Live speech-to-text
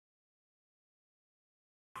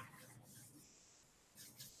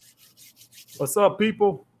What's up,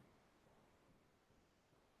 people?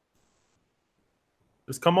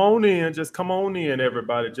 Just come on in. Just come on in,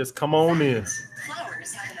 everybody. Just come on in.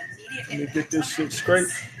 Let me get this shit straight.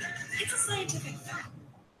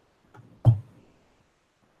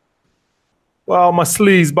 Where all my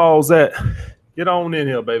sleaze balls at? Get on in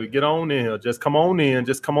here, baby. Get on in here. Just come on in.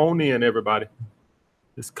 Just come on in, everybody.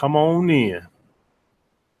 Just come on in.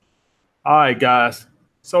 All right, guys.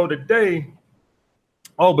 So today,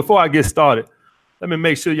 before I get started, let me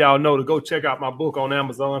make sure y'all know to go check out my book on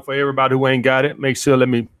Amazon for everybody who ain't got it. Make sure, let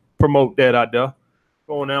me promote that out there.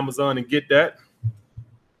 Go on Amazon and get that.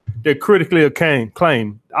 They're critically acclaimed.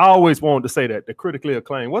 I always wanted to say that. They're critically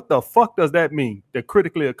acclaimed. What the fuck does that mean? They're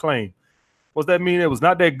critically acclaimed. Does that mean it was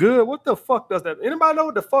not that good? What the fuck does that? Anybody know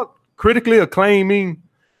what the fuck critically acclaimed mean?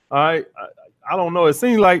 All right. I don't know. It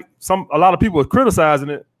seems like a lot of people were criticizing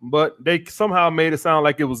it, but they somehow made it sound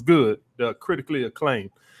like it was good. The critically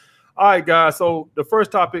acclaimed. All right, guys. So the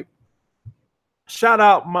first topic, shout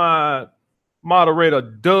out my moderator,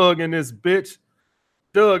 Doug, and this bitch.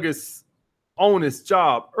 Doug is on his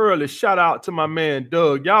job early. Shout out to my man,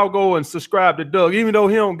 Doug. Y'all go and subscribe to Doug. Even though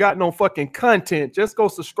he don't got no fucking content, just go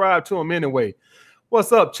subscribe to him anyway.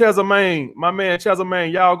 What's up, Chesamane? My man,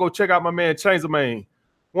 Chesamane. Y'all go check out my man, Chesamane.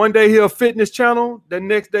 One day he'll fitness channel. The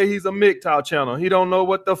next day he's a MGTOW channel. He don't know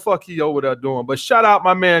what the fuck he over there doing. But shout out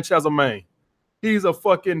my man, Chesamane. He's a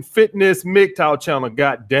fucking fitness MGTOW channel,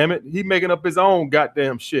 god damn it. He making up his own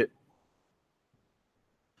goddamn shit.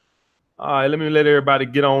 All right, let me let everybody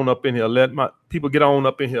get on up in here. Let my people get on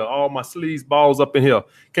up in here. All my sleaze balls up in here.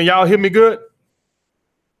 Can y'all hear me good?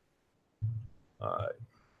 All right.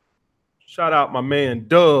 Shout out my man,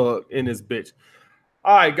 Doug, in this bitch.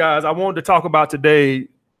 All right, guys, I wanted to talk about today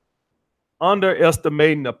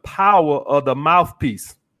underestimating the power of the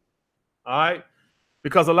mouthpiece. All right.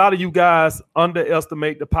 Because a lot of you guys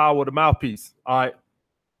underestimate the power of the mouthpiece. All right.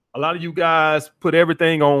 A lot of you guys put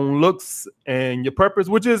everything on looks and your purpose,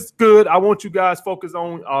 which is good. I want you guys focus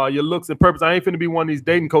on your looks and purpose. I ain't finna be one of these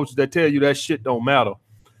dating coaches that tell you that shit don't matter.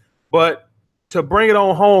 But to bring it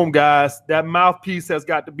on home, guys, that mouthpiece has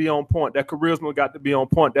got to be on point. That charisma got to be on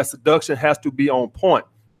point. That seduction has to be on point.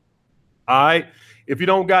 All right. If you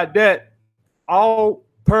don't got that, all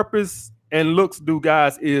purpose and looks do,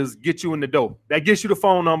 guys, is get you in the door. That gets you the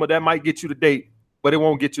phone number. That might get you the date, but it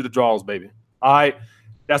won't get you the draws, baby. All right.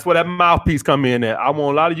 That's where that mouthpiece come in at. I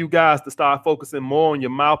want a lot of you guys to start focusing more on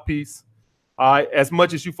your mouthpiece, all right, as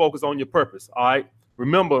much as you focus on your purpose, all right?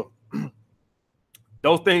 Remember,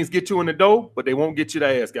 those things get you in the door, but they won't get you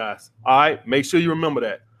the ass, guys, all right? Make sure you remember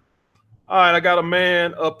that. All right, I got a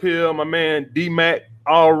man up here, my man D-Mac,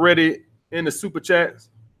 already in the super chats.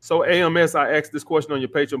 So AMS, I asked this question on your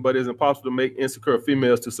Patreon, but it's impossible to make insecure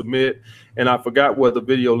females to submit, and I forgot what the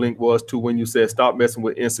video link was to when you said stop messing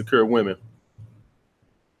with insecure women.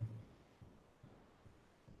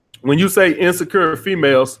 When you say insecure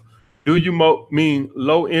females, do you mean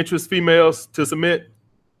low interest females to submit?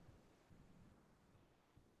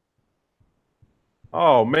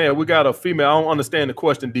 Oh, man, we got a female. I don't understand the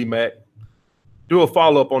question, D-Mac. Do a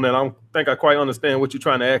follow-up on that. I don't think I quite understand what you're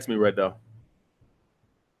trying to ask me right now.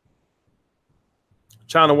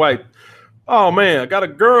 China White. Oh, man, I got a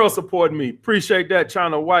girl supporting me. Appreciate that,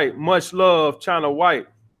 China White. Much love, China White.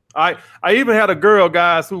 I even had a girl,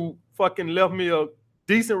 guys, who fucking left me a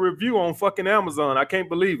decent review on fucking Amazon. I can't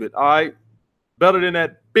believe it. All right. Better than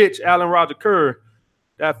that bitch, Alan Roger Kerr.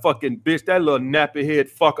 That fucking bitch, that little nappy head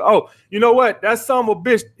fucker. Oh, you know what? That son of a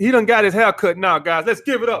bitch, he done got his hair cut now, guys. Let's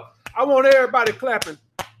give it up. I want everybody clapping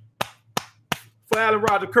for Alan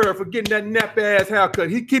Roger Kerr for getting that nappy ass haircut.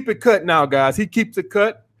 He keep it cut now, guys. He keeps it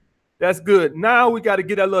cut. That's good. Now we got to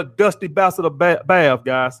get that little dusty bastard a bath,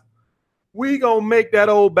 guys. We gonna make that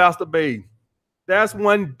old bastard bathe. That's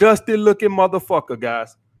one dusty looking motherfucker,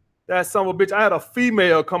 guys. That son of a bitch. I had a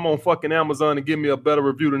female come on fucking Amazon and give me a better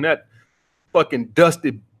review than that fucking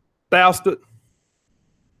dusty bastard.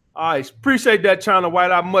 All right. Appreciate that, China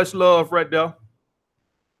White. I much love right there.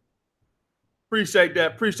 Appreciate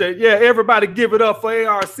that. Appreciate it. Yeah, everybody give it up for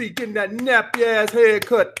ARC getting that nappy ass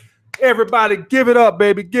haircut. Everybody give it up,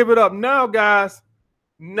 baby. Give it up. Now, guys,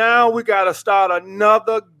 now we got to start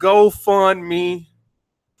another GoFundMe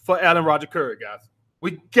for Alan Roger Curry, guys.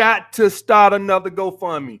 We got to start another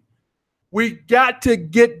GoFundMe. We got to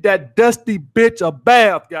get that dusty bitch a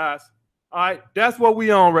bath, guys. All right, that's what we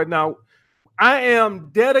on right now. I am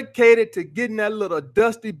dedicated to getting that little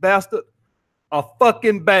dusty bastard a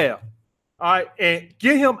fucking bath. All right, and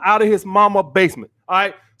get him out of his mama basement. All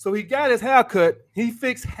right, so he got his hair cut. He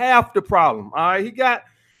fixed half the problem. All right, he got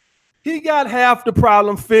He got half the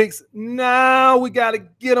problem fixed. Now we got to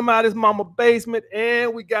get him out of his mama basement,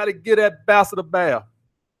 and we got to get that bastard a bath.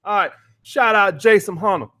 All right. Shout out Jason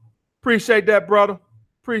Hunter. Appreciate that, brother.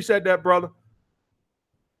 Appreciate that, brother.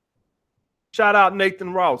 Shout out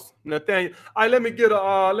Nathan Ross. Nathaniel. All right, let me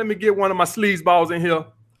get one of my sleazeballs in here.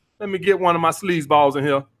 Let me get one of my sleazeballs in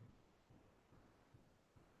here.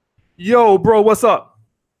 Yo, bro, what's up?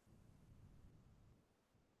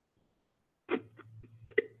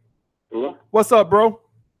 Hello? What's up, bro?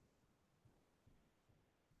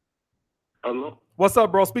 Hello? What's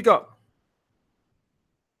up, bro? Speak up.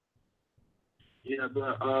 Yeah,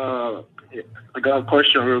 but I got a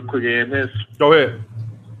question real quick, Miss. Go ahead.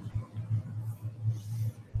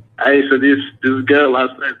 Hey, so this girl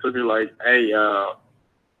last night told me like, hey, our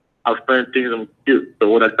friend thinks I'm cute.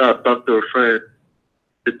 So when I tried to talk to her friend,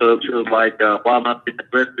 she was like, why am I being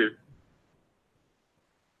aggressive?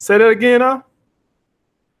 Say that again, now.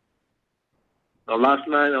 So last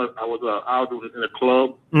night I was out in the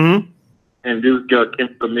club, Mm-hmm. and this girl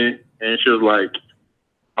came to me, and she was like,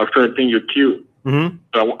 my friend thinks you're cute. Mm-hmm.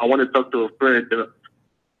 So I want to talk to a friend. And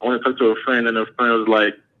her friend was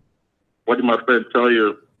like, what did my friend tell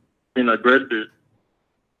you? Being aggressive.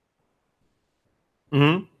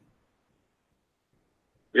 Mm-hmm.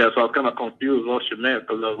 Yeah, so I was kind of confused what she meant,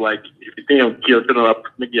 because I was like, if you think I'm cute, you know,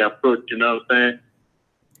 make your approach, you know what I'm saying?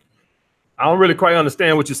 I don't really quite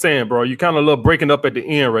understand what you're saying, bro. You kind of a little breaking up at the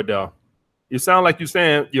end right there. You sound like you're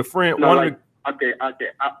saying your friend wanted. Okay.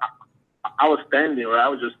 I was standing, right? I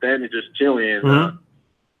was just standing, just chilling. And, Mm-hmm.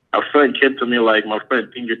 a friend came to me like, my friend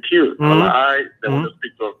think you're cute. Mm-hmm. I was like, all right, they want to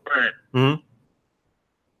speak to a friend. Mm-hmm.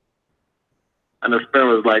 And the friend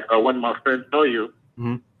was like, what did my friend tell you?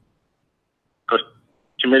 Mm-hmm. Because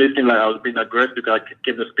she made it seem like I was being aggressive. I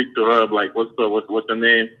came to speak to her. I'm like, what's your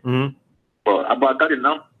name? Mm-hmm. But I got the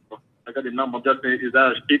number. I'm just saying, is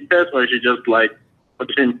that a speed test, or is she just like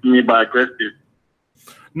pushing me by aggressive?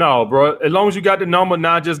 No, bro. As long as you got the number,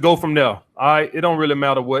 now just go from there. All right. It don't really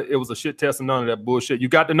matter what it was, a shit test or none of that bullshit. You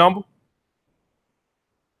got the number?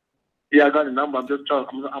 Yeah, I got the number. I'm just trying.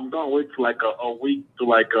 I'm gonna wait for like a week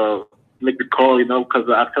to make the call, you know, because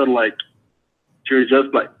I felt like she was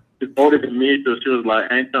just like, she's older than me, so she was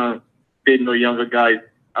like, I ain't trying to date no younger guys.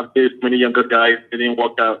 I've dated many younger guys. It didn't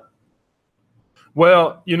work out.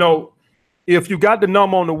 Well, you know, if you got the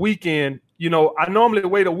number on the weekend, you know, I normally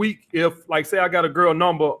wait a week if, like, say I got a girl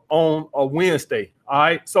number on a Wednesday. All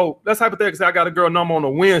right. So let's hypothetically say I got a girl number on a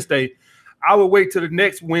Wednesday. I would wait till the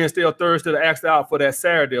next Wednesday or Thursday to ask her out for that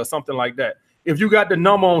Saturday or something like that. If you got the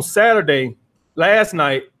number on Saturday last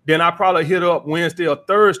night, then I probably hit up Wednesday or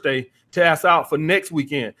Thursday to ask out for next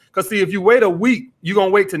weekend. Because see, if you wait a week, you're going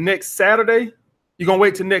to wait till next Saturday. You're going to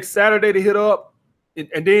wait till next Saturday to hit up. And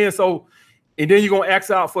then you're going to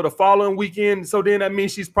ask out for the following weekend. So then that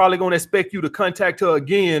means she's probably going to expect you to contact her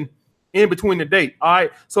again in between the date. All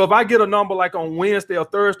right. So if I get a number like on Wednesday or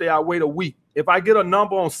Thursday, I wait a week. If I get a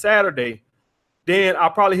number on Saturday, then I'll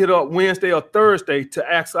probably hit up Wednesday or Thursday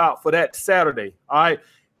to ask out for that Saturday. All right.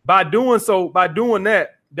 By doing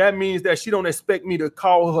that, that means that she don't expect me to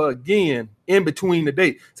call her again in between the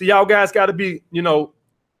date. So y'all guys got to be, you know,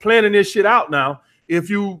 planning this shit out now. If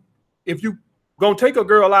you gonna take a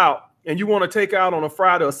girl out and you want to take her out on a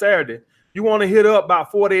Friday or Saturday, you want to hit her up about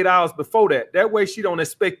 48 hours before that. That way she don't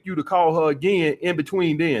expect you to call her again in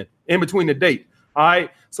between the date. All right.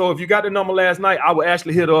 So if you got the number last night, I would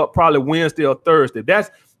actually hit her up probably Wednesday or Thursday. That's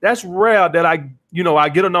rare that I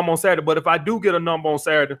get a number on Saturday. But if I do get a number on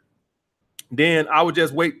Saturday, then I would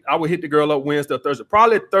just wait. I would hit the girl up Wednesday or Thursday,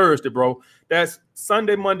 probably Thursday, bro. That's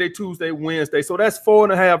Sunday, Monday, Tuesday, Wednesday. So that's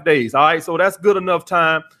 4.5 days. All right. So that's good enough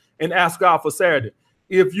time and ask out for Saturday.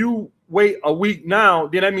 If you wait a week now,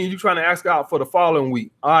 then that means you're trying to ask out for the following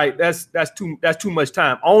week. All right. That's too much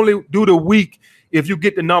time. Only do the week if you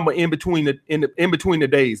get the number in between the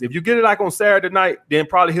days. If you get it like on Saturday night, then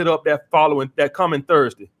probably hit up that coming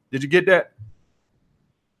Thursday. Did you get that?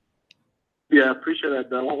 Yeah, I appreciate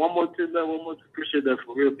that. One more thing, appreciate that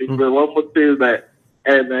for real. Mm-hmm. But one more thing is that,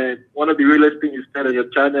 hey man, one of the realest things you said on your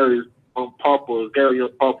channel is on purpose. Get on your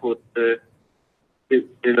purpose. You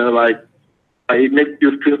know, like it makes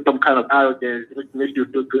you feel some kind of arrogance. It makes you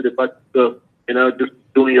feel good about stuff. You know, just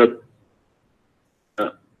doing your.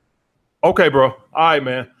 Okay, bro. All right,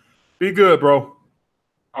 man. Be good, bro.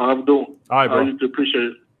 I'm doing. All right, bro. I need to appreciate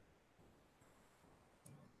it.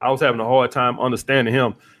 I was having a hard time understanding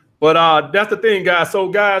him. But that's the thing, guys. So,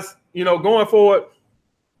 guys, you know, going forward,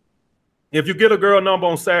 if you get a girl number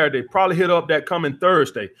on Saturday, probably hit up that coming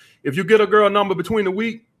Thursday. If you get a girl number between the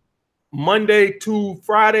week, Monday to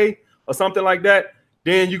Friday or something like that,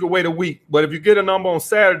 then you can wait a week. But if you get a number on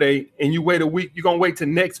Saturday and you wait a week, you're going to wait till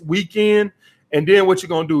next weekend. And then what you're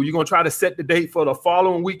going to do, you're going to try to set the date for the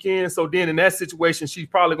following weekend. So then in that situation, she's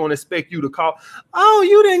probably going to expect you to call. Oh,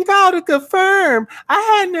 you didn't call to confirm. I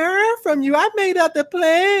hadn't heard from you. I made up the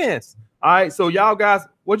plans. All right. So y'all guys,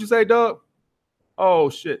 what'd you say, Doug? Oh,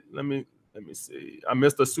 shit. Let me see. I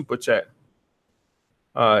missed a super chat.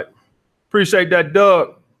 All right. Appreciate that,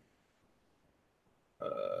 Doug.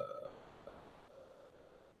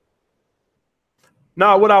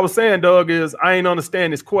 Now, what I was saying, Doug, is I ain't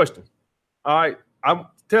understand this question. All right. I'm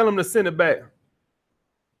tell him to send it back.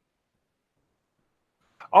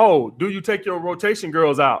 Oh, do you take your rotation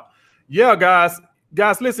girls out? Yeah, guys.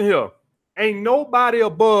 Guys, listen here. Ain't nobody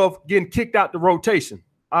above getting kicked out the rotation.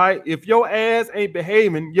 All right. If your ass ain't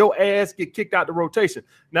behaving, your ass get kicked out the rotation.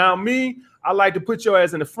 Now, me, I like to put your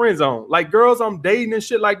ass in the friend zone. Like girls I'm dating and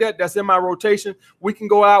shit like that, that's in my rotation. We can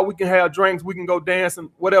go out, we can have drinks, we can go dancing,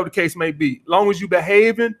 whatever the case may be. Long as you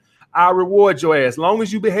behaving, I'll reward your ass. Long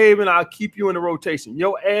as you behaving, I'll keep you in the rotation.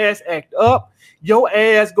 Your ass act up, your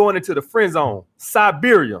ass going into the friend zone.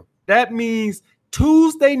 Siberia. That means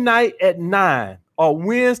Tuesday night at 9 or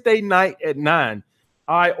Wednesday night at 9.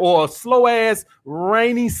 All right, or a slow ass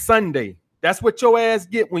rainy Sunday. That's what your ass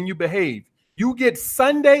get when you behave. You get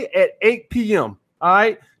Sunday at 8 p.m. All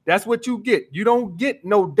right, that's what you get. You don't get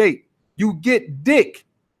no date. You get dick.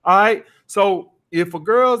 All right. So if a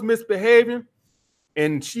girl's misbehaving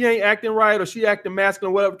and she ain't acting right or she acting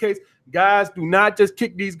masculine, whatever the case, guys, do not just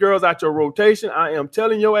kick these girls out your rotation. I am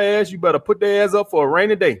telling your ass, you better put their ass up for a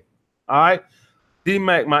rainy day. All right.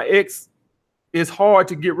 D-Mac, my ex, it's hard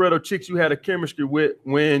to get rid of chicks you had a chemistry with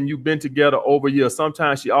when you've been together over years.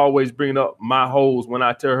 Sometimes she always bring up my hoes when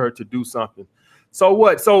I tell her to do something. So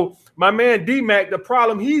what? So my man D-Mac, the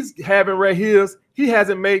problem he's having right here is he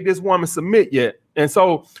hasn't made this woman submit yet. And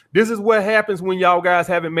so this is what happens when y'all guys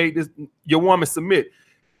haven't made this your woman submit.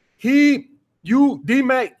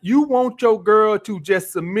 D-Mac, you want your girl to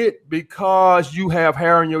just submit because you have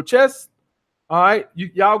hair on your chest. All right.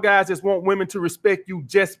 Y'all guys just want women to respect you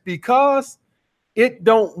just because. It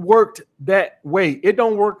don't work that way. It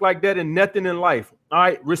don't work like that in nothing in life. All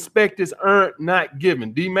right. Respect is earned, not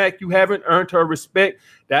given. D-Mac, you haven't earned her respect.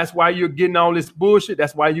 That's why you're getting all this bullshit.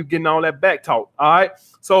 That's why you're getting all that back talk. All right.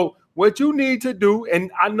 So what you need to do,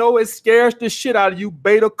 and I know it scares the shit out of you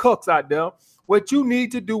beta cucks out there. What you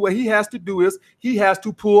need to do, what he has to do is he has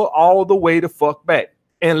to pull all the way the fuck back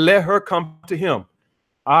and let her come to him.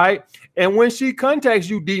 All right. And when she contacts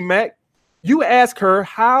you, D-Mac, you ask her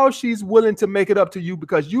how she's willing to make it up to you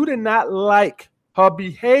because you did not like her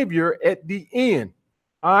behavior at the end.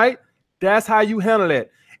 All right. That's how you handle that.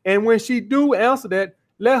 And when she do answer that,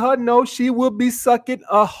 let her know she will be sucking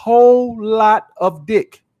a whole lot of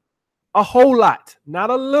dick. A whole lot. Not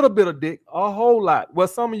a little bit of dick. A whole lot. Well,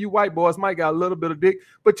 some of you white boys might got a little bit of dick,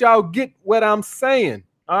 but y'all get what I'm saying.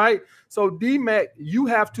 All right. So D-Mac, you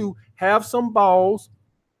have to have some balls.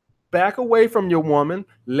 Back away from your woman.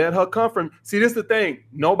 Let her come from. See, this is the thing.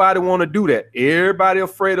 Nobody want to do that. Everybody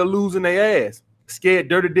afraid of losing their ass. Scared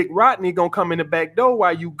Dirty Dick Rodney gonna come in the back door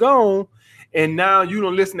while you gone. And now you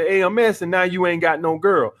don't listen to AMS and now you ain't got no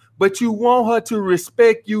girl. But you want her to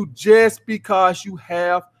respect you just because you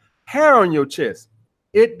have hair on your chest.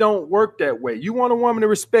 It don't work that way. You want a woman to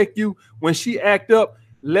respect you when she act up.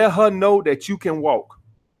 Let her know that you can walk.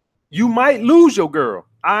 You might lose your girl.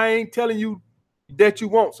 I ain't telling you that you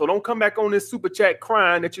won't. So don't come back on this super chat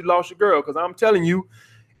crying that you lost your girl. Because I'm telling you,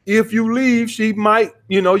 if you leave, she might,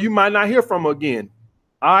 you might not hear from her again.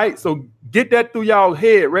 All right. So get that through y'all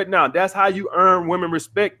head right now. That's how you earn women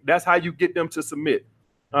respect. That's how you get them to submit.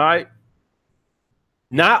 All right.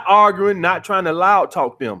 Not arguing, not trying to loud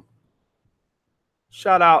talk them.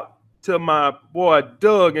 Shout out to my boy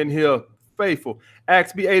Doug in here. Faithful.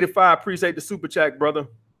 AXB85. Appreciate the super chat, brother.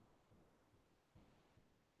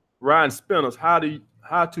 Ryan Spinners, how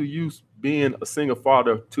to use being a single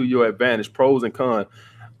father to your advantage, pros and cons.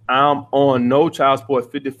 I'm on no child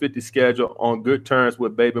support 50-50 schedule on good terms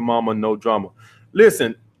with baby mama, no drama.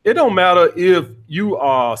 Listen, it don't matter if you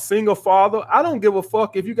are a single father. I don't give a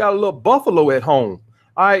fuck if you got a little buffalo at home.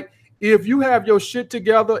 All right. If you have your shit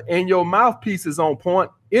together and your mouthpiece is on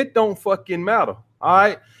point, it don't fucking matter. All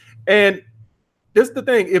right. And this is the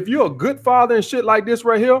thing. If you're a good father and shit like this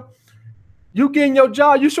right here, you getting your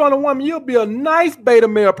job, you showing a woman you'll be a nice beta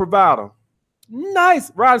male provider.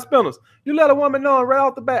 Nice, Ryan Spinners. You let a woman know right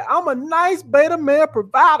off the bat, I'm a nice beta male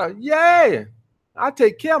provider. Yeah, I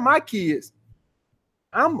take care of my kids.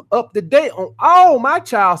 I'm up to date on all my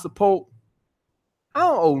child support. I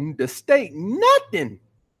don't owe the state nothing.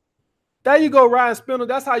 There you go, Ryan Spinners.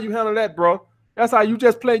 That's how you handle that, bro. That's how you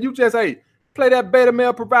just play. You just, hey, Play that beta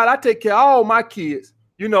male provider. I take care of all my kids.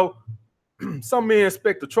 You know, some men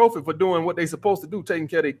expect a trophy for doing what they supposed to do, taking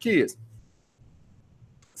care of their kids.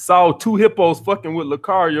 Saw 2 hippos fucking with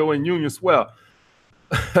Lucario and Union Swell.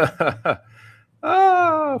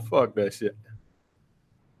 Ah, fuck that shit.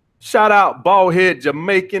 Shout out bald head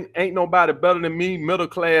Jamaican. Ain't nobody better than me. Middle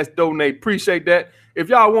class donate. Appreciate that. If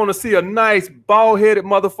y'all want to see a nice bald headed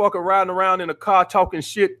motherfucker riding around in a car talking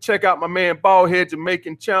shit, check out my man Bald Head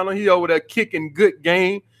Jamaican channel. He over there kicking good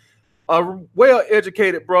game. A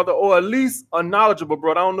well-educated brother, or at least a knowledgeable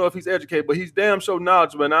brother. I don't know if he's educated, but he's damn sure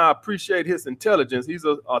knowledgeable, and I appreciate his intelligence. He's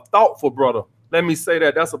a thoughtful brother. Let me say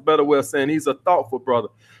that. That's a better way of saying he's a thoughtful brother.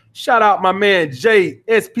 Shout out my man Jay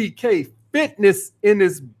SPK Fitness in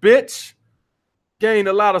this bitch. Gained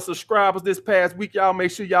a lot of subscribers this past week. Y'all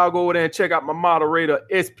make sure y'all go over there and check out my moderator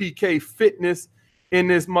SPK Fitness in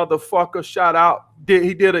this motherfucker. Shout out.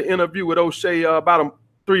 He did an interview with O'Shea about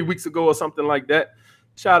 3 weeks ago or something like that.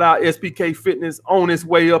 Shout out SPK Fitness on his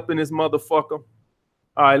way up in this motherfucker.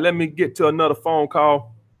 All right, let me get to another phone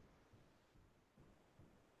call.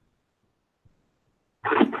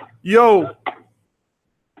 Yo,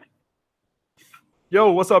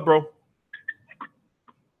 what's up, bro?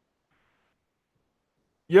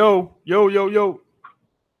 Yo.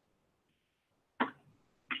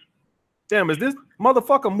 Damn, is this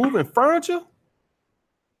motherfucker moving furniture?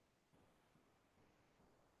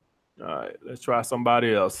 All right, let's try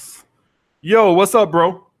somebody else. Yo, what's up,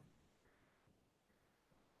 bro?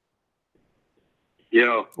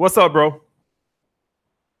 Yo. What's up, bro?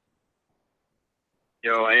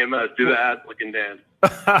 Yo, AMS, do the ass licking dance.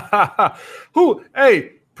 Who?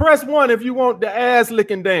 Hey, press 1 if you want the ass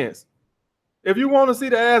licking dance. If you want to see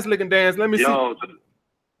the ass licking dance, let me see. Yo,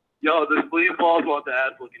 the sleeve balls want the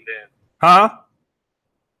ass licking dance. Huh?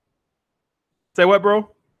 Say what, bro?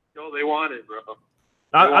 Yo, they want it, bro.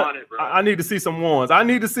 I need to see some ones. I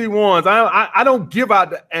need to see ones. I don't give out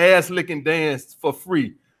the ass licking dance for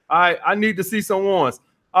free. All right, I need to see some ones.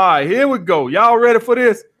 All right, here we go. Y'all ready for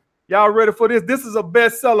this? Y'all ready for this? This is a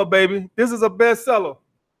bestseller, baby. This is a bestseller.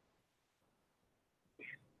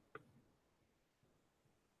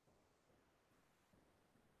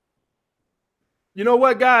 You know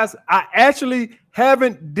what, guys? I actually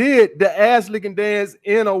haven't did the ass licking dance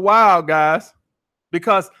in a while, guys,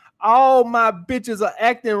 because all my bitches are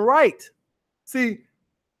acting right. See,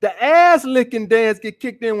 the ass licking dance get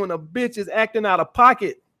kicked in when a bitch is acting out of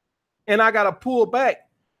pocket and I got to pull back.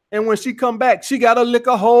 And when she come back, she got to lick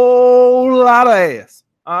a whole lot of ass.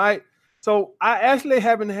 All right. So I actually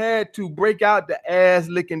haven't had to break out the ass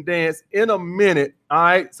licking dance in a minute. All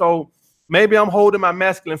right. So maybe I'm holding my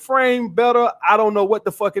masculine frame better. I don't know what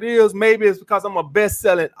the fuck it is. Maybe it's because I'm a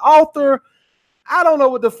best-selling author. I don't know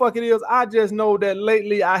what the fuck it is. I just know that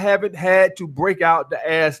lately I haven't had to break out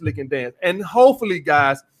the ass licking dance. And hopefully,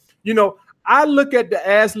 guys, you know, I look at the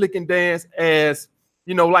ass licking dance as,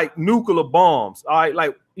 you know, like nuclear bombs. All right.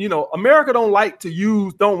 Like, you know, America don't want to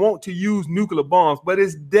use nuclear bombs, but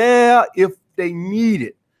it's there if they need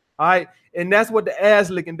it. All right. And that's what the ass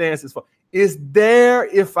licking dance is for. It's there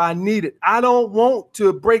if I need it. I don't want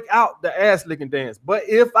to break out the ass licking dance, but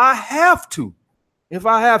if I have to,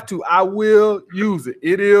 I will use it.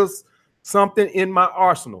 It is something in my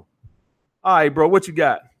arsenal. All right, bro, what you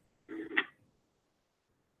got?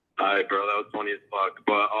 All right, bro, that was funny as fuck.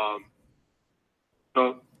 But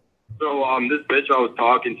so this bitch I was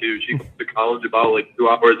talking to, she went to college about like 2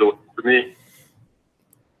 hours away from me,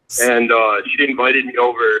 and she invited me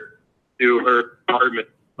over to her apartment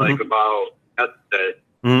like about yesterday,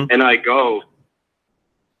 and I go.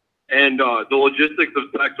 And the logistics of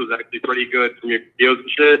sex was actually pretty good from your videos and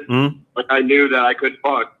shit. Like I knew that I could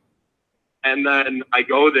fuck. And then I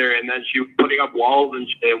go there, and then she was putting up walls and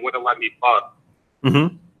shit and wouldn't let me fuck.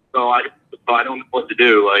 So I don't know what to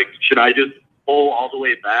do. Like, should I just pull all the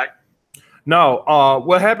way back? No.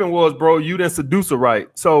 What happened was, bro, you didn't seduce her right.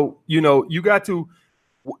 So, you know, you got to,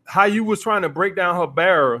 how you was trying to break down her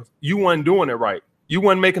barrier, you weren't doing it right. You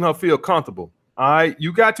weren't making her feel comfortable. All right.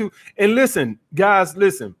 You got to, and listen, guys,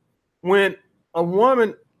 listen. When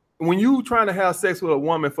you trying to have sex with a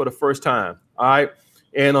woman for the first time, all right,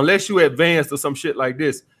 and unless you advanced or some shit like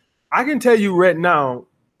this, I can tell you right now,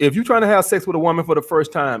 if you're trying to have sex with a woman for the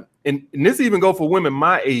first time, and this even go for women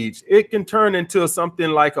my age, it can turn into something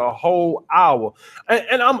like a whole hour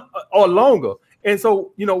or longer. And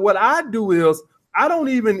so, you know, what I do is I don't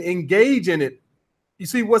even engage in it. You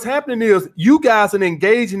see, what's happening is you guys are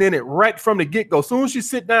engaging in it right from the get-go. As soon as you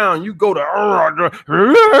sit down, you go to,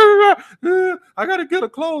 I got to get her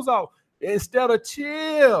clothes off. Instead of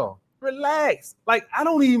chill, relax. Like, I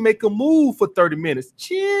don't even make a move for 30 minutes.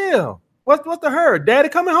 Chill. What's the hurry? Daddy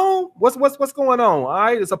coming home? What's going on? All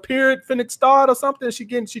right, is a period finna start or something? She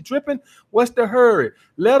tripping? What's the hurry?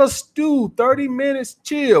 Let her stew 30 minutes,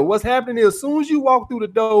 chill. What's happening is as soon as you walk through the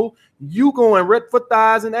door, you going right for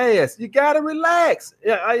thighs and ass. You gotta relax.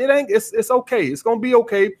 It's okay. It's gonna be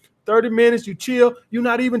okay. 30 minutes, you chill. You're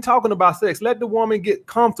not even talking about sex. Let the woman get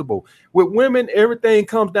comfortable. With women, everything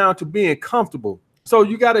comes down to being comfortable. So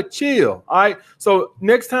you got to chill. All right. So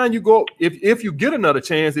next time you go, if you get another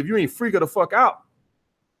chance, if you ain't freaking the fuck out,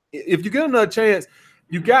 if you get another chance,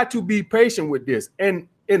 you got to be patient with this. And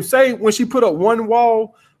say when she put up one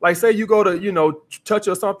wall, like say you go to, touch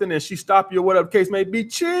or something and she stop you or whatever the case may be,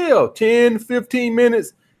 chill 10, 15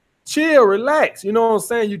 minutes, chill, relax. You know what I'm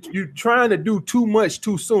saying? You trying to do too much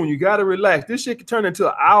too soon. You got to relax. This shit can turn into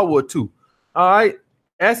an hour or two. All right.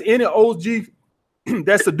 Ask any OG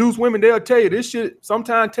that seduce women, they'll tell you this shit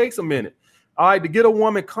sometimes takes a minute. All right, to get a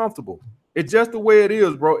woman comfortable. It's just the way it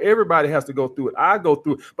is, bro. Everybody has to go through it. I go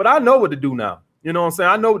through it, but I know what to do now. You know what I'm saying?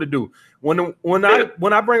 I know what to do. When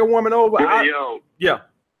I bring a woman over, yeah.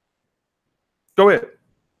 Go ahead.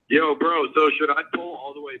 Yo, bro, so should I pull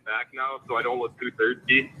all the way back now so I don't look too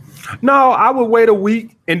thirsty? No, I would wait a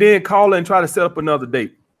week and then call her and try to set up another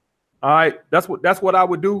date. All right, that's what I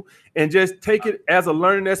would do, and just take it as a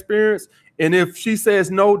learning experience. And if she says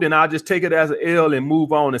no, then I'll just take it as an L and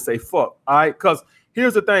move on and say fuck. All right, because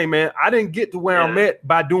here's the thing, man. I didn't get to where I'm at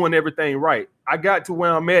by doing everything right. I got to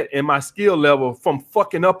where I'm at in my skill level from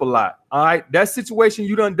fucking up a lot. All right, that situation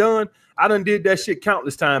you done, I done did that shit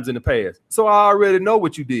countless times in the past. So I already know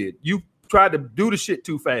what you did. You tried to do the shit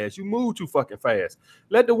too fast. You moved too fucking fast.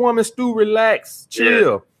 Let the woman stew, relax,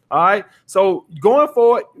 chill. Yeah. All right. So going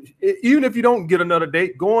forward, even if you don't get another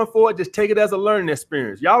date, going forward, just take it as a learning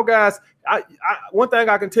experience. Y'all guys, one thing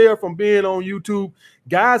I can tell from being on YouTube,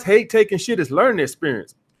 guys hate taking shit as learning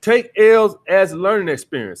experience. Take L's as learning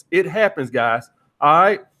experience. It happens, guys. All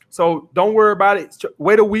right. So don't worry about it.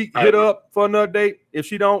 Wait a week, hit up for another date. If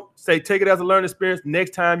she don't, say take it as a learning experience.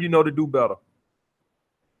 Next time you know to do better.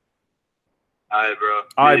 All right, bro.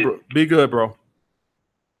 All right, bro. Be good, bro.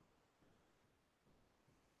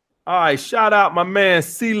 All right, shout out my man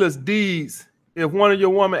Silas Deeds. If one of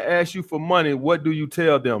your women asks you for money, what do you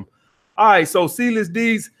tell them? All right, so Silas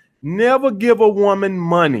Deeds, never give a woman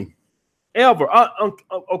money, ever.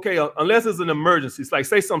 Okay, unless it's an emergency. It's like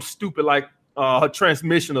say something stupid like her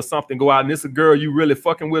transmission or something go out and it's a girl you really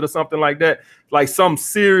fucking with or something like that, like something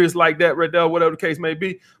serious like that right there, whatever the case may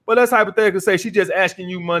be. But let's hypothetically say she's just asking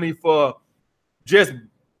you money for just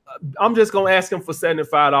I'm just gonna ask him for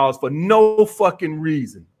 $75 for no fucking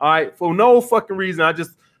reason. All right, for no fucking reason.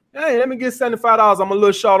 Hey, let me get $75. I'm a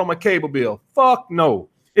little short on my cable bill. Fuck no.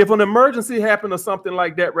 If an emergency happened or something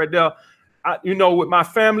like that right there, with my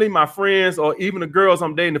family, my friends, or even the girls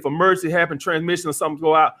I'm dating, if emergency happened, transmission or something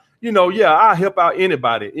go out, I'll help out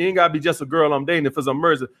anybody. It ain't gotta be just a girl I'm dating if it's an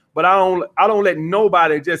emergency. But I don't let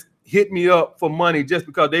nobody just hit me up for money just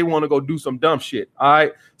because they want to go do some dumb shit. All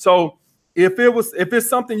right, so. If it's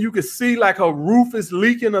something you could see, like her roof is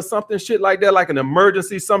leaking or something shit like that, like an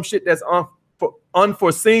emergency, some shit that's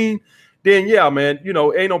unforeseen, then yeah, man,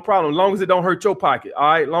 ain't no problem. As long as it don't hurt your pocket, all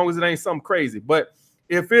right? As long as it ain't something crazy. But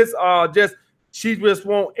if it's just she just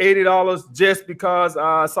want $80 just because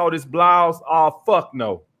I saw this blouse, fuck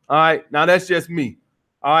no. All right, now that's just me.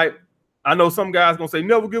 All right, I know some guys gonna say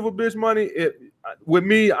never give a bitch money. With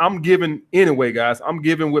me, I'm giving anyway, guys. I'm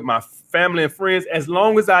giving with my family and friends. As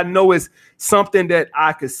long as I know it's something that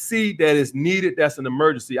I could see that is needed, that's an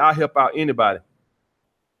emergency, I'll help out anybody.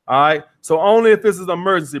 All right. So only if this is an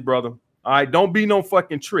emergency, brother. All right. Don't be no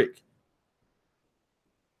fucking trick.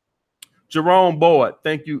 Jerome Boyd,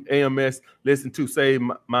 thank you, AMS. Listen to Save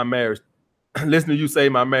My Marriage. Listen to you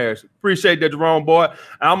save my marriage. Appreciate that, Jerome Boyd.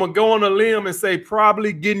 I'm going to go on a limb and say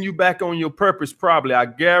probably getting you back on your purpose, probably. I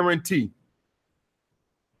guarantee.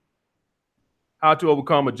 How to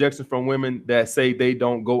overcome objections from women that say they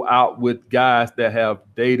don't go out with guys that have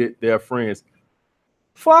dated their friends.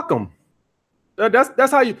 Fuck them.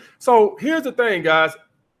 That's how you. So here's the thing, guys.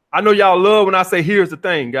 I know y'all love when I say here's the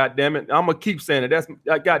thing. God damn it. I'm gonna keep saying it. That's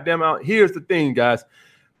goddamn it. Here's the thing, guys.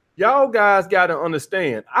 Y'all guys gotta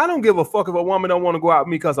understand. I don't give a fuck if a woman don't want to go out with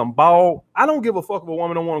me because I'm bald. I don't give a fuck if a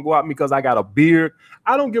woman don't want to go out with me because I got a beard.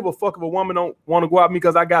 I don't give a fuck if a woman don't want to go out with me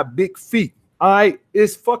because I got big feet. All right,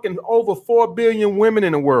 it's fucking over 4 billion women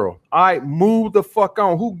in the world. All right, move the fuck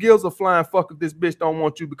on. Who gives a flying fuck if this bitch don't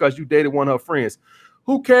want you because you dated one of her friends?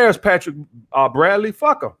 Who cares, Patrick Bradley?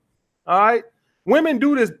 Fuck her. All right, women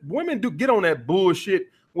do this. Women do get on that bullshit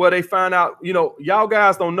where they find out, you know, y'all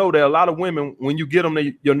guys don't know that a lot of women, when you get them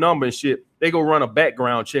your number and shit, they go run a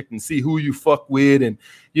background check and see who you fuck with, and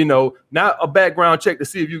you know, not a background check to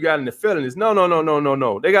see if you got any felonies.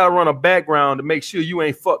 No. They gotta run a background to make sure you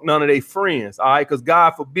ain't fuck none of their friends. All right, because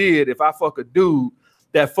God forbid if I fuck a dude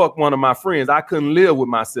that fuck one of my friends, I couldn't live with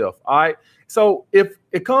myself. All right, so if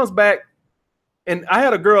it comes back, and I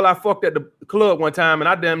had a girl I fucked at the club one time, and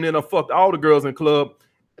I damn near fucked all the girls in the club,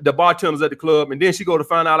 the bartenders at the club, and then she go to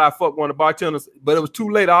find out I fucked one of the bartenders, but it was too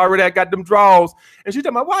late. I already got them draws, and she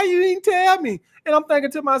told me, "Why you didn't tell me?" And I'm thinking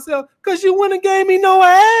to myself, "Cause you wouldn't gave me no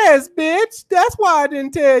ass, bitch. That's why I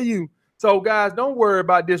didn't tell you." So guys, don't worry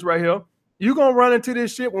about this right here. You gonna run into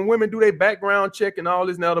this shit when women do their background check and all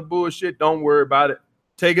this and other bullshit. Don't worry about it.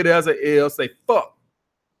 Take it as an L. Say fuck.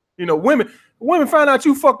 You know, women find out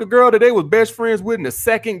you fucked a girl that they was best friends with in the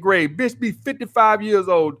second grade. Bitch be 55 years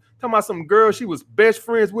old. Talking about some girl she was best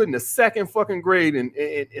friends with in the second fucking grade, and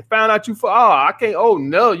found out you I can't. Oh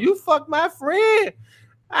no, you fucked my friend.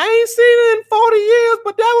 I ain't seen it in 40 years,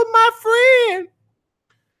 but that was my friend.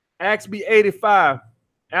 Axby 85.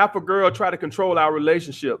 Alpha girl try to control our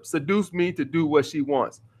relationship, seduce me to do what she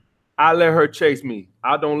wants. I let her chase me.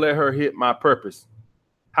 I don't let her hit my purpose.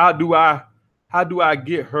 How do I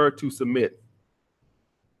get her to submit?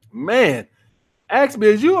 Man, Axby,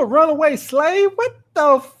 is you a runaway slave? What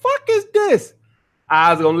the fuck is this?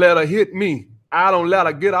 I was gonna let her hit me. I don't let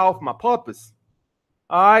her get off my purpose.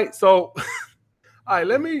 All right, so all right,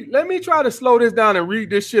 let me try to slow this down and read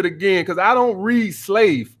this shit again, because I don't read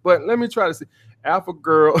slave, but let me try to see. Alpha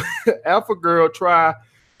girl, alpha girl try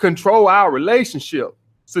control our relationship,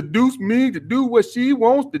 seduce me to do what she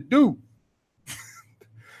wants to do.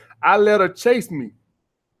 I let her chase me.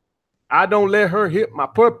 I don't let her hit my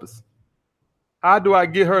purpose. How do I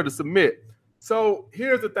get her to submit? So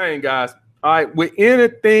here's the thing, guys. All right, with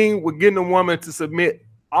anything, with getting a woman to submit,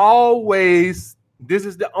 always, this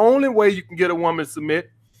is the only way you can get a woman to submit,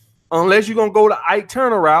 unless you're gonna go the Ike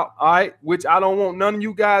Turner route, all right, which I don't want none of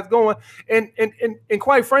you guys going. And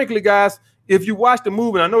quite frankly, guys, if you watch the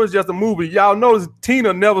movie, I know it's just a movie, y'all notice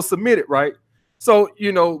Tina never submitted, right? So,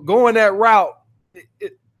 you know, going that route,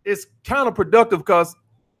 it's counterproductive, because,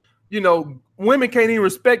 you know, women can't even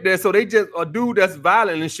respect that. So they just, a dude that's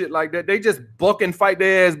violent and shit like that, they just buck and fight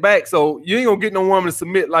their ass back. So you ain't gonna get no woman to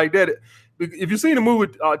submit like that. If you seen the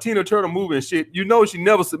movie, Tina Turner movie and shit, you know she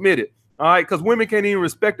never submitted. All right, because women can't even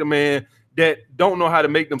respect a man that don't know how to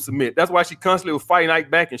make them submit. That's why she constantly was fighting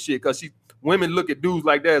Ike back and shit, because women look at dudes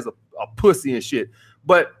like that as a pussy and shit.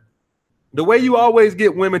 But the way you always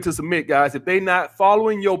get women to submit, guys, if they not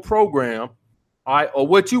following your program, all right, or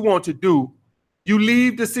what you want to do, you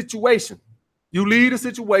leave the situation. You leave the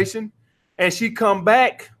situation, and she come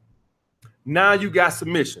back. Now you got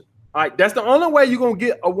submission. All right, that's the only way you're gonna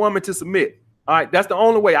get a woman to submit. All right, that's the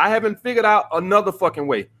only way. I haven't figured out another fucking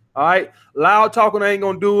way. All right, loud talking ain't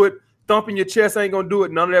gonna do it. Thumping your chest ain't gonna do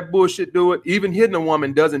it. None of that bullshit do it. Even hitting a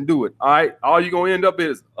woman doesn't do it. All right, all you're gonna end up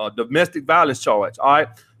is a domestic violence charge. All right,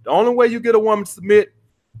 the only way you get a woman to submit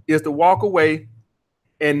is to walk away,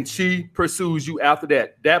 and she pursues you after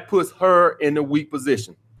that. That puts her in a weak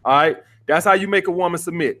position. All right, that's how you make a woman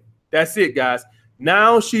submit. That's it, guys.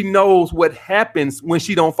 Now she knows what happens when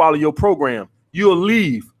she don't follow your program. You'll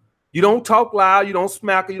leave. You don't talk loud. You don't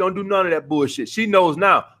smack her. You don't do none of that bullshit. She knows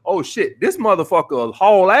now, oh, shit, this motherfucker will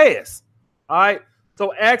haul ass. All right?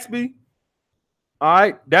 So Axby, all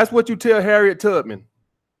right, that's what you tell Harriet Tubman.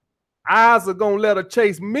 Eyes are going to let her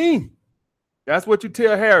chase me. That's what you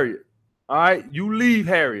tell Harriet. All right? You leave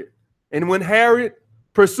Harriet. And when Harriet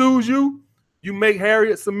pursues you, you make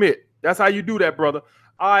Harriet submit. That's how you do that, brother.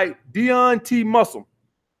 All right, Dion T. Muscle.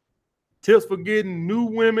 Tips for getting new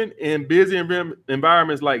women in busy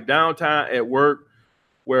environments like downtown at work,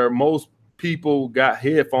 where most people got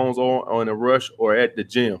headphones on a rush, or at the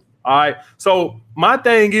gym. All right. So my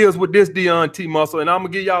thing is with this Dion T. Muscle, and I'm gonna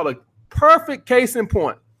give y'all a perfect case in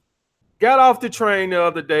point. Got off the train the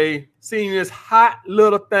other day, seen this hot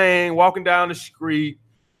little thing walking down the street,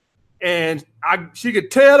 and she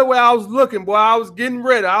could tell the way I was looking, boy. I was getting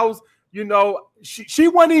ready. I was, you know, she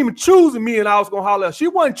wasn't even choosing me, and I was gonna holler. She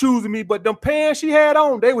wasn't choosing me, but them pants she had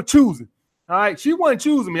on, they were choosing. All right, she wasn't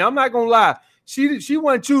choosing me. I'm not gonna lie. She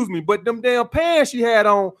wasn't choosing me, but them damn pants she had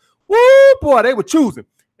on, woo, boy, they were choosing.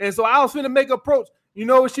 And so I was finna make an approach. You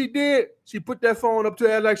know what she did? She put that phone up to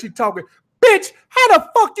her like she talking. Bitch, how the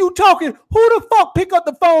fuck you talking? Who the fuck pick up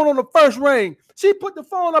the phone on the first ring? She put the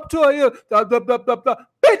phone up to her ear.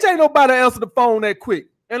 Bitch, ain't nobody answer the phone that quick.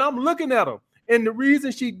 And I'm looking at her. And the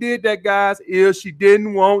reason she did that, guys, is she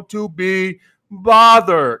didn't want to be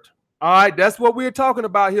bothered. All right, that's what we're talking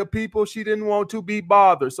about here, people. She didn't want to be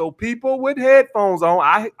bothered. So people with headphones on,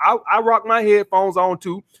 I rock my headphones on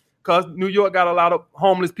too, because New York got a lot of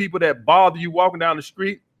homeless people that bother you walking down the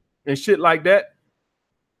street and shit like that.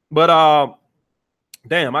 But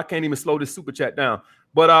damn, I can't even slow this super chat down.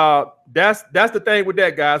 But that's the thing with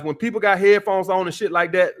that, guys. When people got headphones on and shit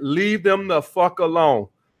like that, leave them the fuck alone.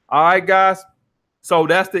 All right, guys. So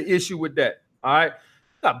that's the issue with that. All right.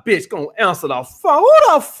 That bitch gonna answer the phone.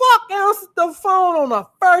 Who the fuck answers the phone on the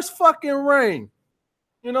first fucking ring?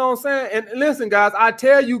 You know what I'm saying? And listen, guys, I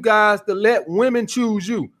tell you guys to let women choose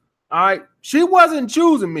you. All right. She wasn't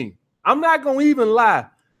choosing me. I'm not gonna even lie.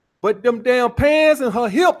 But them damn pants and her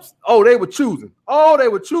hips, oh, they were choosing. Oh, they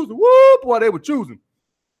were choosing. Woo, boy, they were choosing.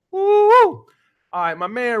 Woo. All right, my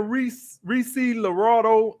man Reese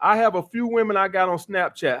Lorado. I have a few women I got on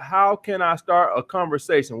Snapchat. How can I start a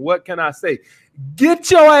conversation? What can I say?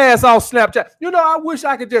 Get your ass off Snapchat. You know, I wish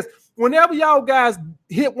I could just, whenever y'all guys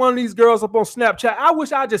hit one of these girls up on Snapchat, I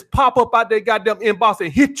wish I just pop up out their goddamn inbox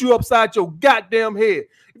and hit you upside your goddamn head.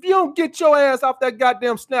 If you don't get your ass off that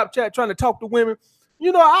goddamn Snapchat trying to talk to women,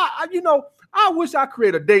 you know, I wish I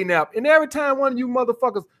create a day nap. And every time one of you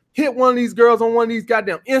motherfuckers hit one of these girls on one of these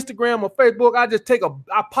goddamn Instagram or Facebook,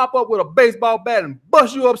 I pop up with a baseball bat and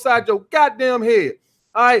bust you upside your goddamn head.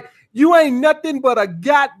 All right. You ain't nothing but a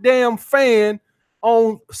goddamn fan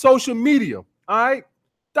on social media. All right.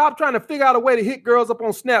 Stop trying to figure out a way to hit girls up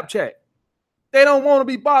on Snapchat. They don't want to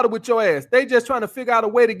be bothered with your ass. They just trying to figure out a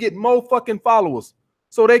way to get more fucking followers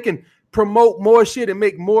so they can promote more shit and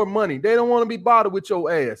make more money. They don't want to be bothered with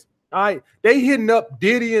your ass. All right. They hitting up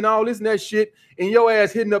Diddy and all this and that shit, and your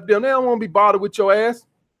ass hitting up them. They don't want to be bothered with your ass.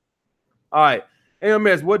 All right.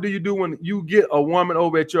 AMS, what do you do when you get a woman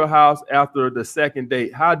over at your house after the second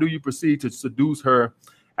date? How do you proceed to seduce her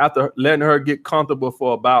after letting her get comfortable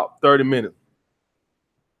for about 30 minutes?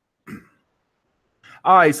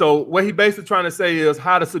 All right. So what he basically trying to say is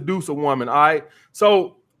how to seduce a woman. All right.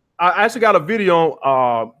 So I actually got a video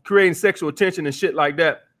on creating sexual attention and shit like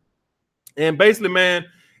that. And basically, man,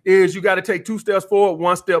 is you got to take 2 steps forward,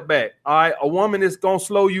 1 step back. All right. A woman is going to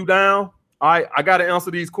slow you down. All right. I got to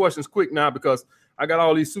answer these questions quick now because I got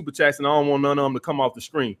all these super chats and I don't want none of them to come off the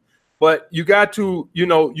screen. But you got to, you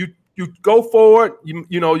go forward,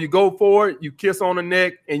 you go forward, you kiss on the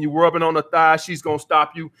neck and you rubbing on the thigh. She's going to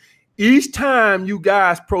stop you. Each time you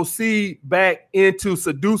guys proceed back into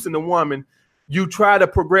seducing the woman, you try to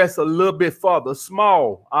progress a little bit further,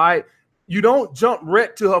 small. All right. You don't jump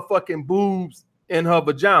right to her fucking boobs and her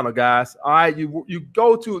vagina, guys. All right. You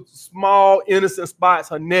go to small, innocent spots,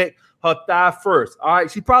 her neck, her thigh first. All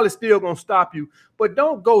right. She probably still going to stop you, but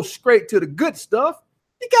don't go straight to the good stuff.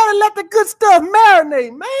 You got to let the good stuff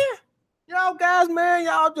marinate, man. Y'all guys, man,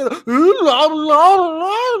 y'all just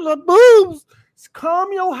the boobs.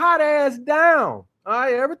 Calm your hot ass down. All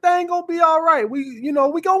right. Everything going to be all right. We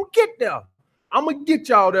going to get there. I'm going to get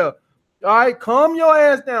y'all there. All right, calm your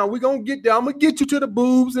ass down. We're going to get there. I'm going to get you to the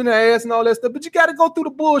boobs and the ass and all that stuff. But you got to go through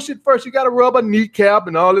the bullshit first. You got to rub a kneecap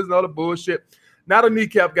and all this other bullshit. Not a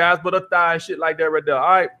kneecap, guys, but a thigh and shit like that right there. All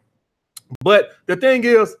right. But the thing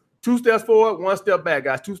is, 2 steps forward, 1 step back,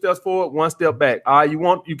 guys. 2 steps forward, 1 step back. All right.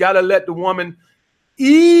 You got to let the woman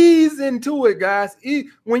ease into it, guys.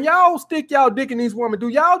 When y'all stick y'all dick in these women, do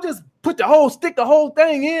y'all just stick the whole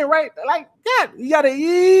thing in, right? Like that. You got to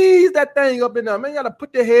ease that thing up in there, man. You got to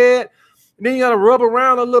put the head. And then you gotta rub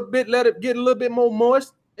around a little bit, let it get a little bit more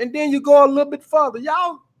moist, and then you go a little bit further.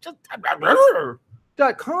 Y'all just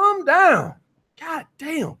calm down. God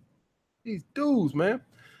damn, these dudes, man.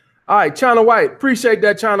 All right, China White, appreciate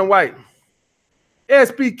that, China White.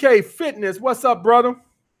 SBK Fitness, what's up, brother?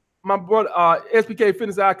 My brother, SBK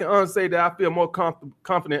Fitness, I can honestly say that I feel more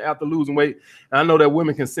confident after losing weight. And I know that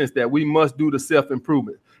women can sense that. We must do the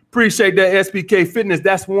self-improvement. Appreciate that, SBK Fitness.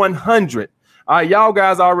 That's 100. All right, y'all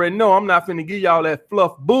guys already know I'm not finna give y'all that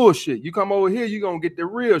fluff bullshit. You come over here, you're going to get the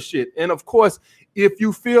real shit. And, of course, if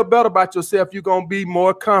you feel better about yourself, you're going to be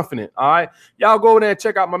more confident, all right? Y'all go over there and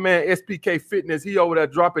check out my man SPK Fitness. He over there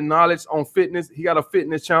dropping knowledge on fitness. He got a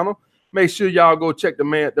fitness channel. Make sure y'all go check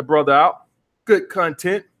the brother out. Good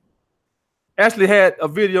content. Actually had a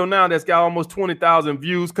video now that's got almost 20,000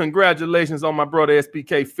 views. Congratulations on my brother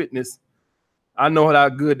SPK Fitness. I know how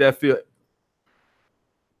good that feels.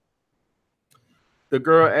 The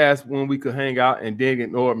girl asked when we could hang out and then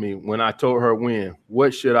ignored me when I told her when.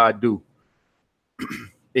 What should I do?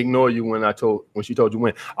 Ignore you when she told you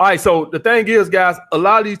when. All right, so the thing is, guys, a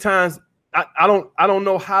lot of these times, I don't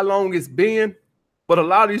know how long it's been, but a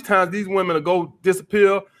lot of these times these women will go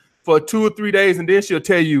disappear for 2 or 3 days and then she'll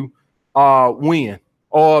tell you when,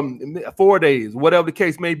 or 4 days, whatever the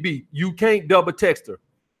case may be. You can't double text her.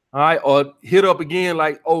 All right, or hit up again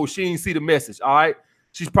like, oh, she didn't see the message. All right,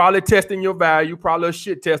 she's probably testing your value, probably a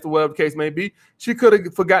shit test or whatever the case may be. She could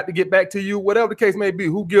have forgot to get back to you, whatever the case may be.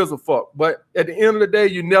 Who gives a fuck? But at the end of the day,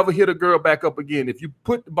 you never hit a girl back up again. If you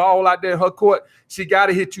put the ball out there in her court, she got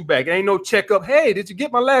to hit you back. It ain't no checkup. Hey, did you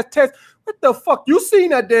get my last test? What the fuck? You seen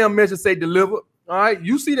that damn message say deliver? All right,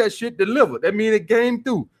 you see that shit delivered. That means it came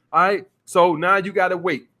through. All right, so now you got to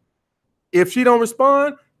wait. If she don't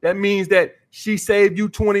respond, that means that she saved you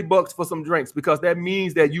 $20 for some drinks, because that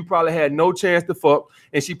means that you probably had no chance to fuck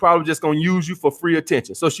and she probably just going to use you for free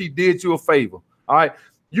attention. So she did you a favor. All right.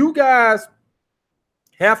 You guys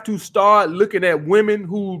have to start looking at women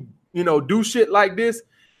who, you know, do shit like this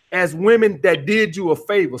as women that did you a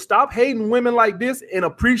favor. Stop hating women like this and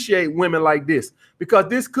appreciate women like this, because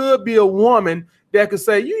this could be a woman that could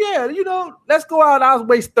say, yeah, you know, let's go out. I'll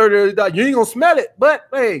waste $30. You ain't gonna smell it, but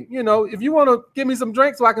hey, you know, if you want to give me some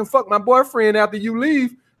drinks so I can fuck my boyfriend after you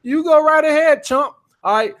leave, you go right ahead, chump.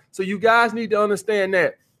 All right. So you guys need to understand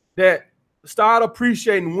that start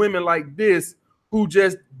appreciating women like this who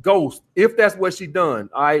just ghost, if that's what she done.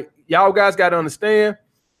 All right. Y'all guys got to understand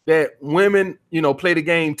that women, you know, play the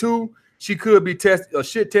game too. She could be a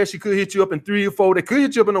shit test. She could hit you up in 3 or 4. They could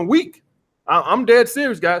hit you up in a week. I'm dead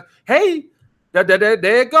serious, guys. Hey, there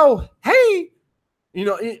it go. Hey, you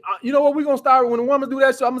know what we're gonna start when a woman do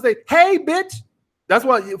that? So I'm gonna say, hey, bitch. That's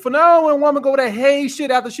why for now, when a woman go that hey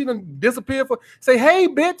shit after she done disappeared, say, hey,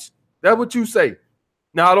 bitch. That's what you say.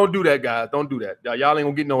 Now, don't do that, guys. Don't do that. Y'all ain't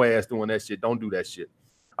gonna get no ass doing that shit. Don't do that shit.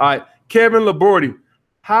 All right, Kevin Labordi.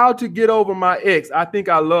 How to get over my ex? I think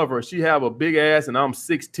I love her. She have a big ass and I'm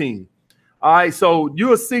 16. All right, so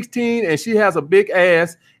you're 16 and she has a big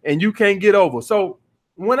ass and you can't get over. So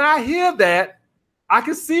when I hear that, I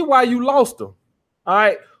can see why you lost her. All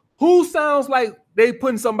right. Who sounds like they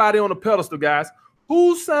putting somebody on a pedestal, guys?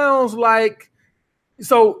 Who sounds like,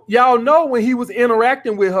 so y'all know when he was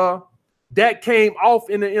interacting with her, that came off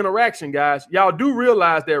in the interaction, guys. Y'all do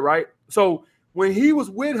realize that, right? So when he was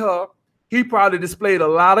with her, he probably displayed a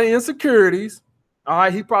lot of insecurities. All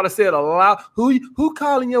right. He probably said a lot. Who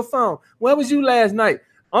calling your phone? Where was you last night?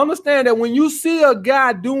 Understand that when you see a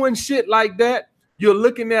guy doing shit like that, you're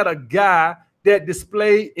looking at a guy that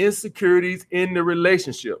display insecurities in the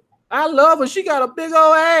relationship. I love her. She got a big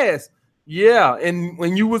old ass. Yeah. And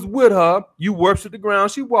when you was with her, you worshiped the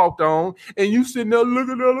ground she walked on, and you sitting there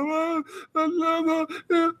looking at her, I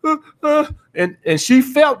love her. And she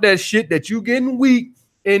felt that shit, that you getting weak,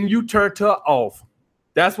 and you turned her off.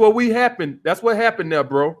 That's what happened. That's what happened there,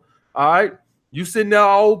 bro. All right. You sitting there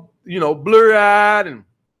all, you know, blurry-eyed and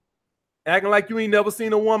acting like you ain't never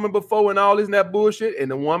seen a woman before and all this and that bullshit,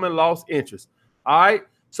 and the woman lost interest. All right?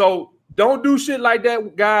 So don't do shit like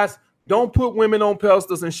that, guys. Don't put women on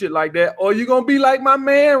pedestals and shit like that, or you're going to be like my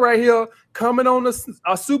man right here coming on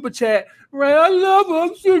a super chat. Right? I love her.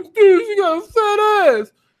 I'm 16. She got a fat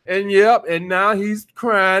ass. And yep, and now he's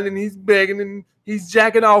crying and he's begging and he's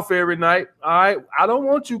jacking off every night. All right? I don't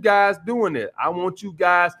want you guys doing that. I want you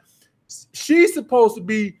guys. She's supposed to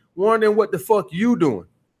be wondering what the fuck you doing.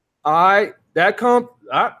 All right, that comes.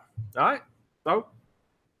 All right. So, all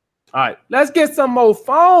right. Let's get some more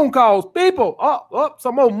phone calls, people.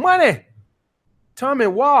 Some more money. Tommy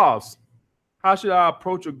Walls. How should I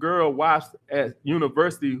approach a girl whilst at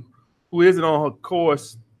university who isn't on her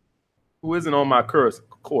course, who isn't on my course?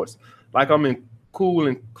 Like I'm in cool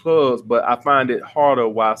in clubs, but I find it harder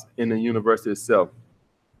whilst in the university itself.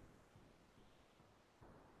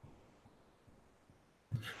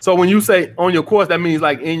 So when you say on your course, that means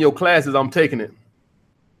like in your classes, I'm taking it.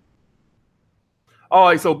 All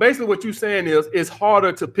right. So basically what you're saying is it's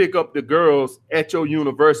harder to pick up the girls at your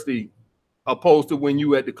university opposed to when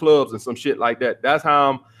you at the clubs and some shit like that. That's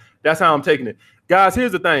how I'm taking it. Guys,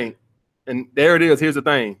 here's the thing. And there it is. Here's the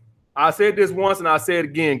thing. I said this once and I say it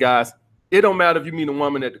again, guys. It don't matter if you meet a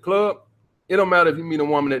woman at the club. It don't matter if you meet a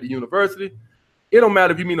woman at the university. It don't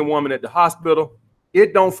matter if you meet a woman at the hospital.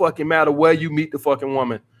 It don't fucking matter where you meet the fucking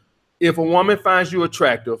woman. If a woman finds you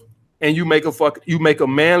attractive and you make a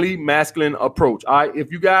manly, masculine approach. All right.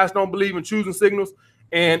 If you guys don't believe in choosing signals,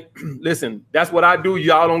 and listen, that's what I do.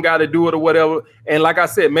 Y'all don't got to do it or whatever. And like I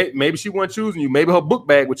said, maybe she wasn't choosing you. Maybe her book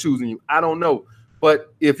bag was choosing you. I don't know.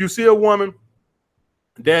 But if you see a woman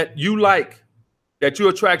that you like, that you're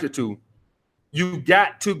attracted to, you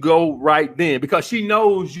got to go right then because she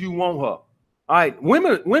knows you want her. All right.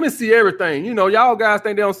 Women see everything. You know, y'all guys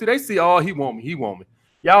think they don't see. They see, oh, he want me. He want me.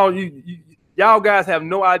 Y'all guys have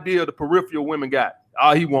no idea the peripheral women got.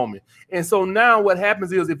 Oh, he want me. And so now what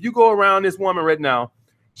happens is if you go around this woman right now,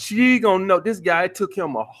 she gonna know this guy, it took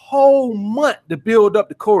him a whole month to build up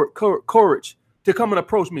the courage to come and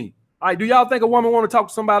approach me. All right, do y'all think a woman want to talk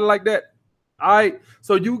to somebody like that? All right,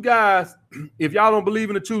 so you guys, if y'all don't believe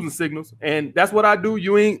in the choosing signals, and that's what I do,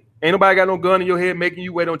 ain't nobody got no gun in your head making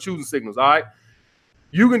you wait on choosing signals. All right,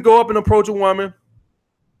 you can go up and approach a woman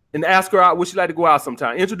and ask her out, would she like to go out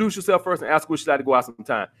sometime? Introduce yourself first and ask her would she like to go out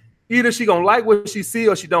sometime. Either she gonna like what she see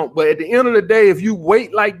or she don't. But at the end of the day, if you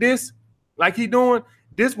wait like this, like he doing,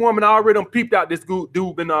 this woman already done peeped out. This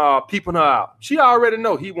dude been peeping her out. She already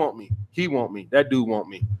know he want me. He want me. That dude want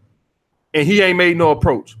me. And he ain't made no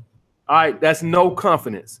approach. All right, that's no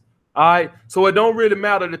confidence. All right, so it don't really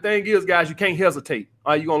matter. The thing is, guys, you can't hesitate.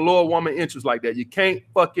 All right, you're gonna lower woman interest like that. You can't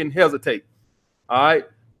fucking hesitate. All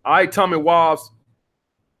right, Tommy Wobbs.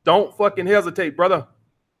 Don't fucking hesitate, brother.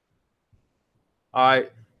 All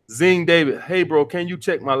right, Zing David. Hey, bro, can you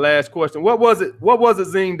check my last question? What was it? What was it,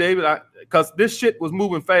 Zing David? Because this shit was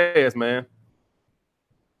moving fast, man.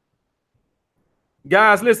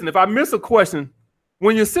 Guys, listen, if I miss a question,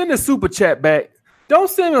 when you send a super chat back, don't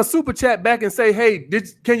send a super chat back and say, hey,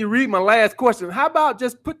 can you read my last question? How about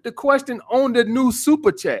just put the question on the new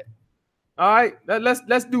super chat? All right,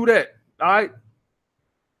 let's do that. All right.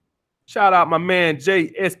 Shout out my man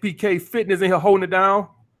JSPK Fitness in here holding it down.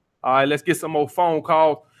 All right, let's get some more phone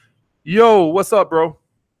calls. Yo, what's up, bro?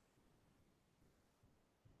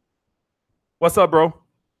 What's up, bro?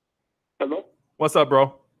 Hello? What's up,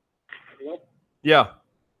 bro? Hello? Yeah.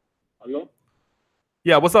 Hello?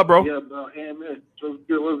 Yeah, what's up, bro? Yeah, bro. Hey, man. What's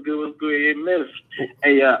good? Hey, man.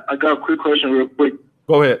 Hey, I got a quick question real quick.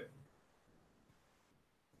 Go ahead.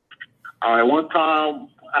 All right, one time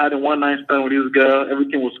I had a one night stand with this girl.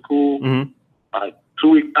 Everything was cool. Like 2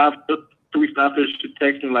 weeks after, she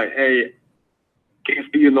texted me like, "Hey, can't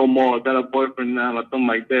see you no more. I got a boyfriend now," or something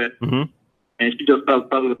like that. And she just started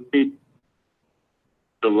talking to me.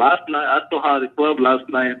 So last night, I saw her at the club last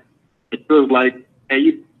night. It was like, "Hey,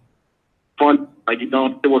 you fun? Like you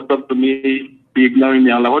don't say what's up to me, be ignoring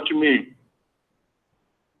me." I'm like, "What you mean?"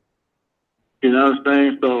 You know what I'm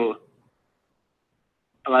saying? So.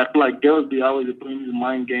 I feel like girls be always playing the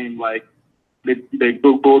mind game, like they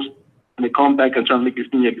go ghost and they come back and try to make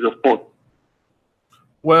it seem like it's a fault.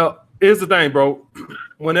 Well, here's the thing, bro.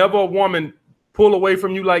 Whenever a woman pull away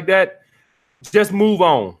from you like that, just move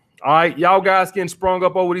on. All right, y'all guys getting sprung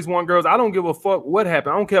up over these one girls. I don't give a fuck what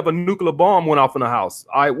happened. I don't care if a nuclear bomb went off in the house.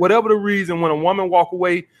 All right, whatever the reason, when a woman walk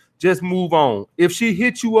away, just move on. If she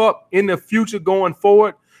hits you up in the future going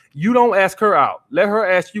forward, you don't ask her out. Let her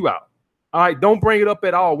ask you out. All right, don't bring it up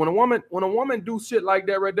at all. When a woman do shit like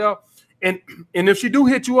that right there, and if she do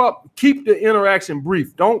hit you up, keep the interaction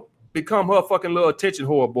brief. Don't become her fucking little attention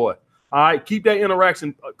whore boy. All right, keep that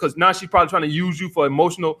interaction, because now she's probably trying to use you for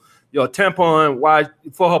emotional, tampon. Why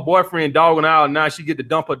for her boyfriend dogging out, and now she get to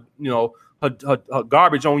dump her, her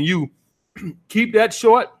garbage on you. Keep that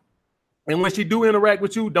short, and when she do interact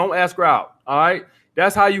with you, don't ask her out. All right,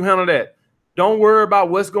 that's how you handle that. Don't worry about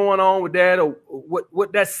what's going on with that or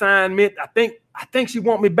what that sign meant. I think she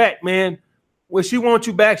want me back, man. When she wants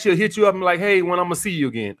you back, she'll hit you up and be like, hey, when I'm gonna see you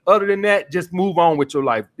again. Other than that, just move on with your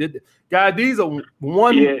life. Guys, these are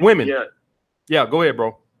women. Yeah, go ahead,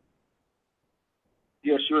 bro.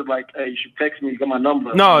 Yeah, she was like, hey, you should text me, you got my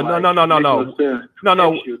number. No. You know what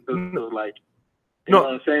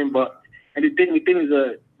I'm saying? But and the thing is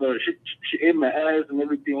she ate my ass and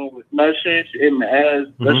everything was smashing. She ate my ass.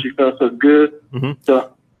 That she felt so good.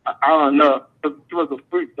 So I don't know. She was a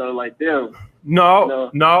freak though. Like damn. No.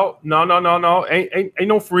 Ain't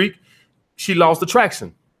no freak. She lost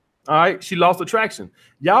attraction. All right, she lost attraction.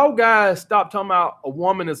 Y'all guys stop talking about a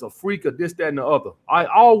woman is a freak or this, that, and the other. All right,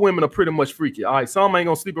 all women are pretty much freaky. All right, some ain't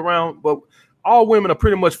gonna sleep around, but all women are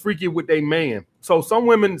pretty much freaky with their man. So some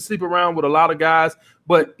women sleep around with a lot of guys,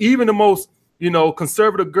 but even the most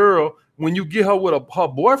conservative girl, when you get her with her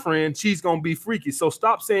boyfriend, she's gonna be freaky. So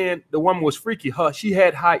stop saying the woman was freaky. She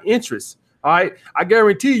had high interest. All right, I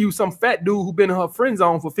guarantee you, some fat dude who been in her friend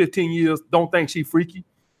zone for 15 years don't think she freaky.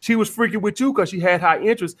 She was freaky with you because she had high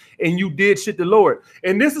interest and you did shit to lower it.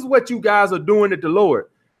 And this is what you guys are doing to lower it.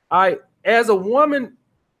 All right, as a woman,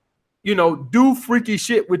 do freaky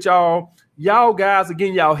shit with y'all guys are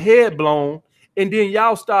getting y'all head blown. And then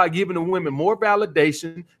y'all start giving the women more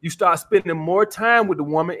validation. You start spending more time with the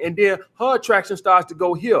woman, and then her attraction starts to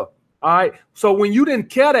go here. All right. So when you didn't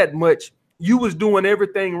care that much, you was doing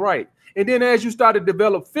everything right. And then as you started to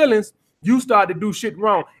develop feelings, you start to do shit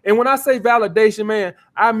wrong. And when I say validation, man,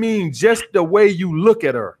 I mean just the way you look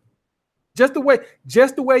at her. Just the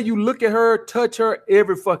way you look at her, touch her,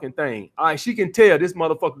 every fucking thing. All right, she can tell this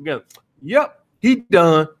motherfucker again. Yep, he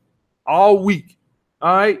done all week.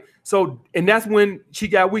 All right. So, and that's when she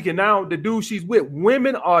got weak. And now the dude she's with,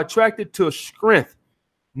 women are attracted to strength.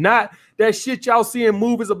 Not that shit y'all see in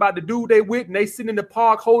movies about the dude they with and they sitting in the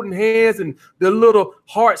park holding hands and the little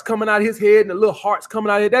hearts coming out of his head and the little hearts coming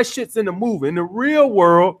out of here. That shit's in the movie. In the real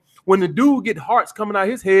world, when the dude get hearts coming out of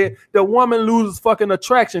his head, the woman loses fucking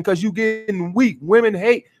attraction because you getting weak. Women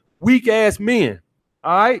hate weak ass men.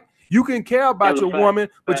 All right? You can care about your woman,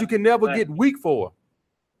 but you can never get weak for her.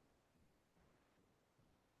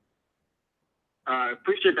 I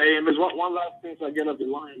appreciate that. And there's one last thing so I get up the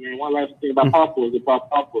line, man. One last thing about poppers,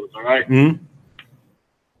 all right? Mm-hmm.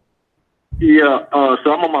 Yeah,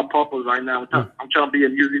 so I'm on my poppers right now. I'm trying to be a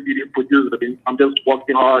music video producer. I'm just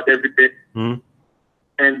working hard every day. Mm-hmm.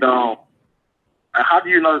 And how do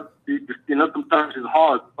you know, sometimes it's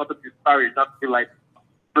hard not to be sorry, not to be like,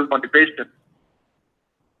 motivation.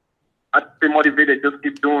 I stay motivated, just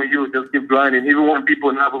keep doing you, just keep grinding, even when people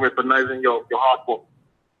are never recognizing your hard work.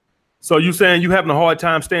 So you saying you having a hard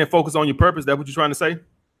time staying focused on your purpose? That what you're trying to say?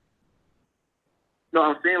 No,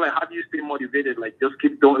 I'm saying like, how do you stay motivated? Like, just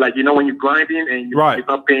keep doing, like, when you're grinding and it's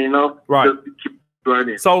not paying off, just keep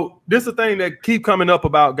grinding. So this is the thing that keep coming up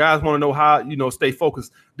about guys want to know how, stay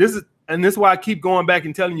focused. This is why I keep going back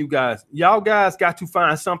and telling you guys, y'all guys got to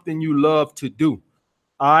find something you love to do.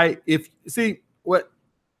 All right. If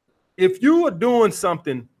you are doing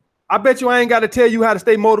something, I bet you I ain't got to tell you how to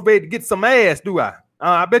stay motivated to get some ass, do I?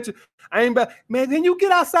 I bet you I ain't, man, then you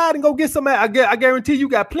get outside and go get some ass. I guarantee you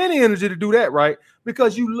got plenty of energy to do that, right?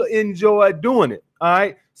 Because you enjoy doing it. All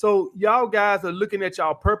right. So y'all guys are looking at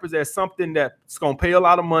y'all purpose as something that's going to pay a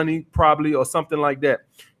lot of money, probably, or something like that.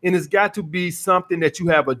 And it's got to be something that you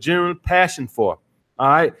have a genuine passion for. All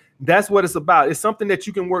right. That's what it's about. It's something that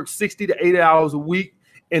you can work 60 to 80 hours a week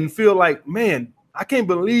and feel like, man, I can't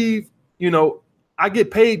believe, I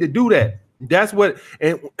get paid to do that. That's what,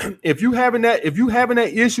 and if you having that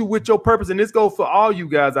issue with your purpose, and this goes for all you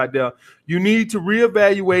guys out there, you need to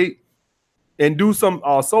reevaluate and do some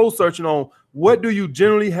soul searching on what do you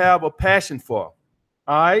generally have a passion for.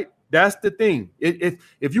 All right. That's the thing.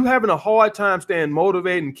 If you're having a hard time staying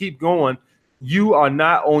motivated and keep going, you are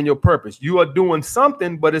not on your purpose. You are doing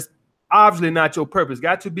something, but it's obviously not your purpose.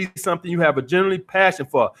 Got to be something you have a generally passion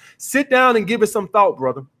for. Sit down and give it some thought,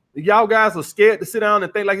 brother. Y'all guys are scared to sit down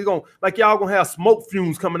and think like y'all gonna have smoke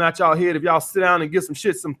fumes coming out y'all head if y'all sit down and give some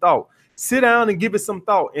shit some thought. Sit down and give it some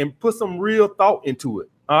thought and put some real thought into it.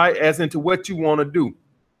 All right, as into what you want to do.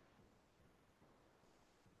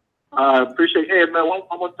 I appreciate it. Hey, man, one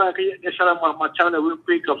more time, can you shout out my channel real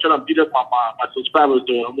quick? I'm trying to beat up my subscribers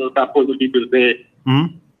there. I'm going to start posting people today.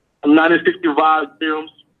 Mm-hmm. I'm 9060 Vibes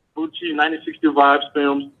Films. Gucci, 9060 Vibes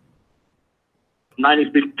Films.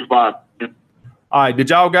 9060 Vibes. All right, did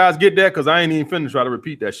y'all guys get that? Because I ain't even finna try to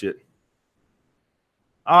repeat that shit.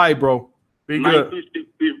 All right, bro. Be good.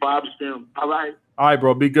 9060 Vibes Films. All right. All right,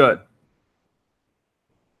 bro. Be good.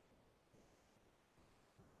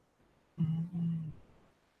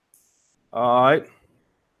 All right.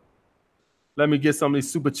 Let me get some of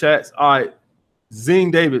these super chats. All right.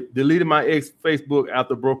 Zing David deleted my ex Facebook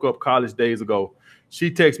after broke up college days ago. She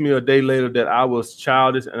texted me a day later that I was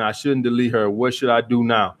childish and I shouldn't delete her. What should I do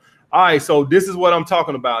now? All right. So this is what I'm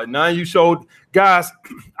talking about. Now you showed, guys,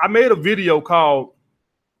 I made a video called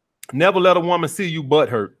Never Let a Woman See You Butt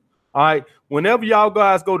Hurt. All right. Whenever y'all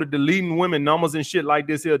guys go to deleting women numbers and shit like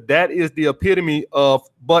this here, that is the epitome of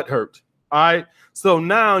butt hurt. All right. So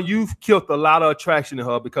now you've killed a lot of attraction to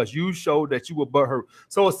her because you showed that you were butthurt.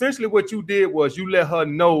 So essentially what you did was you let her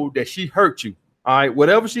know that she hurt you. All right.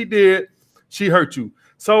 Whatever she did, she hurt you.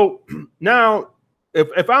 So now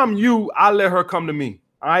if I'm you, I let her come to me.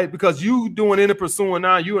 All right. Because you doing any pursuing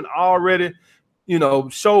now, you and already,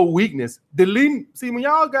 show weakness. Deleting. See, when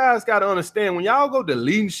y'all guys got to understand, when y'all go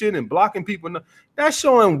deleting shit and blocking people, that's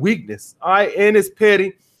showing weakness. All right. And it's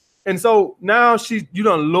petty. And so now you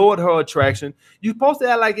done lowered her attraction. You supposed to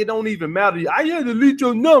act like it don't even matter. I gotta delete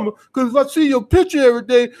your number because if I see your picture every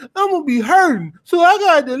day, I'm gonna be hurting. So I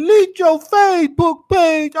gotta delete your Facebook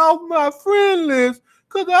page off my friend list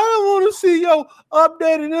because I don't want to see your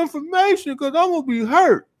updated information because I'm gonna be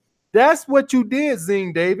hurt. That's what you did,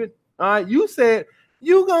 Zing David. All right, you said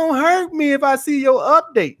you gonna hurt me if I see your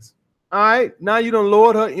updates. All right, now you done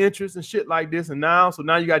lowered her interest and shit like this, and now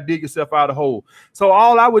you got to dig yourself out of the hole. So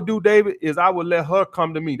all I would do, David, is I would let her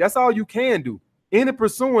come to me. That's all you can do. Any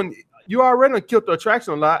pursuing, you already done killed the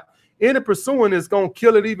attraction a lot. Any pursuing is going to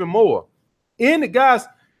kill it even more. Any guys,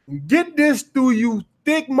 get this through you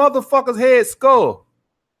thick motherfuckers' head skull.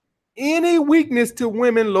 Any weakness to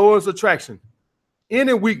women lowers attraction.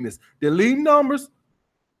 Any weakness. Deleting numbers,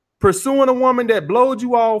 pursuing a woman that blowed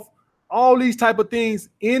you off, all these type of things,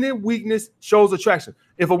 any weakness shows attraction.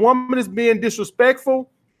 If a woman is being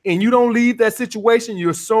disrespectful, and you don't leave that situation,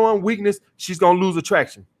 you're showing weakness, she's going to lose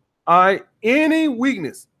attraction. All right. Any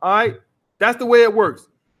weakness. All right. That's the way it works.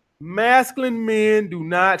 Masculine men do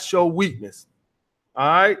not show weakness. All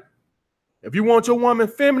right. If you want your woman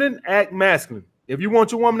feminine, act masculine. If you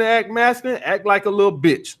want your woman to act masculine, act like a little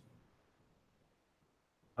bitch.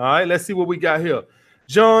 All right. Let's see what we got here.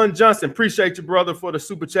 John Johnson, appreciate you, brother, for the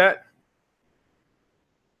super chat.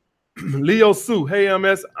 Leo Sue, hey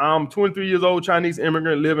MS, I'm 23 years old, Chinese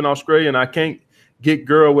immigrant, live in Australia, and I can't get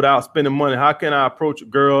girl without spending money. How can I approach a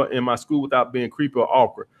girl in my school without being creepy or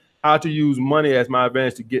awkward? How to use money as my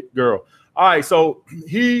advantage to get girl? All right, so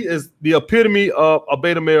he is the epitome of a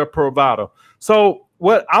beta male provider. So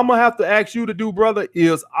what I'm gonna have to ask you to do, brother,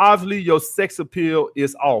 is obviously your sex appeal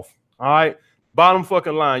is off. All right, bottom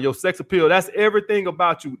fucking line, your sex appeal, that's everything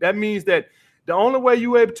about you. That means that the only way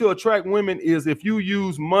you're able to attract women is if you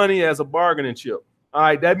use money as a bargaining chip. All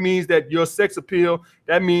right, that means that your sex appeal,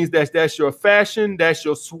 that means that's your fashion, that's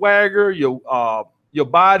your swagger, your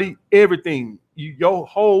body, everything. Your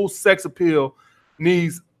whole sex appeal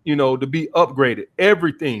needs, you know, to be upgraded.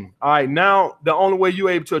 Everything. All right, now the only way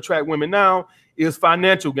you're able to attract women now is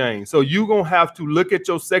financial gain. So you're gonna have to look at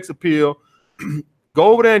your sex appeal.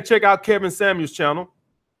 Go over there and check out Kevin Samuels' channel.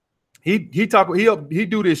 He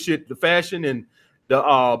do this shit, the fashion and the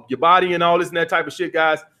your body and all this and that type of shit,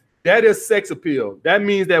 guys. That is sex appeal. That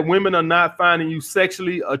means that women are not finding you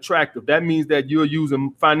sexually attractive. That means that you're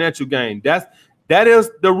using financial gain. That is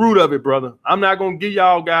the root of it, brother. I'm not gonna give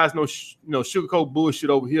y'all guys no sugarcoat bullshit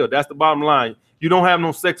over here. That's the bottom line. You don't have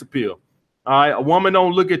no sex appeal. All right, a woman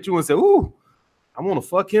don't look at you and say, "Ooh, I want to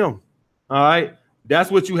fuck him." All right, that's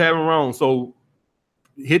what you having wrong. So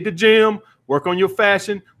hit the gym, work on your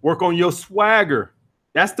fashion, work on your swagger.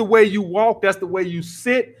 That's the way you walk. That's the way you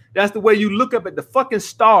sit. That's the way you look up at the fucking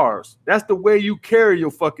stars. That's the way you carry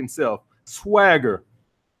your fucking self. Swagger.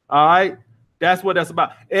 All right. That's what that's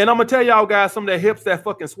about. And I'm going to tell y'all guys something that helps that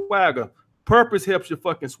fucking swagger. Purpose helps your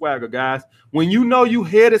fucking swagger, guys. When you know you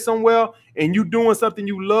headed somewhere and you doing something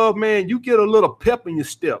you love, man, you get a little pep in your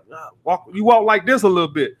step. You walk like this a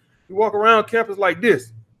little bit. You walk around campus like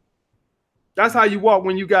this. That's how you walk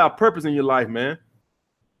when you got a purpose in your life, man.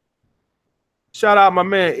 Shout out my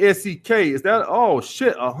man SEK. Is that, oh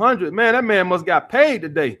shit, 100? Man, that man must got paid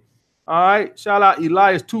today. All right. Shout out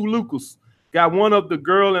Elias 2 Lucas. Got one of the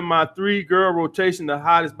girl in my 3-girl rotation, the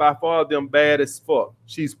hottest by far, them bad as fuck.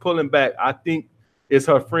 She's pulling back. I think it's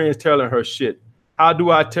her friends telling her shit. How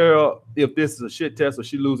do I tell if this is a shit test or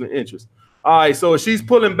she losing interest? All right, so she's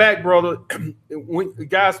pulling back, brother.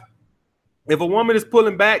 Guys, if a woman is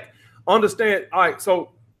pulling back, understand. All right,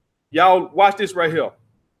 so y'all watch this right here.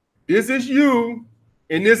 This is you,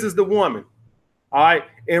 and this is the woman. All right,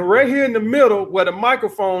 and right here in the middle where the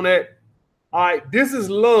microphone at, all right, this is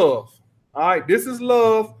love. All right, this is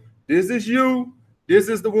love. This is you. This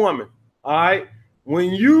is the woman. All right,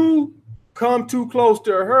 when you come too close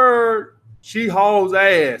to her, she hauls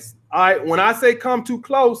ass. All right, when I say come too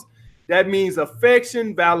close, that means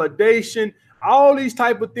affection, validation, all these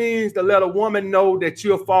type of things to let a woman know that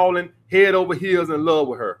you're falling head over heels in love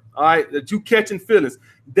with her. All right, that you catching feelings.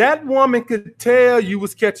 That woman could tell you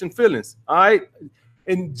was catching feelings. All right,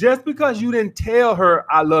 and just because you didn't tell her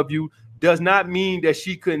I love you does not mean that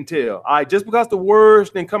she couldn't tell. All right, just because the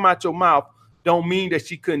words didn't come out your mouth don't mean that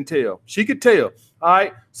she couldn't tell. She could tell. All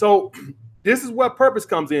right, so this is where purpose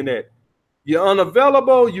comes in at. You're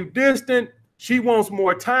unavailable, you distant, she wants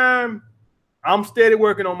more time. I'm steady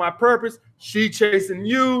working on my purpose. She chasing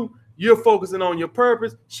you, you're focusing on your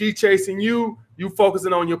purpose. She chasing you, you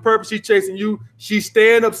focusing on your purpose. She chasing you, she's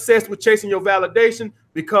staying obsessed with chasing your validation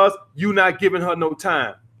because you're not giving her no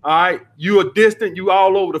time. All right, you are distant, you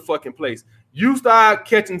all over the fucking place. You start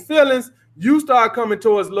catching feelings, you start coming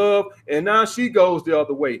towards love, and now she goes the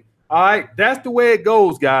other way. All right, that's the way it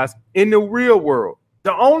goes, guys, in the real world.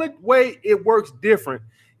 The only way it works different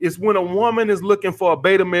is when a woman is looking for a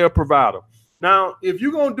beta male provider. Now, if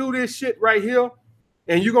you're going to do this shit right here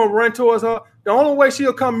and you're going to run towards her, the only way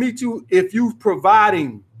she'll come meet you if you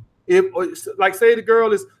providing. If, like, say the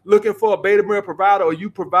girl is looking for a beta male provider or you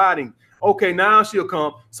providing. Okay, now she'll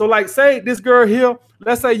come. So, like, say this girl here,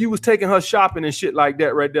 let's say you was taking her shopping and shit like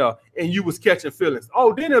that right there, and you was catching feelings.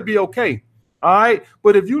 Oh, then it'll be okay. All right.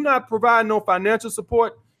 But if you're not providing no financial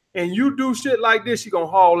support and you do shit like this, she gonna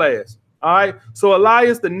haul ass. All right. So,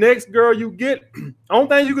 Elias, the next girl you get, only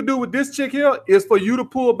thing you can do with this chick here is for you to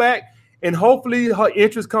pull back, and hopefully her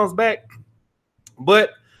interest comes back.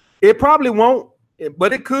 But it probably won't.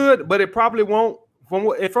 But it could. But it probably won't.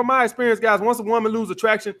 From my experience, guys, once a woman loses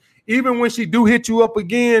attraction, even when she do hit you up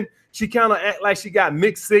again, she kind of act like she got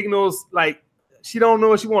mixed signals. Like she don't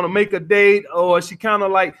know if she want to make a date, or she kind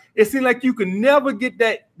of like, it seems like you can never get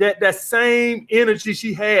that same energy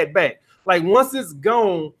she had back. Like once it's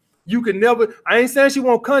gone, you can never, I ain't saying she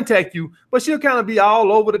won't contact you, but she'll kind of be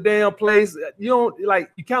all over the damn place. You don't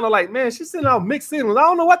like, you kind of like, man, she's sending off mixed signals. I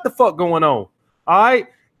don't know what the fuck going on. All right.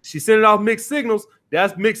 She's sending off mixed signals.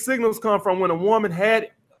 That's mixed signals come from when a woman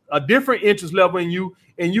had a different interest level in you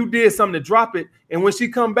and you did something to drop it. And when she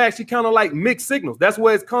come back, she kind of like mixed signals. That's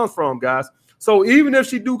where it comes from, guys. So even if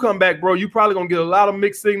she do come back, bro, you probably gonna get a lot of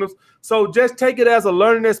mixed signals. So just take it as a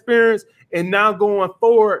learning experience. And now going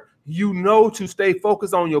forward, you know to stay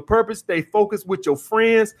focused on your purpose, stay focused with your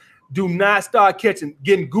friends. Do not start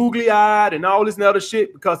getting googly eyed and all this and other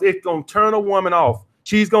shit, because it's gonna turn a woman off.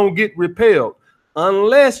 She's gonna get repelled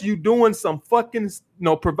unless you doing some fucking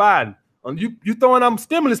providing. You throwing them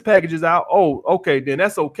stimulus packages out. Oh, okay, then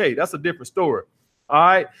that's okay. That's a different story. All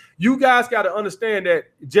right. You guys got to understand that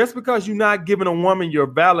just because you're not giving a woman your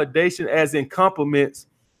validation, as in compliments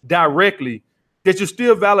directly, that you're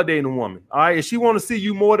still validating a woman. All right. If she want to see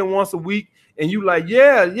you more than once a week and you like,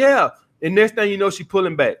 yeah. And next thing you know, she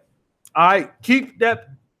pulling back. All right. Keep that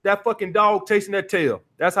fucking dog chasing that tail.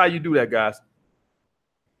 That's how you do that, guys.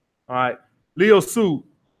 All right. Leo Sue.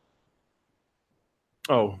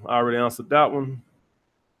 Oh, I already answered that one.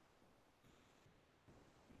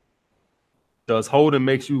 Does holding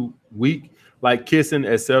makes you weak, like kissing,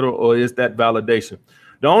 etc., or is that validation?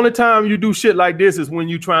 The only time you do shit like this is when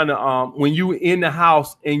you trying to when you in the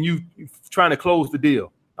house and you trying to close the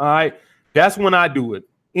deal. All right, that's when I do it.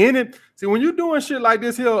 See, when you're doing shit like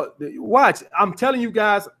this here, watch. I'm telling you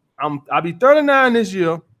guys, I'll be 39 this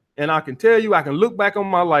year, and I can tell you, I can look back on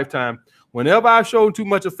my lifetime. Whenever I showed too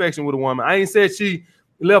much affection with a woman, I ain't said she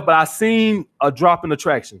left, but I seen a drop in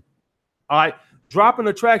attraction. All right, drop in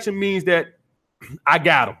attraction means that I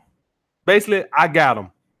got him. Basically, I got him.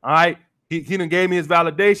 All right. He done gave me his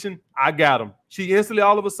validation. I got him. She instantly,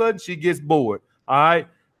 all of a sudden, she gets bored. All right.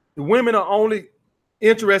 The women are only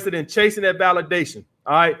interested in chasing that validation.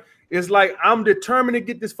 All right. It's like, I'm determined to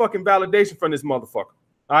get this fucking validation from this motherfucker.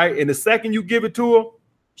 All right. And the second you give it to her,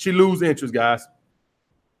 she lose interest, guys.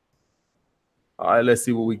 All right. Let's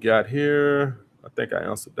see what we got here. I think I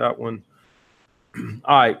answered that one.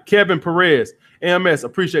 All right. Kevin Perez. AMS,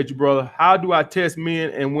 appreciate you, brother. How do I test men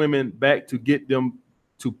and women back to get them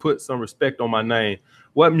to put some respect on my name?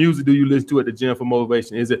 What music do you listen to at the gym for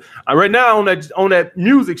motivation? Is it right now on that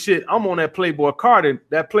music shit? I'm on that Playboy Carter.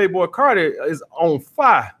 That Playboy Carter is on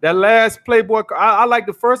fire. That last Playboy, I like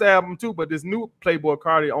the first album too, but this new Playboy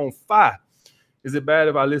Carter on fire. Is it bad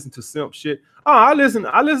if I listen to simp shit? Oh, I listen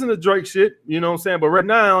to Drake shit. You know what I'm saying? But right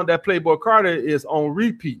now that Playboy Carter is on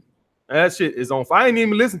repeat. That shit is on fire. I ain't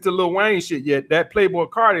even listened to Lil Wayne shit yet. That Playboy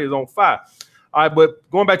Carter is on fire. All right, but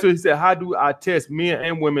going back to it, he said, how do I test men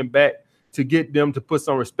and women back to get them to put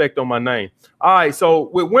some respect on my name? All right, so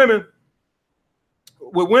with women,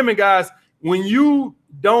 guys, when you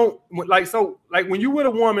don't like when you with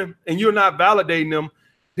a woman and you're not validating them,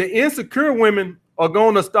 the insecure women are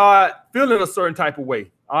going to start feeling a certain type of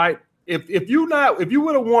way. All right, if you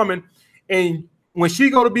with a woman and when she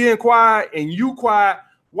going to be in quiet and you quiet,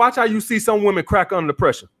 watch how you see some women crack under the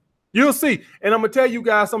pressure. You'll see. And I'm going to tell you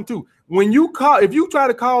guys something too. If you try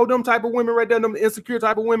to call them type of women right there, them insecure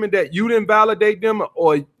type of women that you didn't validate them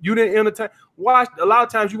or you didn't entertain, watch, a lot of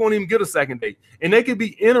times you won't even get a second date. And they could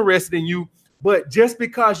be interested in you, but just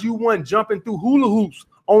because you weren't jumping through hula hoops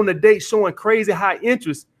on the date showing crazy high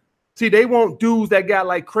interest, see, they want dudes that got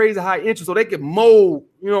like crazy high interest so they can mold,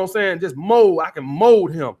 you know what I'm saying? Just mold. I can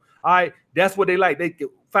mold him. All right. That's what they like. They can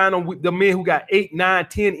find them with the men who got 8, 9,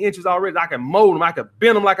 10 inches already. I can mold them. I can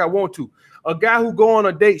bend them like I want to. A guy who go on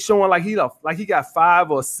a date showing like he got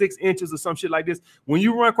 5 or 6 inches or some shit like this. When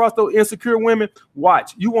you run across those insecure women,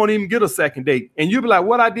 watch. You won't even get a second date. And you'll be like,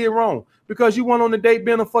 what I did wrong? Because you went on the date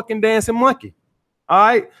being a fucking dancing monkey. All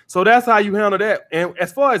right. So that's how you handle that. And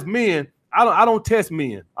as far as men, I don't test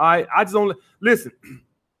men. All right. I just don't listen.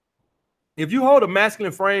 If you hold a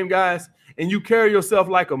masculine frame, guys, and you carry yourself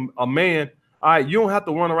like a man, all right, you don't have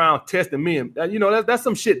to run around testing men. You know, that's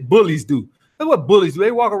some shit bullies do. That's what bullies do.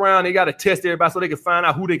 They walk around, they got to test everybody so they can find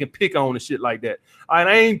out who they can pick on and shit like that. All right,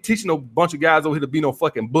 I ain't teaching a bunch of guys over here to be no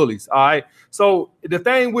fucking bullies. All right. So the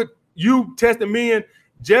thing with you testing men,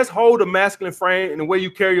 just hold a masculine frame and the way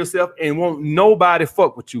you carry yourself and won't nobody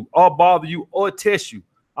fuck with you or bother you or test you.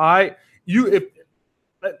 All right. If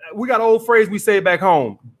we got an old phrase we say back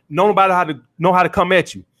home, nobody know how to come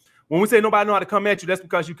at you. When we say nobody know how to come at you, that's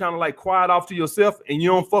because you kind of like quiet off to yourself and you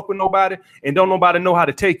don't fuck with nobody and don't nobody know how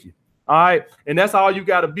to take you. All right. And that's all you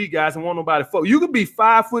got to be, guys, and won't nobody fuck. You could be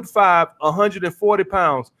 5'5", 140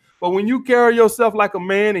 pounds, But when you carry yourself like a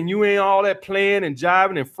man and you ain't all that playing and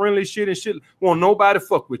jiving and friendly shit and shit, won't nobody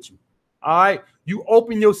fuck with you. All right? You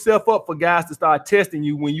open yourself up for guys to start testing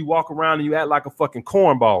you when you walk around and you act like a fucking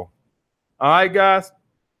cornball. All right, guys?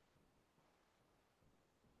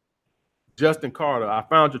 Justin Carter, I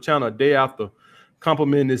found your channel a day after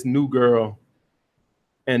complimenting this new girl.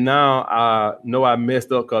 And now I know I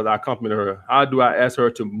messed up because I complimented her. How do I ask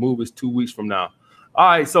her to move? It's 2 weeks from now. All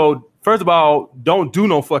right, so first of all, don't do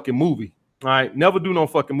no fucking movie. All right, never do no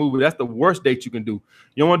fucking movie. That's the worst date you can do.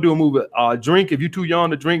 You don't want to do a movie. Drink, if you're too young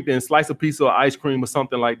to drink, then slice a piece of ice cream or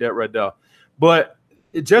something like that right there. But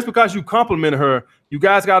just because you complimented her, you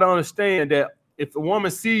guys got to understand that if a woman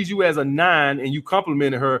sees you as a 9 and you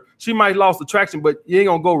complimented her, she might lost attraction, but you ain't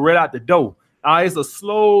gonna go right out the door. It's a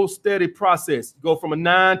slow, steady process. Go from a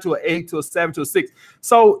 9 to an 8 to a 7 to a 6.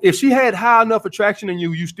 So if she had high enough attraction in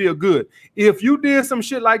you, you still good. If you did some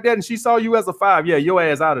shit like that and she saw you as a 5, yeah, your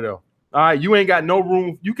ass out of there. All right, you ain't got no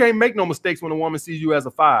room. You can't make no mistakes when a woman sees you as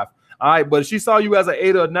a 5. All right, but if she saw you as an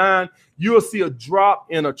 8 or a 9, you'll see a drop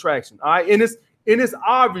in attraction. All right, and it's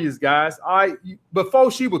obvious, guys. All right,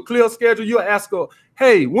 before she would clear schedule, you'll ask her,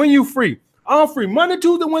 hey, when you free? I'm free Monday,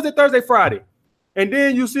 Tuesday, Wednesday, Thursday, Friday. And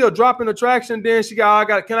then you see a drop in attraction. Then she got,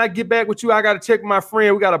 can I get back with you? I got to check my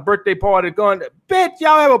friend. We got a birthday party going. Bitch,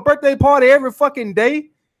 y'all have a birthday party every fucking day?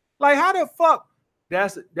 Like, how the fuck?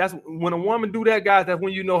 That's when a woman do that, guys, that's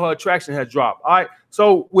when you know her attraction has dropped. All right.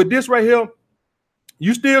 So with this right here,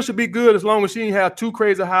 you still should be good as long as she ain't have too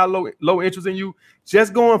crazy high, low interest in you.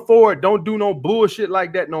 Just going forward, don't do no bullshit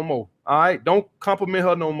like that no more. All right. Don't compliment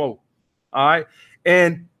her no more. All right.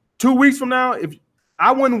 And 2 weeks from now, if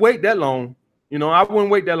I wouldn't wait that long. You know, I wouldn't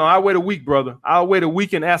wait that long. I'll wait a week, brother. I'll wait a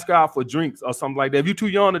week and ask her out for drinks or something like that. If you're too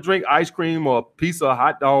young to drink ice cream or a piece of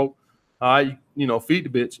hot dog, you know, feed the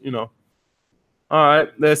bitch, you know. All right,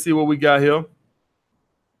 let's see what we got here.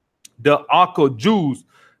 The Aqua Juice.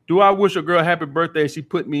 Do I wish a girl happy birthday and she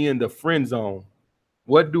put me in the friend zone?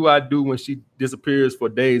 What do I do when she disappears for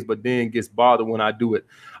days but then gets bothered when I do it?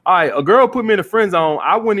 All right, a girl put me in the friend zone.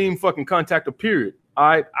 I wouldn't even fucking contact her, period. All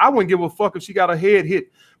right, I wouldn't give a fuck if she got her head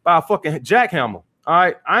hit by a fucking jackhammer. All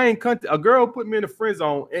right, I ain't a girl put me in the friend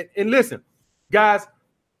zone. And listen, guys,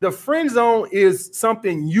 the friend zone is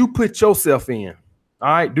something you put yourself in. All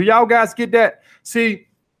right, do y'all guys get that? See,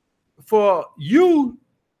 for you,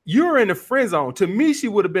 you're in the friend zone. To me, she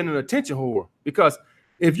would have been an attention whore, because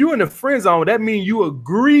if you're in the friend zone, that means you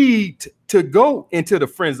agreed to go into the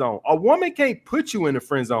friend zone. A woman can't put you in the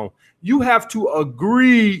friend zone. You have to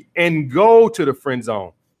agree and go to the friend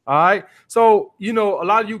zone. All right. So, you know, a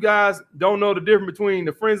lot of you guys don't know the difference between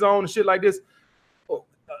the friend zone and shit like this.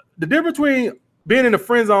 The difference between being in the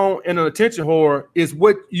friend zone and an attention whore is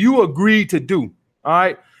what you agreed to do. All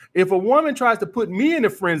right. If a woman tries to put me in the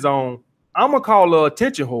friend zone, I'm going to call her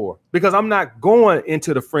attention whore, because I'm not going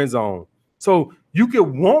into the friend zone. So you could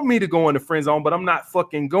want me to go in the friend zone, but I'm not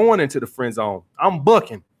fucking going into the friend zone. I'm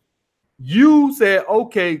bucking. You said,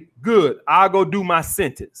 okay, good. I'll go do my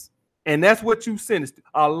sentence. And that's what you sentenced to.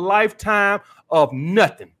 A lifetime of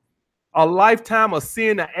nothing. A lifetime of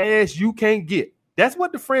seeing the ass you can't get. That's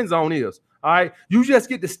what the friend zone is. All right. You just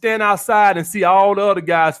get to stand outside and see all the other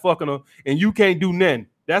guys fucking her, and you can't do nothing.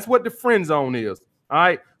 That's what the friend zone is. All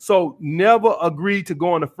right. So never agree to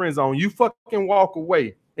go in the friend zone. You fucking walk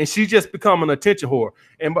away, and she just become an attention whore.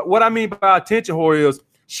 And but what I mean by attention whore is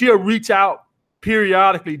she'll reach out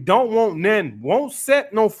periodically. Don't want nothing. Won't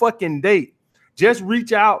set no fucking date. Just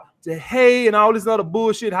reach out. Say, hey, and all this other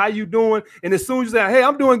bullshit. How you doing? And as soon as you say, hey,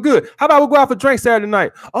 I'm doing good. How about we go out for drinks Saturday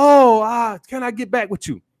night? Oh, can I get back with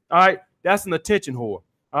you? All right. That's an attention whore.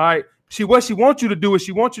 All right. What she wants you to do is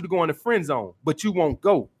she wants you to go in the friend zone, but you won't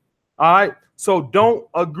go. All right. So don't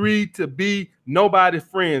agree to be nobody's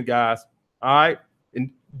friend, guys. All right.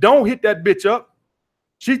 And don't hit that bitch up.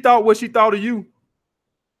 She thought what she thought of you.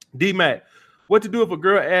 D-Mac, what to do if a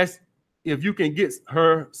girl asks if you can get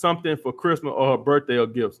her something for Christmas or her birthday or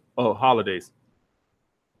gifts or holidays?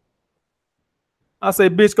 I say,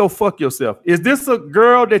 bitch, go fuck yourself. Is this a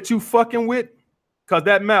girl that you fucking with? Because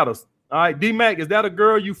that matters. All right, D-Mac, is that a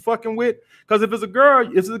girl you fucking with? Because if it's a girl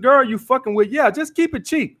you fucking with, yeah, just keep it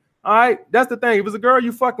cheap. All right, that's the thing. If it's a girl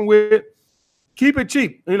you fucking with, keep it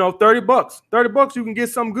cheap. You know, $30. $30, you can get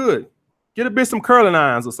something good. Get a bitch some curling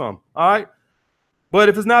irons or something. All right. But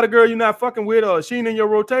if it's not a girl you're not fucking with or she ain't in your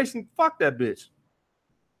rotation, fuck that bitch.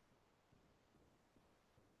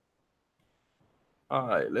 All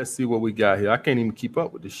right, let's see what we got here. I can't even keep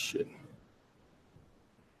up with this shit.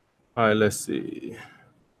 All right, let's see.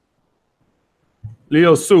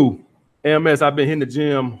 Leo Sue, AMS, I've been hitting the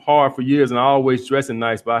gym hard for years and I always dressing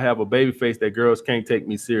nice, but I have a baby face that girls can't take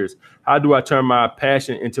me serious. How do I turn my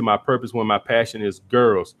passion into my purpose when my passion is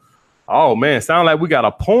girls? Oh man, sound like we got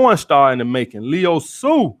a porn star in the making. Leo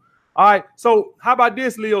Sue. All right, so how about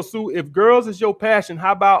this, Leo Sue? If girls is your passion,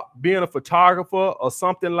 how about being a photographer or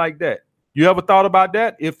something like that? You ever thought about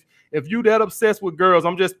that? If you that obsessed with girls,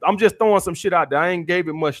 I'm just throwing some shit out there. I ain't gave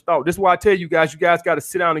it much thought. This is why I tell you guys got to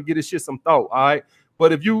sit down and get this shit some thought. All right,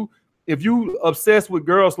 but if you obsessed with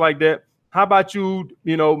girls like that, how about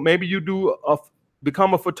maybe you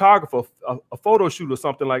become a photographer, a photo shoot or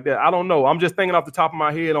something like that. I don't know. I'm just thinking off the top of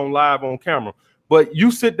my head on live on camera. But you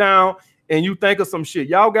sit down and you think of some shit.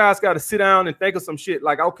 Y'all guys got to sit down and think of some shit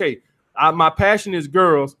like, okay, my passion is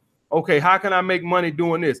girls. Okay, how can I make money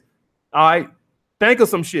doing this? All right, think of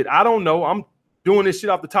some shit. I don't know. I'm doing this shit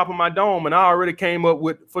off the top of my dome and I already came up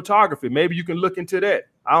with photography. Maybe you can look into that.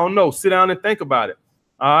 I don't know. Sit down and think about it.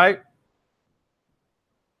 All right.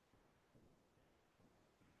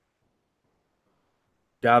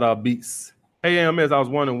 Got beats. Hey, AMS, I was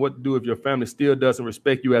wondering what to do if your family still doesn't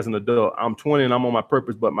respect you as an adult. I'm 20 and I'm on my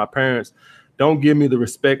purpose, but my parents don't give me the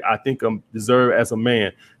respect I think I deserve as a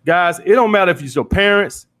man. Guys, it don't matter if it's your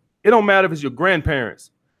parents. It don't matter if it's your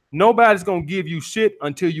grandparents. Nobody's going to give you shit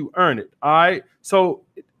until you earn it. All right. So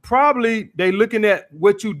probably they looking at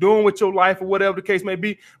what you doing with your life or whatever the case may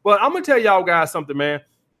be. But I'm going to tell y'all guys something, man.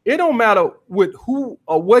 It don't matter with who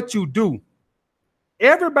or what you do.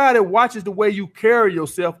 Everybody watches the way you carry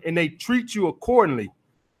yourself and they treat you accordingly.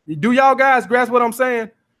 Do y'all guys grasp what I'm saying?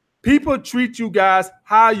 People treat you guys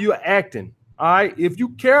how you're acting. All right. If you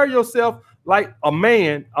carry yourself like a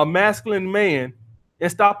man, a masculine man, and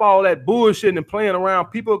stop all that bullshit and playing around,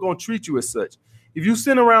 people are going to treat you as such. If you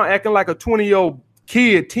sit around acting like a 20-year-old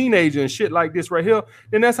kid, teenager and shit like this right here,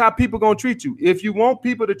 then that's how people going to treat you. If you want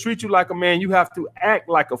people to treat you like a man, you have to act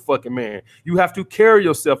like a fucking man. You have to carry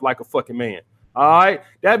yourself like a fucking man. All right.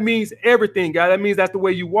 That means everything, guys. That means that's the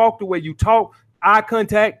way you walk, the way you talk, eye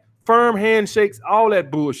contact, firm handshakes, all that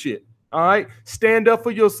bullshit. All right. Stand up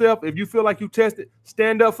for yourself. If you feel like you tested,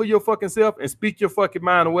 stand up for your fucking self and speak your fucking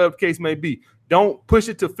mind or whatever the case may be. Don't push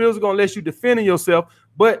it to physical unless you're defending yourself.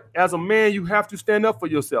 But as a man, you have to stand up for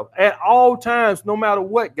yourself at all times, no matter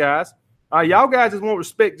what, guys. Y'all guys just want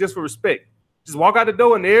respect just for respect. Just walk out the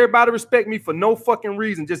door and everybody respect me for no fucking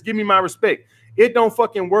reason. Just give me my respect. It don't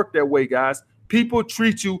fucking work that way, guys. People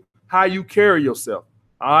treat you how you carry yourself.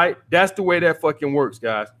 All right. That's the way that fucking works,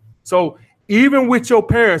 guys. So even with your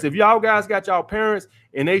parents, if y'all guys got y'all parents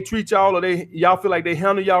and they treat y'all or y'all feel like they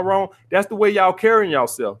handle y'all wrong, that's the way y'all carrying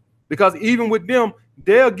yourself. Because even with them,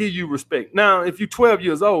 they'll give you respect. Now, if you're 12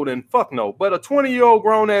 years old, then fuck no. But a 20-year-old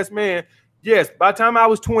grown-ass man, yes, by the time I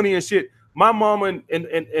was 20 and shit, my mama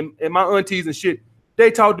and my aunties and shit,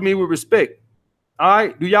 they talked to me with respect. All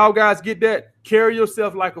right? Do y'all guys get that? Carry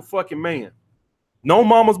yourself like a fucking man. No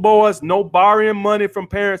mama's boys, no borrowing money from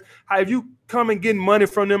parents. If you come and get money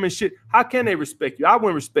from them and shit, how can they respect you? I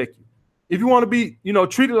wouldn't respect you. If you want to be,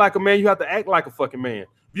 treated like a man, you have to act like a fucking man.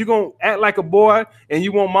 If you're going to act like a boy and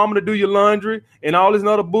you want mama to do your laundry and all this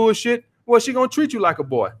other bullshit, well, she going to treat you like a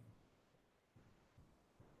boy.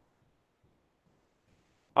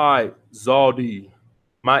 All right, Zaldi.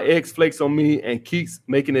 My ex flakes on me and keeps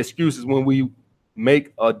making excuses when we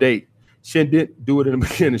make a date. She didn't do it in the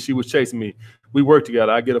beginning. She was chasing me. We work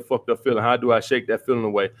together. I get a fucked up feeling. How do I shake that feeling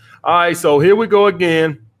away? All right, so here we go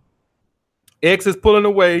again. Ex is pulling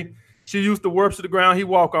away. She used to work to the ground he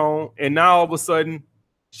walk on, and now all of a sudden,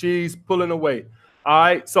 she's pulling away. All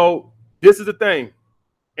right, so this is the thing.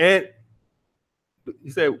 And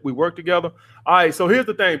he said we work together. All right, so here's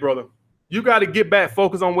the thing, brother. You got to get back,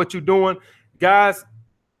 focus on what you're doing. Guys,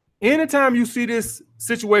 anytime you see this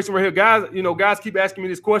situation right here, guys keep asking me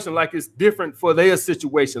this question like it's different for their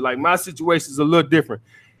situation. Like my situation is a little different.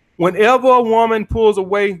 Whenever a woman pulls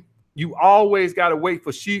away, you always got to wait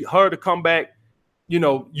for her to come back.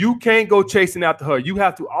 You can't go chasing after her. You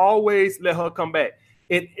have to always let her come back.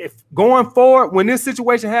 And if going forward, when this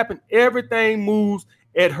situation happened, everything moves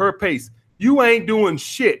at her pace. You ain't doing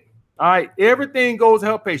shit. All right. Everything goes at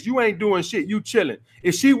her pace. You ain't doing shit. You chilling.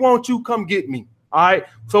 If she wants you, come get me. All right.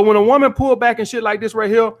 So when a woman pull back and shit like this right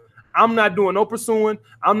here, I'm not doing no pursuing.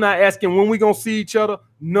 I'm not asking when we gonna see each other.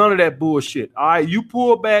 None of that bullshit. All right. You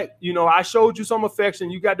pull back. I showed you some affection.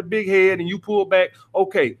 You got the big head and you pull back.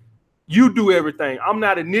 Okay. You do everything. I'm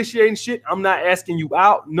not initiating shit. I'm not asking you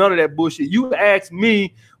out. None of that bullshit. You ask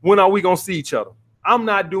me when are we gonna see each other. I'm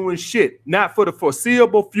not doing shit. Not for the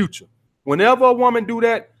foreseeable future. Whenever a woman do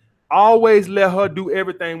that, always let her do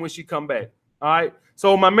everything when she come back. All right.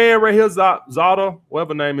 So my man right here, Zada,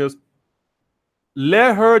 whatever name is,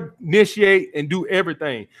 Let her initiate and do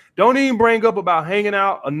everything. Don't even bring up about hanging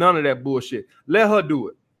out or none of that bullshit. Let her do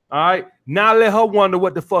it. All right. Now let her wonder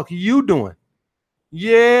what the fuck are you doing.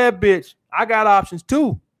 Yeah, bitch. I got options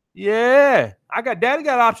too. Yeah. Daddy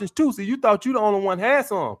got options too. So you thought you the only one had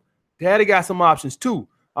some. Daddy got some options too.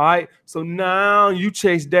 All right. So now you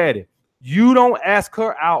chase daddy. You don't ask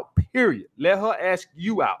her out, period. Let her ask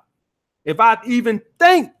you out. If I even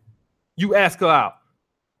think you ask her out,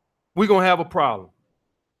 we're going to have a problem.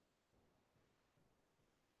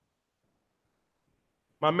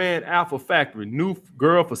 My man, Alpha Factory, knew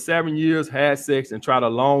girl for 7 years, had sex and tried a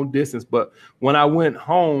long distance. But when I went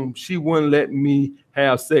home, she wouldn't let me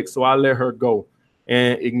have sex. So I let her go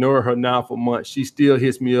and ignore her now for months. She still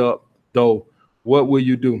hits me up, though. What will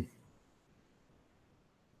you do?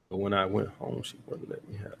 But when I went home, she wouldn't let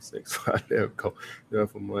me have sex. So I let her go there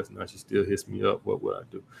for months. Now she still hits me up. What would I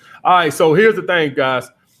do? All right. So here's the thing, guys.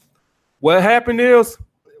 What happened is,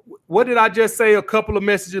 what did I just say a couple of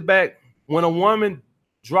messages back? When a woman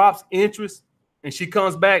drops interest and she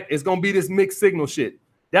comes back, it's gonna be this mixed signal shit.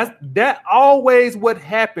 That always what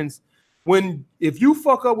happens when if you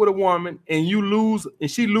fuck up with a woman and you lose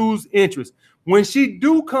and she lose interest. When she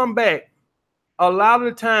do come back, a lot of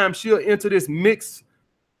the time she'll enter this mixed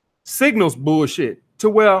signals bullshit to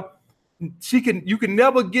where you can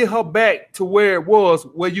never get her back to where it was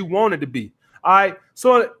where you wanted to be. All right.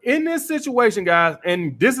 So in this situation, guys,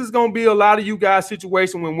 and this is going to be a lot of you guys'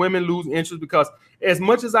 situation when women lose interest, because as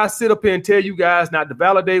much as I sit up here and tell you guys not to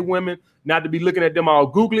validate women, not to be looking at them all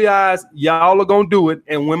googly eyes, y'all are going to do it.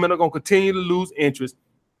 And women are going to continue to lose interest.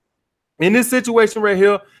 In this situation right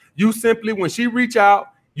here, you simply, when she reach out,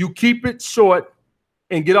 you keep it short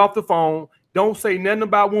and get off the phone. Don't say nothing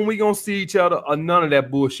about when we going to see each other or none of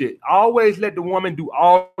that bullshit. Always let the woman do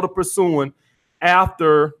all the pursuing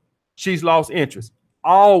after she's lost interest.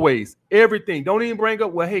 Always. Everything. Don't even bring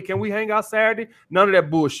up, well, hey, can we hang out Saturday? None of that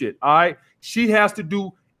bullshit. All right. She has to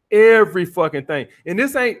do every fucking thing. And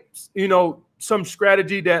this ain't, some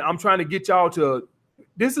strategy that I'm trying to get y'all to.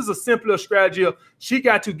 This is a simpler strategy. She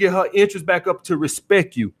got to get her interest back up to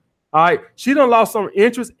respect you. All right. She done lost some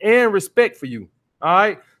interest and respect for you. All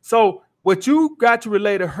right. So what you got to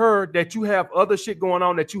relay to her that you have other shit going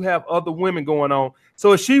on, that you have other women going on.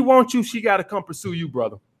 So if she wants you, she got to come pursue you,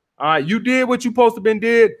 brother. All right, you did what you supposed to been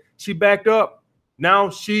did. She backed up.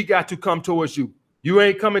 Now she got to come towards you. You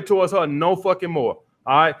ain't coming towards her no fucking more.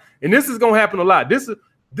 All right, and this is gonna happen a lot. This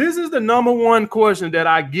is the number one question that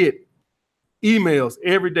I get emails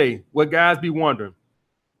every day. What guys be wondering?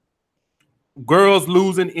 Girls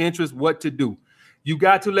losing interest, what to do? You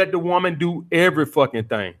got to let the woman do every fucking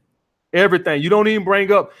thing. Everything. You don't even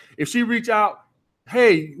bring up if she reach out.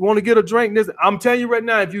 Hey, you want to get a drink? This, I'm telling you right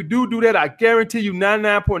now, if you do that, I guarantee you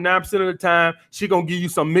 99.9% of the time, she going to give you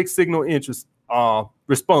some mixed signal interest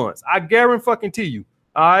response. I guarantee you.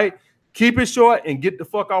 All right. Keep it short and get the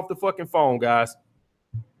fuck off the fucking phone, guys.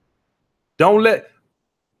 Don't let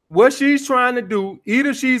what she's trying to do.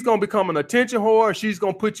 Either she's going to become an attention whore or she's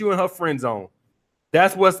going to put you in her friend zone.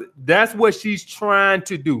 That's what she's trying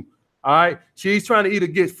to do. All right. She's trying to either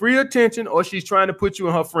get free attention or she's trying to put you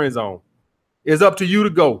in her friend zone. It's up to you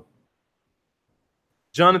to go.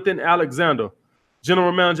 Jonathan Alexander,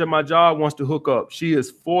 general manager at my job, wants to hook up. She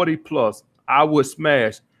is 40 plus. I would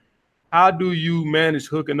smash. How do you manage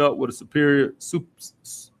hooking up with a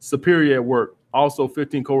superior at work? Also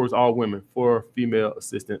 15 coworkers, all women, 4 female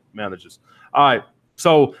assistant managers. All right.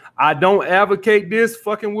 So I don't advocate this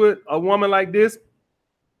fucking with a woman like this.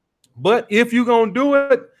 But if you're going to do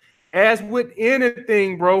it, as with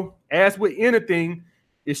anything, bro, as with anything,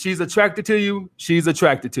 if she's attracted to you, she's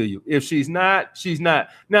attracted to you. If she's not, she's not.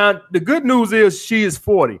 Now, the good news is she is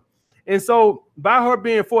 40. And so by her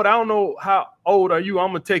being 40, I don't know how old are you.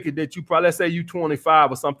 I'm going to take it that you probably, let's say you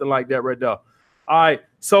 25 or something like that right there. All right.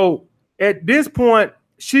 So at this point,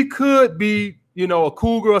 she could be, a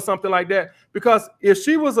cougar or something like that. Because if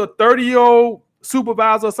she was a 30-year-old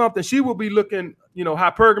supervisor or something, she would be looking,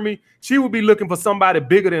 hypergamy. She would be looking for somebody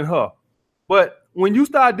bigger than her. But when you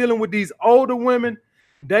start dealing with these older women,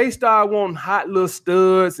 they start wanting hot little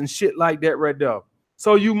studs and shit like that right there.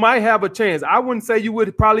 So you might have a chance. I wouldn't say you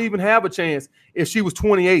would probably even have a chance if she was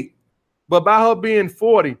 28. But by her being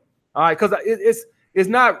 40, all right, because it's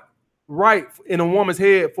not right in a woman's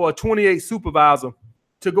head for a 28 supervisor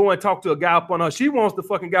to go and talk to a guy up on her. She wants the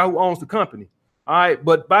fucking guy who owns the company. All right.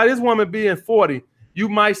 But by this woman being 40, you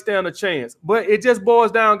might stand a chance. But it just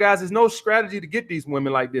boils down, guys. There's no strategy to get these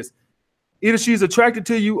women like this. Either she's attracted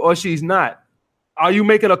to you or she's not. Are you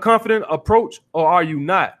making a confident approach or are you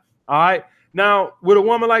not? All right. Now, with a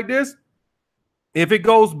woman like this, If it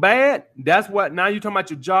goes bad, that's what, now you're talking about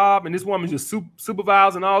your job and this woman's your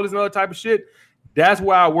supervisor and all this other type of shit. That's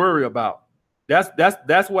what I worry about.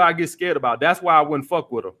 That's why I get scared about. That's why I wouldn't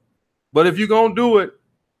fuck with her. But if you're gonna do it,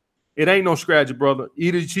 it ain't no strategy, brother.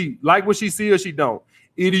 Either she like what she see or she don't.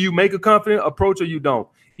 Either you make a confident approach or you don't.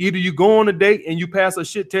 Either you go on a date and you pass a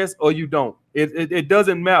shit test or you don't. It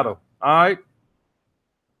doesn't matter. All right.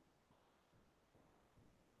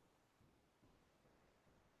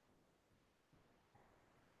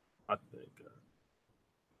 I think.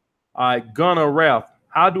 All right, Gunnar Ralph.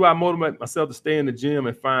 How do I motivate myself to stay in the gym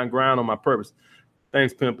and find ground on my purpose?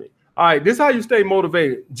 Thanks, Pimpy. All right, this is how you stay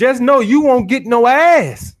motivated. Just know you won't get no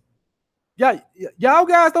ass. Y'all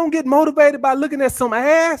guys don't get motivated by looking at some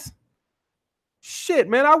ass. Shit,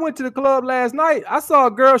 man, I went to the club last night. I saw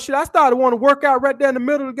a girl, shit, I started wanting to work out right there in the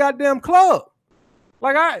middle of the goddamn club.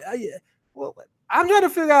 Like, I'm trying to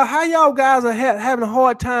figure out how y'all guys are having a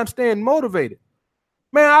hard time staying motivated.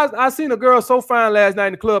 Man, I seen a girl so fine last night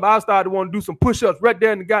in the club, I started to want to do some push-ups right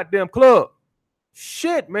there in the goddamn club.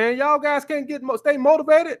 Shit, man, y'all guys can't stay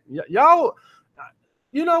motivated. Y'all,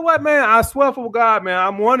 you know what, man? I swear for God, man,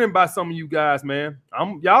 I'm wondering about some of you guys, man.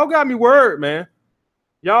 Y'all got me worried, man.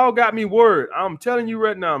 Y'all got me worried. I'm telling you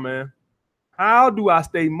right now, man. How do I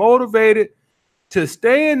stay motivated to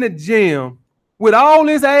stay in the gym with all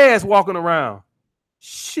this ass walking around?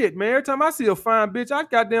 Shit, man. Every time I see a fine bitch, I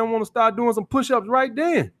goddamn want to start doing some push-ups right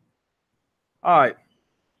then. All right.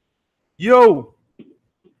 Yo.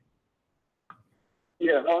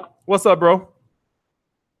 Yeah. Huh? What's up, bro?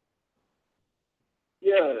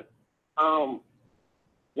 Yeah.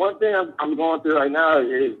 One thing I'm going through right now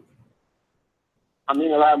is I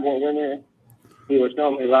mean a lot more women who are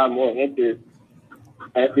showing me a lot more interest.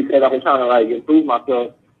 That's because I'm trying to like improve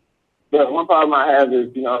myself. But one problem I have is,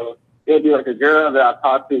 you know, it'll be like a girl that I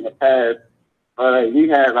talked to in the past, or like we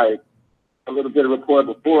had like a little bit of rapport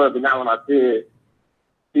before, but now when I see it,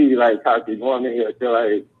 she like tries to ignore me or she'll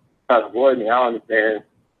like try to avoid me. I don't understand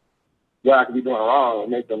what I could be doing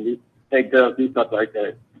wrong and make girls do stuff like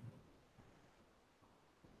that.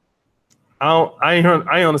 I ain't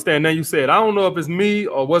understand. Now you said I don't know if it's me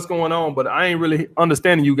or what's going on, but I ain't really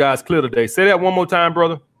understanding you guys clear today. Say that one more time,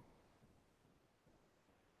 brother.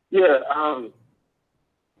 Yeah,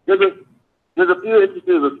 there's a few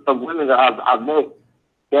instances of women that I've met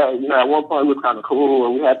that, you know, at one point we were kind of cool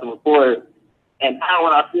and we had some rapport. And now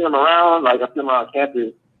when I see them around, like I see them around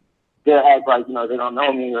campus, they'll act like, you know, they don't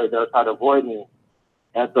know me or they'll try to avoid me.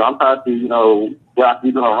 And so I'm trying to see, you know, what I can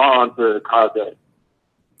be doing wrong to cause that.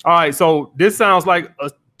 All right, so this sounds like a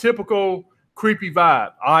typical creepy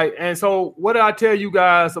vibe. All right, and so what did I tell you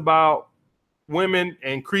guys about women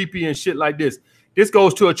and creepy and shit like this? This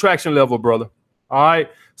goes to attraction level, brother. All right,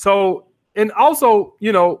 so and also,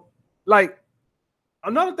 you know, like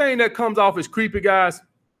another thing that comes off as creepy, guys.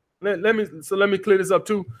 Let me clear this up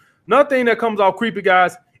too. Another thing that comes off creepy,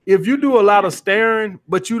 guys. If you do a lot of staring,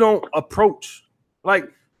 but you don't approach,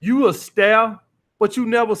 like you will stare, but you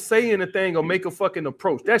never say anything or make a fucking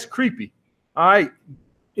approach. That's creepy. All right.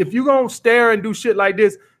 If you gonna stare and do shit like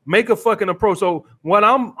this, make a fucking approach. So what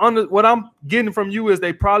I'm getting from you is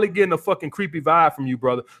they probably getting a fucking creepy vibe from you,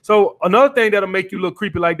 brother. So another thing that'll make you look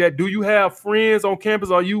creepy like that, do you have friends on campus?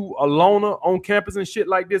 Are you a loner on campus and shit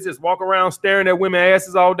like this? Just walk around staring at women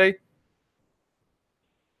asses all day?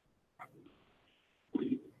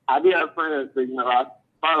 I do have friends, but, you know, I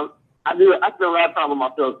spend a lot of time with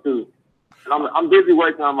myself too. And I'm busy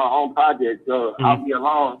working on my own project, so I'll be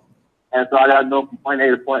alone, and so I gotta go from point A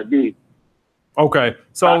to point B. Okay,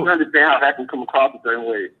 so I can understand how that can come across a certain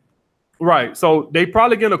way. Right, so they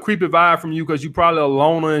probably getting a creepy vibe from you because you probably a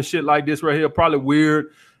loner and shit like this right here, probably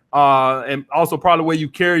weird, and also probably the way you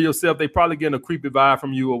carry yourself. They probably getting a creepy vibe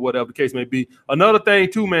from you or whatever the case may be. Another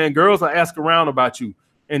thing too, man, girls will ask around about you,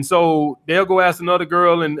 and so they'll go ask another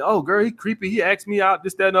girl, and oh, girl, he creepy. He asked me out,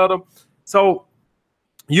 this, that, and other. So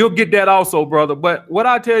you'll get that also, brother. But what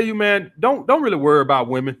I tell you, man, don't really worry about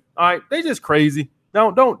women. All right, they just crazy.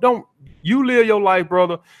 Don't. You live your life,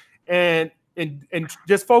 brother, and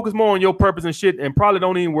just focus more on your purpose and shit, and probably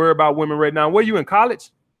don't even worry about women right now. Were you in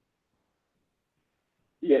college?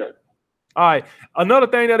 Yeah. All right. Another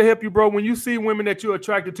thing that'll help you, bro, when you see women that you're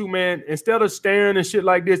attracted to, man, instead of staring and shit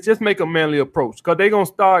like this, just make a manly approach, because they're gonna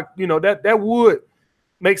start, you know, that would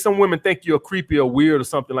make some women think you're creepy or weird or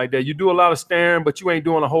something like that. You do a lot of staring, but you ain't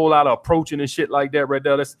doing a whole lot of approaching and shit like that right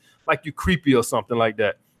there. That's like you creepy or something like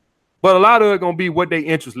that. But a lot of it gonna be what their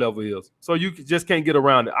interest level is. So you just can't get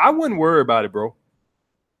around it. I wouldn't worry about it, bro.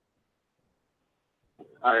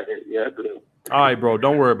 All right, yeah, all right, bro.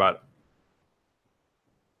 Don't worry about it.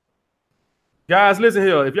 Guys, listen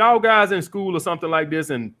here. If y'all guys in school or something like this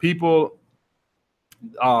and people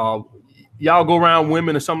y'all go around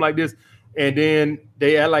women or something like this, and then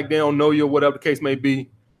they act like they don't know you or whatever the case may be.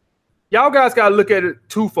 Y'all guys got to look at it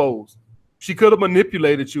twofold. She could have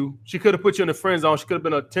manipulated you. She could have put you in the friend zone. She could have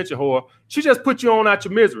been an attention whore. She just put you on out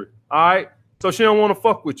your misery, all right? So she don't want to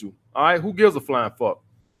fuck with you, all right? Who gives a flying fuck?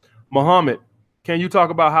 Muhammad, can you talk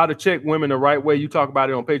about how to check women the right way? You talk about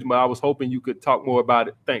it on page, but I was hoping you could talk more about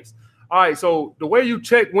it. Thanks. All right, so the way you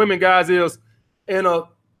check women, guys, is in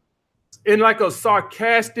like a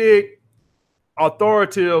sarcastic,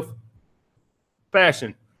 authoritative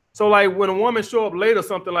fashion. So like when a woman show up late or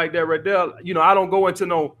something like that right there, you know, I don't go into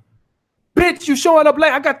no, bitch, you showing up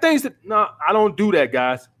late. I got things that, no, I don't do that,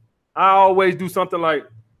 guys. I always do something like,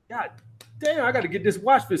 God damn, I got to get this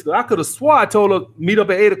watch fixed. I could have swore I told her meet up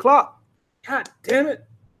at 8 o'clock. God damn it.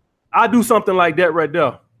 I do something like that right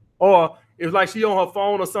there. Or if like she on her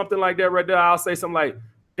phone or something like that right there, I'll say something like,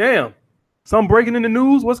 damn, something breaking in the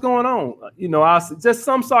news. What's going on? You know, I just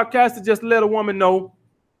some sarcastic, just let a woman know,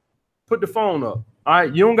 put the phone up. All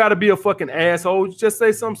right, you don't got to be a fucking asshole. Just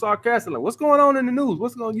say something sarcastic like, what's going on in the news?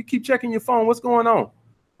 What's going on? You keep checking your phone. What's going on?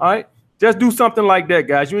 All right, just do something like that,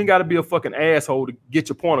 guys. You ain't got to be a fucking asshole to get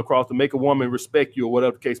your point across to make a woman respect you or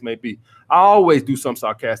whatever the case may be. I always do something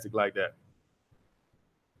sarcastic like that.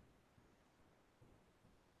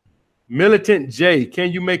 Militant J,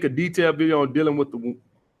 can you make a detailed video on dealing with the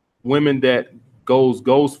women that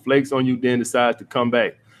goes flakes on you, then decides to come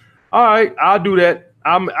back? All right, I'll do that.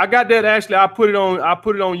 I got that actually. I put it on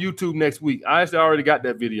YouTube next week. I actually already got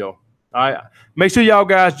that video. All right. Make sure y'all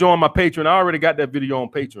guys join my Patreon. I already got that video on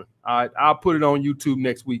Patreon. All right. I'll put it on YouTube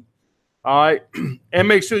next week. All right. And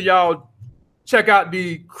make sure y'all check out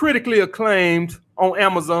the critically acclaimed on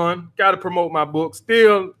Amazon. Got to promote my book.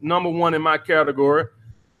 Still #1 in my category.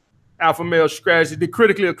 Alpha Male Strategy. The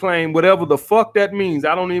critically acclaimed, whatever the fuck that means.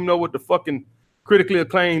 I don't even know what the fucking critically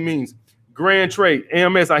acclaimed means. Grand trait.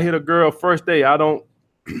 AMS, I hit a girl first day. I don't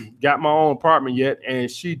got my own apartment yet, and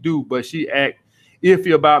she do, but she act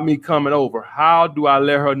iffy about me coming over. How do I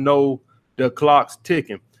let her know the clock's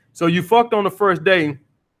ticking? So you fucked on the first day,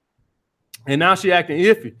 and now she acting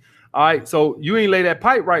iffy. All right, so you ain't lay that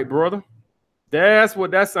pipe right, brother. That's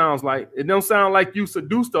what that sounds like. It don't sound like you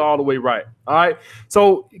seduced her all the way right. All right.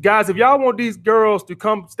 So, guys, if y'all want these girls to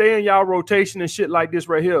come stay in y'all rotation and shit like this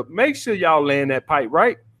right here, make sure y'all laying that pipe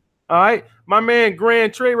right. All right. My man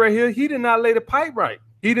Grand Trey right here, he did not lay the pipe right.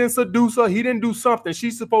 He didn't seduce her. He didn't do something.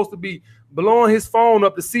 She's supposed to be blowing his phone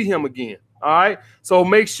up to see him again. All right. So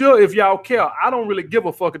make sure if y'all care, I don't really give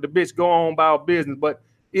a fuck if the bitch go on by her business, but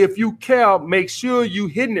if you care, make sure you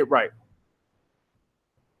hitting it right.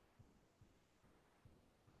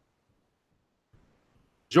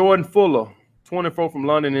 Jordan Fuller, 24 from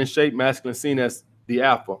London, in shape, masculine, seen as the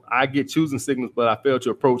alpha. I get choosing signals, but I fail to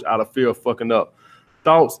approach out of fear of fucking up.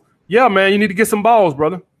 Thoughts? Yeah, man, you need to get some balls,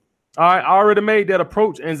 brother. All right, I already made that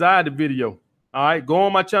approach anxiety video. All right, go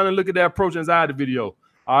on my channel and look at that approach anxiety video.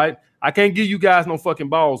 All right, I can't give you guys no fucking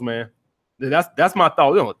balls, man. That's my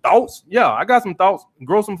thought. You know, thoughts? Yeah, I got some thoughts.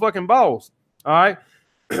 Grow some fucking balls. All right.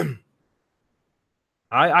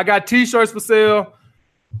 I got t-shirts for sale.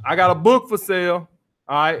 I got a book for sale.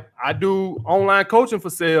 All right. I do online coaching for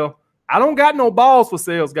sale. I don't got no balls for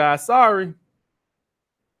sales, guys. Sorry.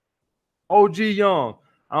 OG Young.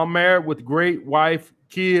 I'm married with a great wife,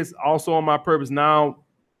 kids, also on my purpose. Now,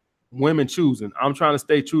 women choosing. I'm trying to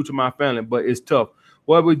stay true to my family, but it's tough.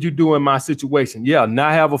 What would you do in my situation? Yeah,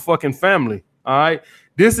 not have a fucking family. All right.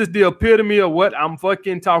 This is the epitome of what I'm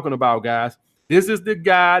fucking talking about, guys. This is the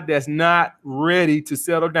guy that's not ready to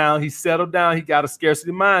settle down. He settled down. He got a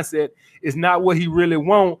scarcity mindset. It's not what he really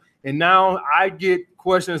wants. And now I get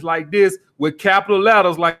questions like this with capital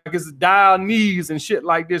letters, like it's dial knees and shit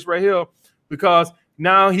like this right here, because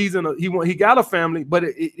now he's in he got a family, but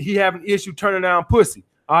he have an issue turning down pussy.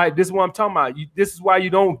 All right, this is what I'm talking about. This is why you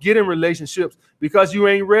don't get in relationships, because you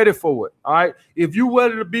ain't ready for it. All right, if you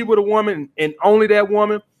ready to be with a woman and only that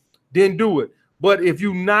woman, then do it. But if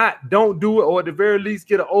you not, don't do it, or at the very least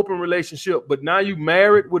get an open relationship. But now you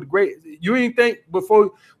married with great, you ain't think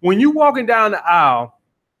before, when you walking down the aisle,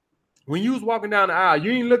 when you was walking down the aisle,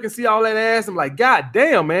 you ain't look and see all that ass. I'm like, God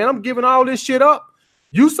damn, man, I'm giving all this shit up.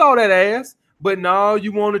 You saw that ass, but now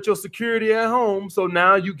you wanted your security at home. So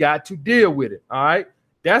now you got to deal with it. All right.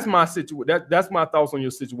 That's my situation. That's my thoughts on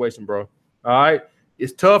your situation, bro. All right.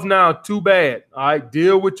 It's tough now. Too bad. All right.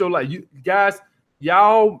 Deal with your life. You guys,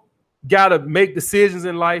 y'all got to make decisions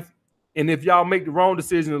in life. And if y'all make the wrong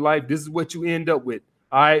decision in life, this is what you end up with.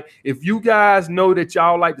 All right. If you guys know that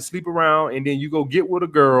y'all like to sleep around and then you go get with a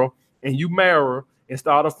girl and you marry her and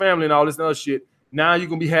start a family and all this other shit, now you're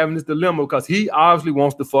going to be having this dilemma because he obviously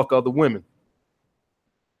wants to fuck other women.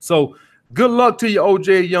 So Good luck to you, OG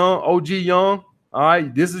Young. All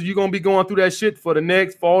right, this is you gonna be going through that shit for the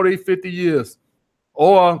next 40, 50 years.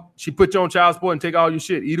 Or she put you on child support and take all your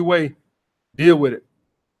shit. Either way, deal with it.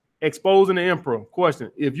 Exposing the emperor.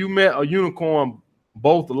 Question: if you met a unicorn,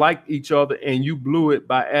 both like each other, and you blew it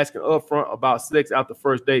by asking upfront about sex after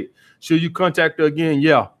first date, should you contact her again?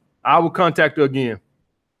 Yeah, I will contact her again.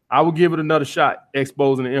 I will give it another shot.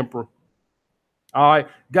 Exposing the emperor. All right,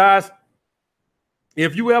 guys.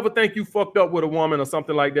 If you ever think you fucked up with a woman or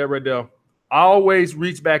something like that right there, always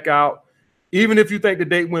reach back out. Even if you think the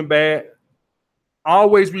date went bad,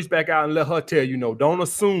 always reach back out and let her tell you no. Don't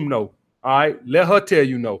assume no. All right, let her tell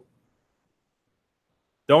you no.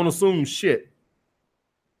 Don't assume shit.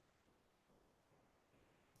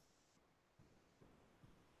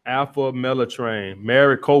 Alpha Melatrain,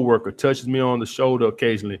 married coworker, touches me on the shoulder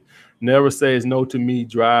occasionally. Never says no to me,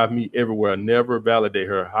 drive me everywhere. Never validate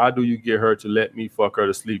her. How do you get her to let me fuck her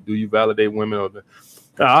to sleep? Do you validate women?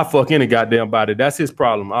 I fuck any goddamn body. That's his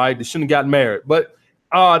problem. All right, they shouldn't have gotten married. But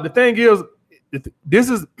the thing is, this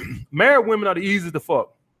is married women are the easiest to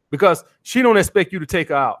fuck because she don't expect you to take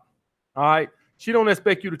her out. All right, she don't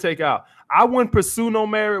expect you to take her out. I wouldn't pursue no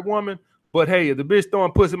married woman, but hey, if the bitch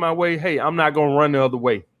throwing pussy my way, hey, I'm not gonna run the other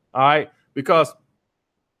way. All right, because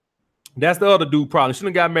that's the other dude problem.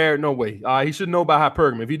 Shouldn't have got married no way. All right, he should know about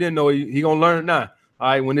hypergamy. If he didn't know, he gonna learn it now. All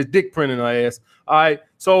right, when his dick printing her ass. All right,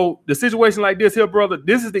 so the situation like this here, brother,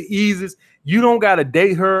 this is the easiest. You don't gotta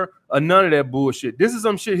date her or none of that bullshit. This is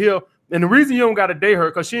some shit here. And the reason you don't gotta date her,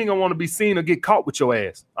 because she ain't gonna want to be seen or get caught with your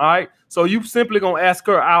ass. All right, so you simply gonna ask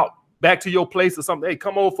her out back to your place or something. Hey,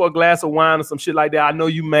 come over for a glass of wine or some shit like that. I know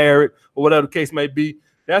you married or whatever the case may be.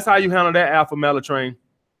 That's how you handle that Alpha Melatrain.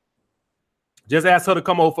 Just ask her to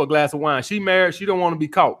come over for a glass of wine. She married. She don't want to be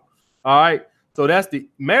caught. All right. So that's the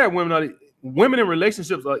married women. Are the women in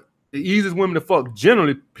relationships are the easiest women to fuck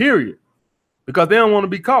generally, period. Because they don't want to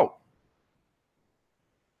be caught.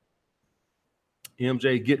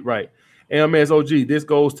 MJ, get right. AMSOG, this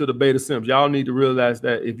goes to the beta simps. Y'all need to realize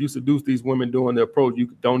that if you seduce these women during the approach,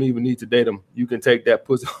 you don't even need to date them. You can take that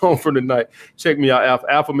pussy home for the night. Check me out,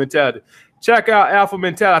 Alpha Mentality. Check out Alpha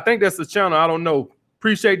Mentality. I think that's the channel. I don't know.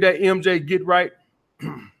 Appreciate that, MJ. Get right.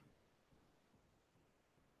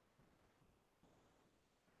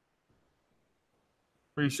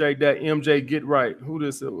 Appreciate that, MJ. Get right. Who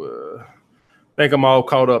this? Think I'm all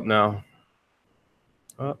caught up now.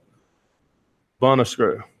 Bonner,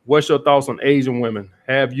 what's your thoughts on Asian women?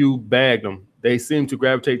 Have you bagged them? They seem to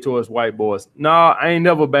gravitate towards white boys. Nah, I ain't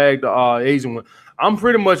never bagged Asian women. I'm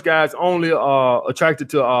pretty much, guys, only attracted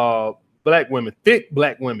to black women, thick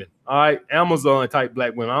black women. All right, Amazon type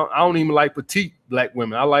black women. I don't even like petite black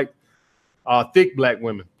women. I like thick black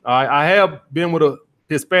women. All right, I have been with a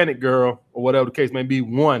Hispanic girl or whatever the case may be.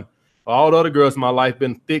 One, all the other girls in my life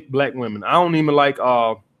been thick black women. I don't even like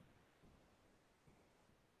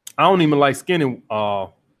skinny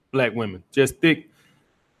black women. Just thick.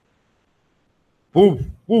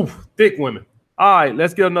 Thick women. All right,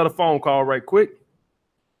 let's get another phone call right quick.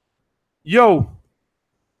 Yo.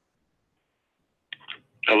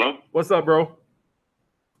 Hello? What's up, bro?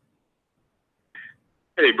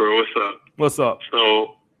 Hey, bro, what's up? What's up?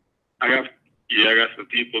 So, I got some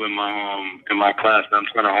people in my class that I'm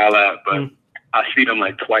trying to holler at, but I see them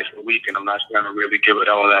like twice a week, and I'm not trying to really give it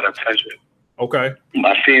all that attention. Okay.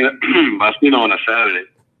 I seen them on a Saturday,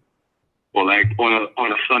 or like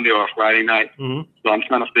on a Sunday or a Friday night. So I'm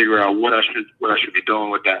trying to figure out what I should be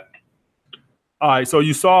doing with that. All right. So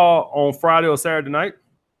you saw on Friday or Saturday night?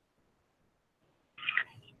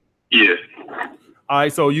 Yeah. All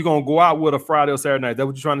right. So you're gonna go out with a Friday or Saturday night? Is that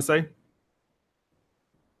what you're trying to say?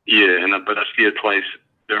 Yeah, but I see it twice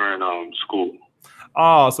during school.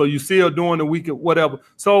 So you see her during the week or whatever.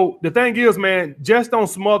 So the thing is, man, just don't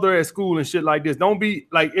smother her at school and shit like this. Don't be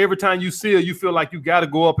like every time you see her, you feel like you got to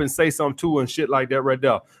go up and say something to her and shit like that right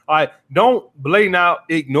there. All right. Don't blatant out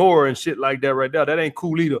ignore her and shit like that right there. That ain't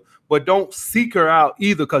cool either. But don't seek her out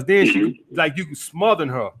either, because then she like you smothering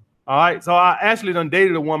her. All right. So I actually done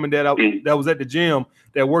dated a woman that was at the gym,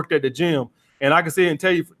 that worked at the gym. And I can say and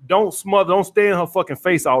tell you, don't stay in her fucking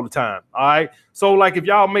face all the time. All right. So like if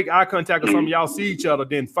y'all make eye contact or something, y'all see each other,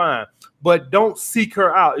 then fine. But don't seek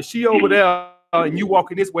her out. If she over there and you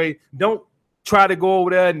walking this way, don't try to go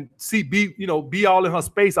over there and be all in her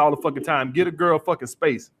space all the fucking time. Get a girl fucking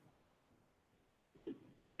space.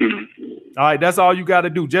 All right, that's all you got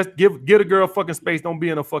to do. Just get a girl fucking space. Don't be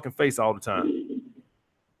in her fucking face all the time.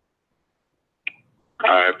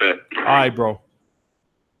 All right, bet. All right, bro.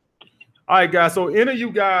 All right, guys. So any of you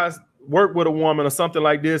guys work with a woman or something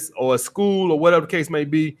like this, or a school or whatever the case may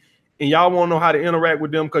be, and y'all want to know how to interact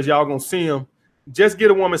with them because y'all gonna see them, just get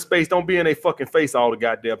a woman's space. Don't be in a fucking face all the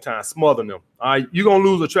goddamn time, smothering them. All right, you're gonna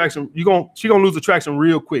lose attraction. She gonna lose attraction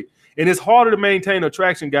real quick, and it's harder to maintain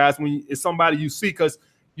attraction, guys, when it's somebody you see, because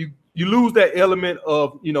you lose that element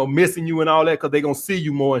of, you know, missing you and all that, because they gonna see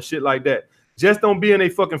you more and shit like that. Just don't be in a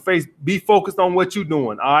fucking face. Be focused on what you're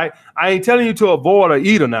doing. All right, I ain't telling you to avoid or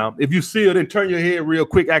eat her now. If you see her, then turn your head real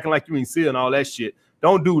quick, acting like you ain't see her and all that shit.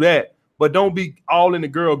 Don't do that, but don't be all in the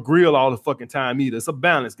girl grill all the fucking time either. It's a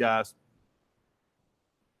balance, guys.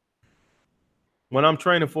 When I'm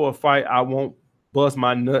training for a fight, I won't bust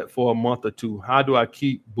my nut for a month or two. How do I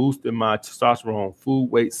keep boosting my testosterone?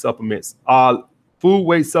 Food, weight, supplements. Food,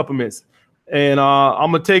 weight, supplements. And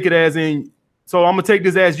I'm gonna take it as in. So I'm gonna take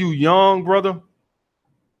this as you young, brother.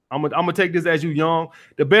 I'm gonna take this as you young.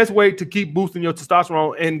 The best way to keep boosting your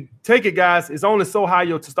testosterone, and take it, guys, is only so high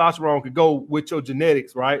your testosterone could go with your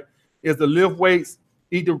genetics, right? Is to lift weights,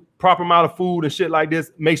 eat the proper amount of food and shit like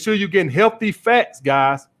this. Make sure you're getting healthy fats,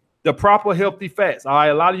 guys. The proper healthy fats. All right,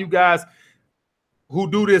 a lot of you guys who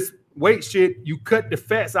do this weight shit, you cut the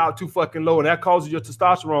fats out too fucking low, and that causes your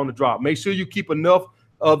testosterone to drop. Make sure you keep enough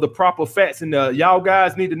of the proper fats in there. Y'all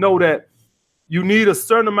guys need to know that you need a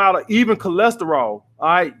certain amount of even cholesterol. All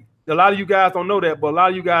right, a lot of you guys don't know that, but a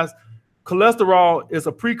lot of you guys, cholesterol is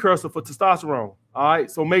a precursor for testosterone. All right,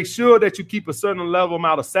 so make sure that you keep a certain level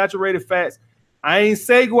amount of saturated fats. I ain't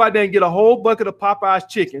say go out there and get a whole bucket of Popeye's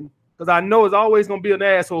chicken, because I know it's always going to be an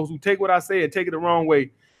asshole who take what I say and take it the wrong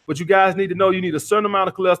way. But you guys need to know you need a certain amount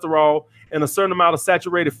of cholesterol and a certain amount of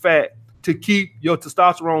saturated fat to keep your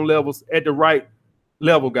testosterone levels at the right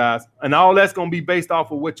level, guys. And all that's going to be based off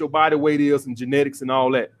of what your body weight is and genetics and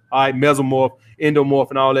all that. All right, mesomorph, endomorph,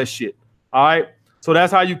 and all that shit. All right, so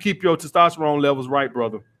that's how you keep your testosterone levels right,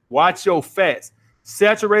 brother. Watch your fats,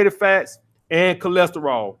 saturated fats and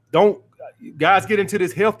cholesterol. Don't guys get into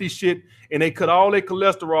this healthy shit and they cut all their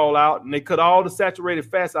cholesterol out and they cut all the saturated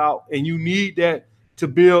fats out, and you need that to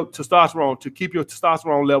build testosterone, to keep your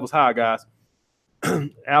testosterone levels high, guys.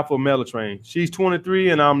 Alpha Melatrain. She's 23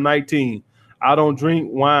 and I'm 19. I don't drink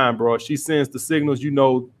wine, bro. She sends the signals, you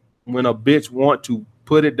know, when a bitch want to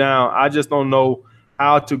put it down. I just don't know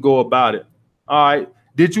how to go about it. All right.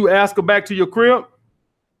 Did you ask her back to your crib?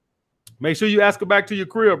 Make sure you ask her back to your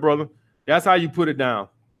crib, brother. That's how you put it down.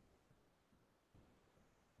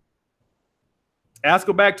 Ask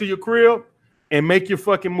her back to your crib and make your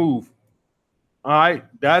fucking move. All right.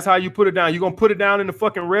 That's how you put it down. You're going to put it down in the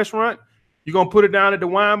fucking restaurant. You're going to put it down at the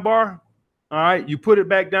wine bar. All right. You put it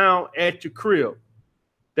back down at your crib.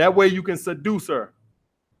 That way you can seduce her.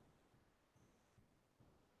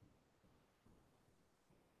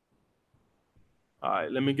 All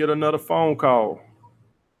right. Let me get another phone call.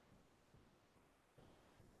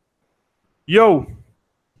 Yo.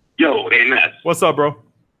 Yo, hey, Matt. What's up, bro?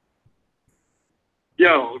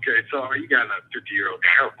 Yo, okay, so you got a 50-year-old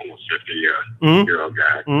guy, almost 50-year-old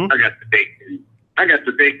guy. I got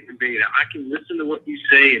the big debate. I can listen to what you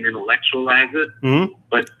say and intellectualize it,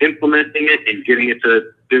 but implementing it and getting it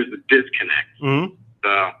to, there's a disconnect.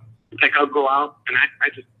 So, like, I'll go out, and I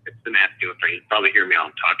just, it's the masculine thing. You probably hear me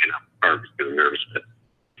out talking. I'm getting nervous,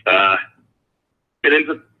 but it ends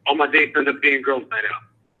up, all my dates end up being girls' night out.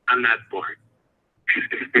 I'm not boring.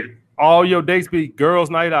 All your dates be girls'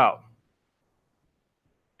 night out.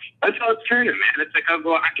 That's how it's turning, man. It's like I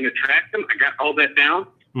can attract them. I got all that down.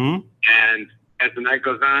 And as the night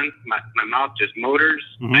goes on, my mouth just motors.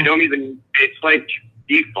 I don't even, it's like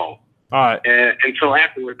default. All right. Until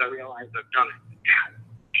afterwards, I realize I've done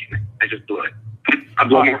it. God, I just blew it. I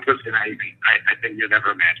blew more pussy than I think you'd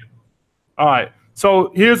ever imagine. All right.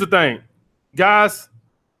 So here's the thing. Guys,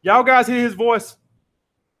 y'all guys hear his voice?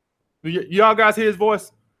 Y'all guys hear his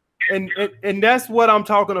voice? And that's what I'm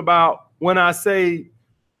talking about when I say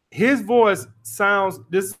his voice sounds,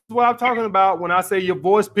 this is what I'm talking about when I say your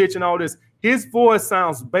voice pitch and all this. His voice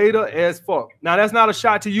sounds beta as fuck. Now, that's not a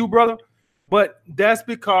shot to you, brother, but that's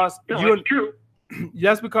because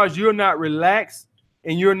that's because you're not relaxed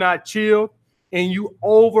and you're not chilled and you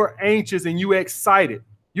over anxious and you excited.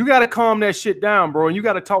 You got to calm that shit down, bro, and you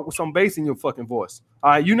got to talk with some bass in your fucking voice.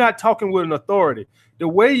 All right, you're not talking with an authority. The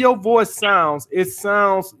way your voice sounds, it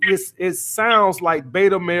sounds like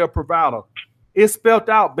beta male bravado. It's spelled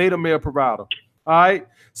out beta male bravado. All right.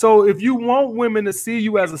 So if you want women to see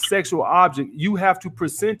you as a sexual object, you have to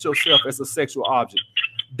present yourself as a sexual object.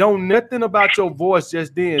 Don't nothing about your voice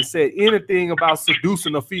just then say anything about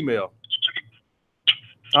seducing a female.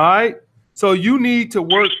 All right. So you need to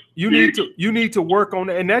work. You need to work on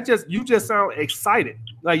that. And that you just sound excited.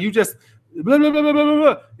 Like you just blah, blah, blah, blah, blah,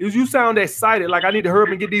 blah. You sound excited. Like I need to hurry up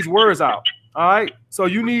and get these words out. All right. So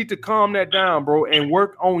you need to calm that down, bro, and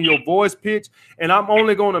work on your voice pitch. And I'm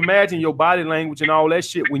only going to imagine your body language and all that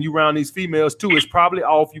shit when you around these females too. It's probably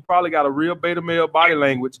off. You probably got a real beta male body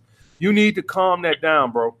language. You need to calm that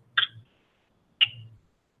down, bro.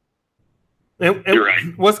 And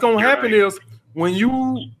right. What's going to happen is when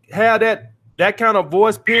you have that kind of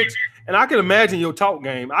voice pitch, and I can imagine your talk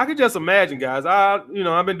game. I can just imagine, guys. I've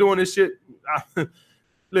been doing this shit.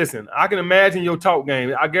 Listen, I can imagine your talk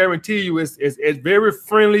game. I guarantee you it's very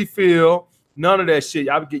friendly feel. None of that shit.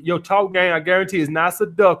 Your talk game, I guarantee, is not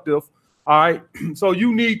seductive. All right. So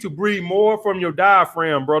you need to breathe more from your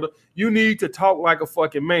diaphragm, brother. You need to talk like a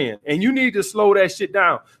fucking man. And you need to slow that shit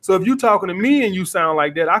down. So if you're talking to me and you sound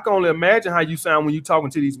like that, I can only imagine how you sound when you're talking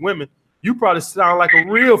to these women. You probably sound like a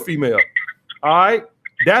real female. All right.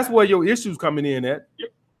 That's where your issues coming in at. Yeah.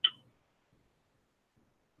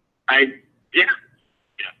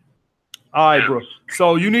 All right, bro.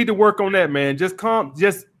 So you need to work on that, man. Just calm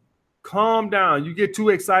down. You get too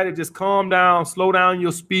excited, just calm down, slow down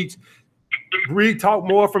your speech. Talk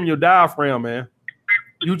more from your diaphragm, man.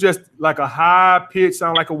 You just like a high pitch,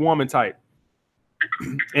 sound like a woman type.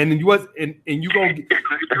 And you gonna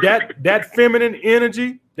get that feminine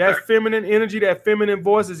energy, that feminine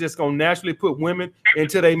voice is just gonna naturally put women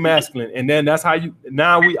into their masculine. And then that's how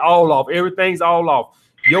now we all off. Everything's all off.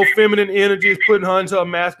 Your feminine energy is putting her into a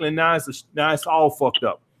masculine. Now it's all fucked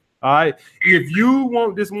up. All right. If you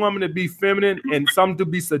want this woman to be feminine and something to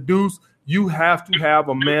be seduced, you have to have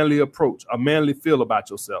a manly approach, a manly feel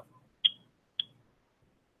about yourself.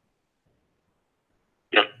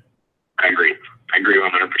 Yep. I agree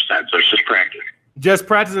 100%. So it's just practice. Just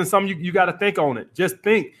practicing something you got to think on it. Just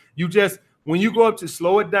think. When you go up to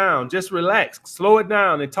slow it down, just relax, slow it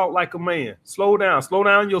down and talk like a man. Slow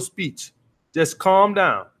down your speech. Just calm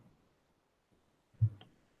down.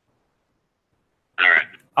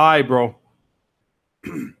 All right, bro.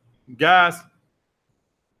 Guys,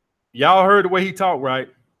 y'all heard the way he talked, right?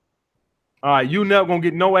 All right, you never gonna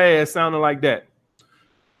get no ass sounding like that.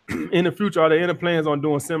 In the future, are there any plans on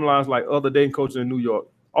doing seminars like other dating coaches in New York?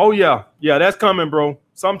 Oh, yeah. Yeah, that's coming, bro.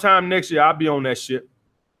 Sometime next year, I'll be on that shit.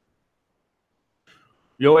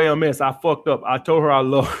 Yo, AMS, I fucked up. I told her I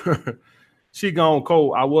love her. She gone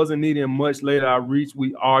cold. I wasn't needing much. Later, I reached.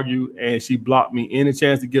 We argued, and she blocked me. Any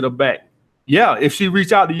chance to get her back? Yeah, if she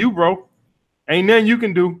reach out to you, bro, ain't nothing you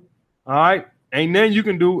can do. All right? Ain't nothing you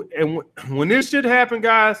can do. And when this shit happen,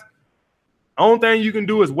 guys, only thing you can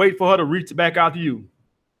do is wait for her to reach back out to you.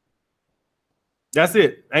 That's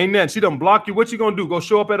it. Ain't nothing. She done block you. What you gonna do? Go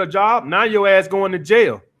show up at a job? Now your ass going to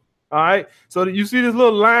jail. All right? So you see this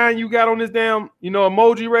little line you got on this damn,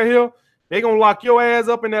 emoji right here? They gonna lock your ass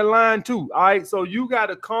up in that line too. All right. So you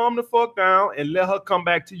gotta calm the fuck down and let her come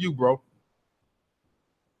back to you, bro.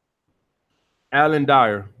 Alan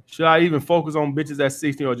Dyer. Should I even focus on bitches at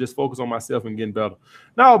 16 or just focus on myself and getting better?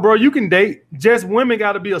 No, bro, you can date. Just women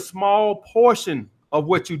gotta be a small portion of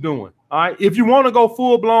what you're doing. All right. If you want to go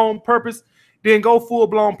full-blown purpose, then go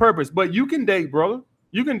full-blown purpose. But you can date, brother.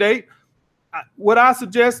 You can date. What I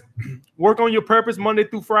suggest, work on your purpose Monday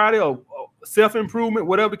through Friday or self-improvement,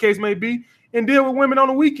 whatever the case may be, and deal with women on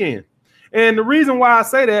the weekend. And the reason why I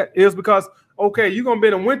say that is because, okay, you're going to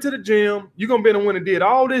be and went to the gym. You're going to be and went and did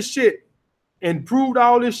all this shit and proved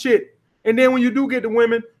all this shit. And then when you do get the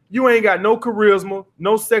women, you ain't got no charisma,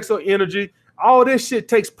 no sexual energy. All this shit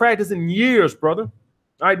takes practice and years, brother.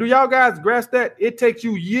 All right, do y'all guys grasp that? It takes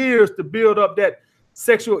you years to build up that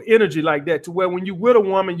sexual energy like that to where when you with a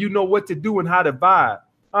woman, you know what to do and how to vibe.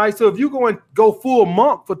 All right, so if you go full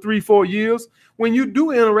monk for 3-4 years, when you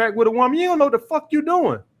do interact with a woman, you don't know what the fuck you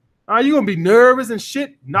doing. All right, you're going to be nervous and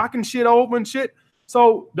shit, knocking shit over and shit.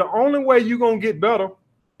 So the only way you're going to get better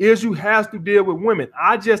is you have to deal with women.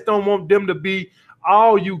 I just don't want them to be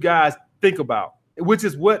all you guys think about, which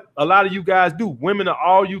is what a lot of you guys do. Women are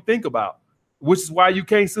all you think about, which is why you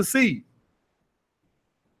can't succeed.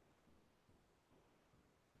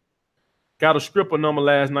 Got a stripper number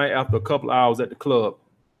last night after a couple hours at the club.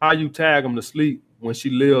 How you tag them to sleep when she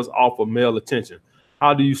lives off of male attention?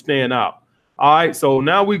 How do you stand out? All right, so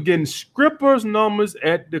now we're getting strippers numbers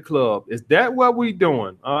at the club. Is that what we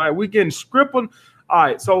doing? All right, we getting stripper. All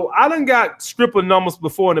right, so I done got stripper numbers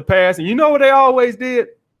before in the past, and you know what they always did?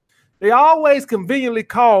 They always conveniently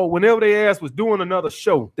called whenever their ass was doing another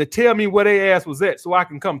show to tell me where their ass was at so I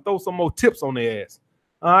can come throw some more tips on their ass.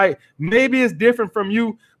 All right, maybe it's different from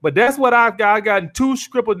you, but that's what I've got. I got 2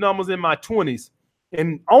 stripper numbers in my 20s.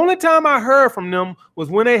 And only time I heard from them was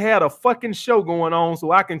when they had a fucking show going on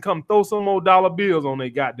so I can come throw some more dollar bills on their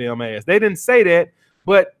goddamn ass. They didn't say that,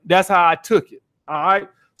 but that's how I took it. All right.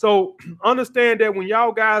 So understand that when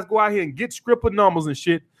y'all guys go out here and get stripper numbers and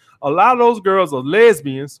shit, A lot of those girls are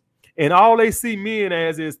lesbians, and all they see men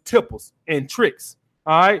as is tippers and tricks.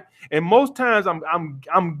 All right. And most times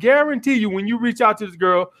I'm guarantee you when you reach out to this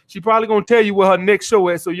girl, she probably gonna tell you where her next show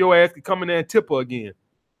is so your ass can come in there and tip her again.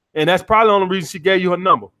 And that's probably the only reason she gave you her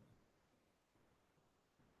number.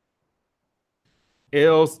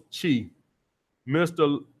 Else she, Miss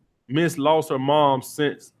lost her mom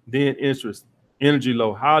since then energy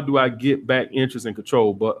low. How do I get back interest and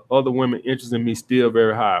control? But other women interest in me still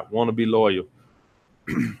very high. Want to be loyal.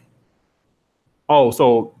 Oh,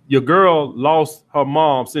 so your girl lost her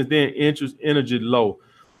mom since then, energy low.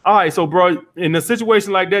 All right, so bro, in a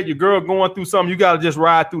situation like that, your girl going through something, you gotta just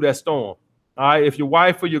ride through that storm. All right, if your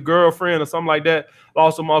wife or your girlfriend or something like that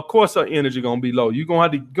lost her mom, of course her energy gonna be low. You're gonna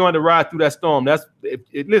have to ride through that storm. That's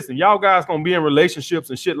listen, y'all guys gonna be in relationships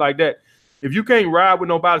and shit like that. If you can't ride with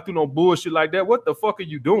nobody through no bullshit like that, what the fuck are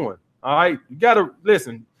you doing? All right, you gotta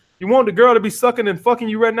listen. You want the girl to be sucking and fucking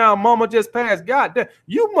you right now? Mama just passed. God damn,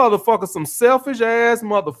 you motherfuckers, some selfish ass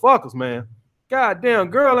motherfuckers, man. God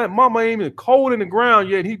damn, girl, that mama ain't even cold in the ground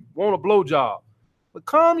yet. He want a blowjob. But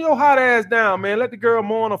calm your hot ass down, man. Let the girl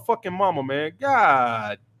mourn her fucking mama, man.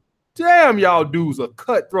 God damn, y'all dudes are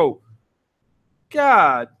cutthroat.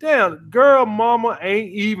 God damn, girl mama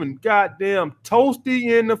ain't even goddamn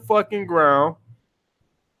toasty in the fucking ground.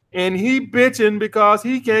 And he bitching because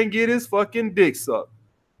he can't get his fucking dick sucked.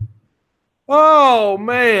 Oh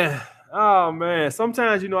man.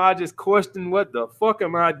 Sometimes, I just question what the fuck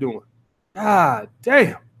am I doing? God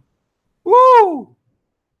damn. Woo.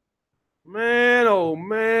 Man, oh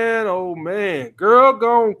man, oh man. Girl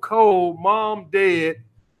gone cold, mom dead.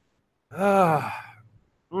 It's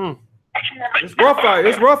rough out.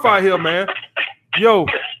 It's rough out here, man. Yo,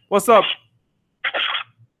 what's up?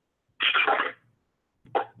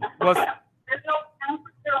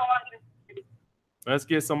 Let's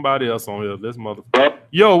get somebody else on here. This motherfucker.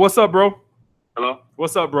 Yo, what's up, bro? Hello?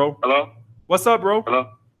 What's up, bro? Hello? What's up, bro? Hello?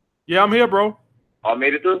 Yeah, I'm here, bro. I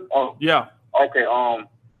made it through? Oh. Yeah. Okay, I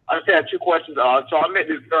just had two questions. So I met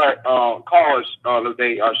this girl at college the other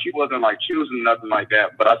day. She wasn't like choosing nothing like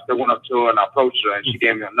that, but I still went up to her and I approached her and she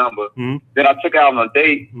gave me a number. Mm-hmm. Then I took her out on a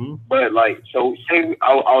date, Mm-hmm. but like, so say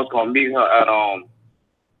I was gonna meet her at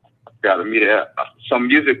gotta meet her at some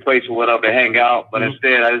music place or whatever to hang out, but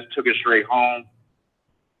instead I just took her straight home.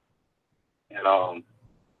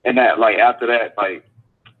 And that like after that, like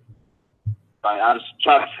I just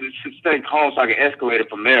tried to stay home so I could escalate it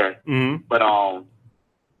from there. Mm-hmm. But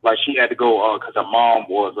like she had to go because her mom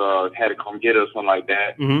had to come get her or something like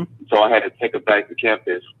that. Mm-hmm. So I had to take her back to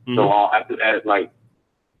campus. Mm-hmm. So after that, like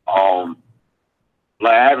I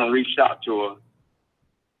haven't reached out to her.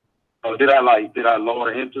 So did I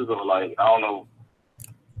lower the interest or like I don't know?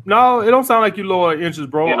 No, it don't sound like you lower interest,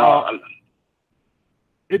 bro.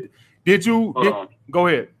 Go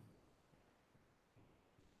ahead.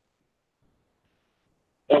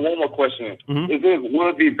 And one more question. Mm-hmm. Would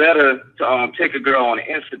it be better to take a girl on an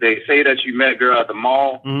Insta date? Say that you met a girl at the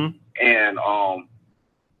mall and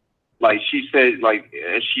like she said like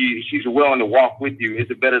she's willing to walk with you. Is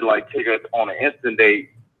it better to like take her on an instant date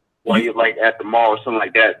while you're like at the mall or something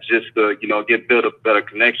like that just to, build a better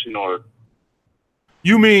connection? Or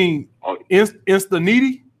you mean Insta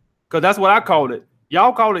needy? Because that's what I call it.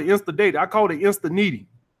 Y'all call it Insta date. I call it Insta needy.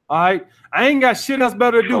 All right. I ain't got shit else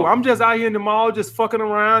better to do. I'm just out here in the mall just fucking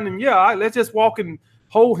around. And let's just walk and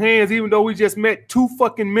hold hands even though we just met 2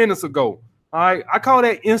 fucking minutes ago. All right. I call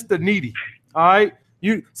that Insta needy. All right.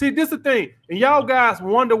 You see, this is the thing. And y'all guys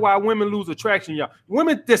wonder why women lose attraction, y'all.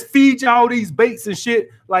 Women just feed y'all these baits and shit.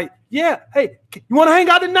 Like, yeah, hey, you want to hang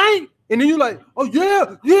out tonight? And then you like, oh,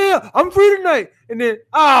 yeah, I'm free tonight. And then,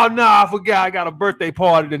 oh, no, I forgot I got a birthday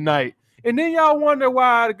party tonight. And then y'all wonder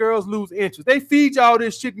why the girls lose interest. They feed y'all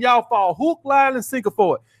this shit and y'all fall hook, line, and sinker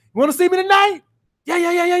for it. You want to see me tonight?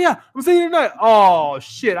 Yeah. I'm seeing you tonight. Oh,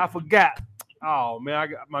 shit, I forgot. Oh, man, I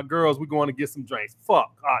got my girls. We're going to get some drinks.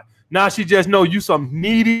 Fuck. All right. Now she just know you some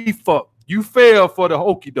needy fuck. You fell for the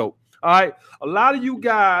hokey doke. All right. A lot of you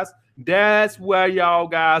guys, that's where y'all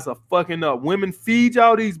guys are fucking up. Women feed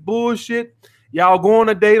y'all these bullshit. Y'all go on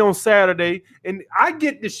a date on Saturday, and I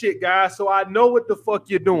get the shit, guys, so I know what the fuck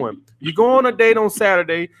you're doing. You go on a date on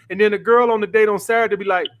Saturday, and then the girl on the date on Saturday be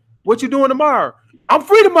like, what you doing tomorrow? I'm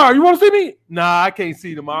free tomorrow. You want to see me? Nah, I can't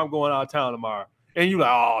see you tomorrow. I'm going out of town tomorrow. And you like,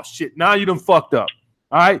 oh, shit, now you done fucked up.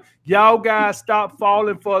 All right? Y'all guys stop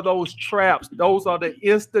falling for those traps. Those are the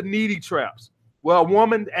Insta needy traps. Well, a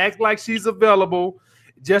woman act like she's available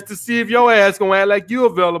just to see if your ass going to act like you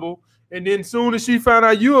available. And then soon as she found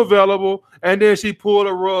out you available, and then she pulled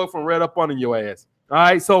a rug from right up under your ass. All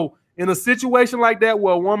right. So in a situation like that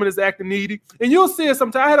where a woman is acting needy, and you'll see it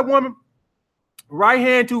sometimes. I had a woman Right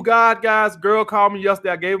hand to God, guys. Girl called me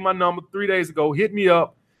yesterday. I gave her my number 3 days ago. Hit me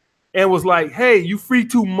up and was like, "Hey, you free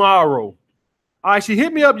tomorrow?" All right, she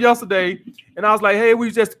hit me up yesterday, and I was like, "Hey,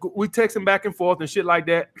 we texting back and forth and shit like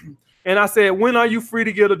that." And I said, "When are you free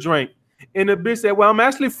to get a drink?" And the bitch said, "Well, I'm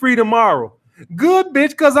actually free tomorrow." Good, bitch,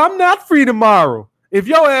 because I'm not free tomorrow. If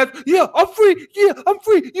your ass, "Yeah, I'm free. Yeah, I'm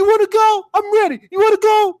free. You want to go? I'm ready. You want to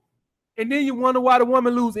go?" And then you wonder why the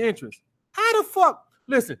woman lose interest. How the fuck?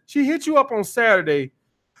 Listen, she hit you up on Saturday.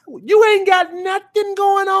 You ain't got nothing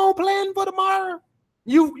going on planned for tomorrow.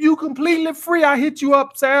 You completely free. I hit you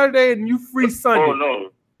up Saturday and you free Sunday. Oh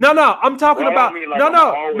no. No. I'm talking about like no.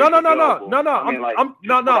 I mean, like,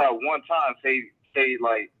 No. At one time, say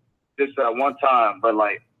like just at one time, but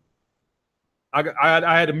like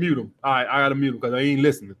I had to mute him. All right, I got to mute him because he ain't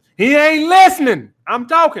listening. He ain't listening. I'm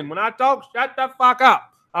talking. When I talk, shut the fuck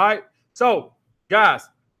up. All right. So, guys,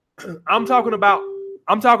 I'm talking about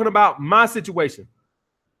my situation.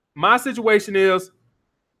 My situation is,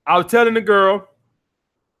 I was telling the girl,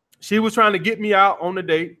 she was trying to get me out on the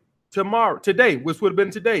date today, which would have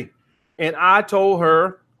been today. And I told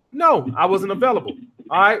her, no, I wasn't available.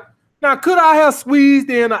 All right. Now, could I have squeezed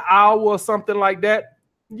in an hour or something like that?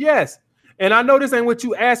 Yes. And I know this ain't what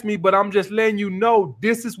you asked me, but I'm just letting you know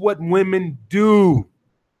this is what women do.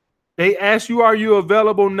 They ask you, are you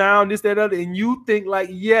available now? And this, that, other. And you think like,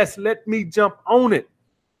 yes, let me jump on it.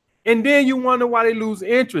 And then you wonder why they lose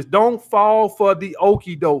interest. Don't fall for the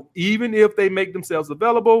okie doke. Even if they make themselves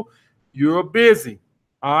available, you're busy.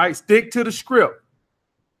 All right. Stick to the script.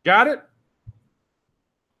 Got it?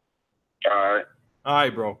 all right. All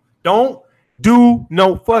right, bro. Don't do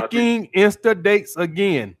no fucking Insta dates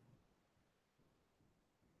again.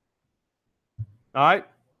 All right?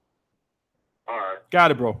 All right.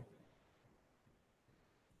 Got it, bro.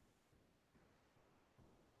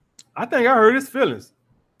 I think I hurt his feelings.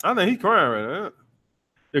 I think he's crying right now.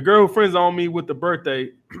 The girl who friends on me with the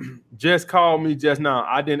birthday just called me just now.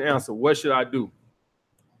 I didn't answer. What should I do?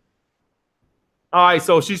 All right,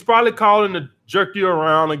 so she's probably calling to jerk you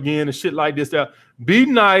around again and shit like this. Be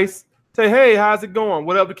nice. Say, hey, how's it going?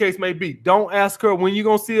 Whatever the case may be. Don't ask her when you're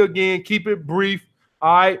going to see her again. Keep it brief.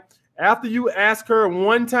 All right. After you ask her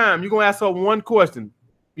one time, you're going to ask her one question.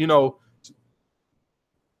 You know,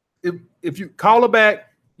 if you call her back,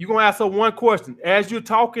 you're going to ask her one question. As you're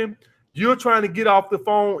talking, you're trying to get off the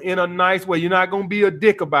phone in a nice way. You're not going to be a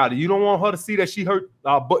dick about it. You don't want her to see that she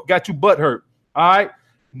got you butt hurt. All right.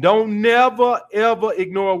 Don't never, ever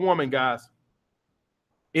ignore a woman, guys.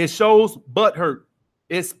 It shows butt hurt.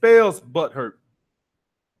 It spells butt hurt.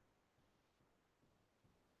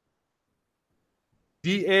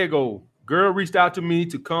 Diego, girl reached out to me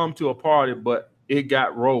to come to a party, but it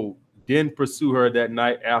got rolled. Didn't pursue her that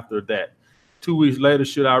night after that. 2 weeks later,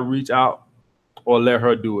 should I reach out or let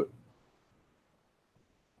her do it?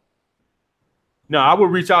 No, I would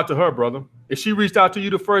reach out to her, brother. If she reached out to you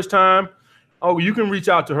the first time, oh, you can reach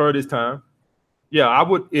out to her this time. Yeah, I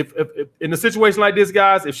would. If in a situation like this,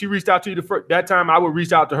 guys, if she reached out to you that time, I would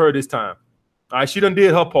reach out to her this time. All right, she done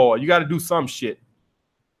did her part. You got to do some shit.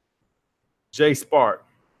 Jay Spark.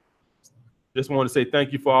 Just want to say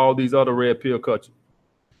thank you for all these other red pill culture.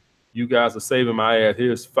 You guys are saving my ass.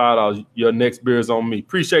 Here's $5. Your next beer is on me.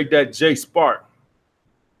 Appreciate that, Jay Spark.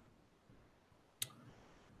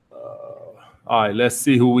 All right, let's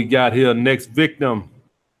see who we got here. Next victim.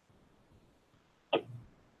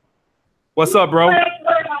 What's up, bro?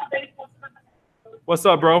 What's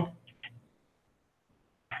up, bro?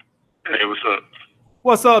 Hey, what's up?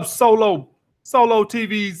 What's up, Solo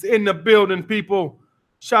TV's in the building, people.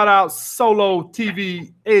 Shout out Solo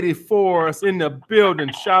TV 84 is in the building.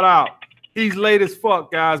 Shout out. He's late as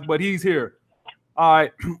fuck, guys, but he's here. All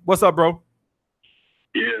right. What's up, bro?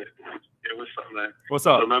 Yeah, what's up, man? What's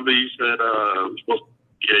up? So remember you said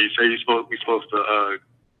we supposed to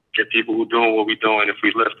get people who doing what we doing. If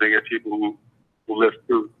we lift, they get people who lift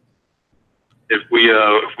too. If we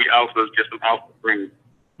alphas, get some alpha frame.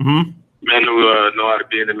 Mm-hmm. Men who know how to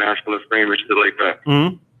be in the masculine frame and shit like that.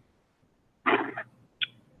 Mm-hmm.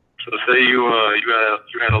 So say you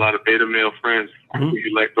had a lot of beta male friends who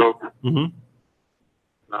you let go. Mm-hmm.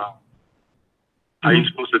 How are you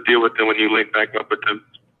supposed to deal with them when you link back up with them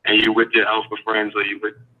and you with your alpha friends or you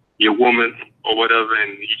with your woman or whatever,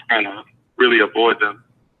 and you kind of really avoid them?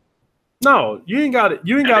 No, you ain't got it.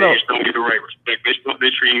 You ain't got to. They just don't get the right respect.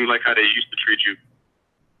 They treat you like how they used to treat you.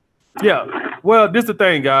 Yeah. Well, this is the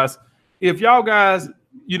thing, guys. If y'all guys,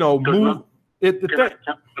 move. Let me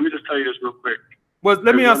just tell you this real quick. Well,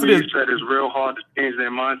 let me answer this. You said it's real hard to change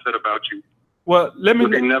their mindset about you. Well, let me.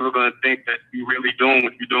 They're never gonna think that you really doing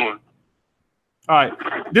what you're doing. All right.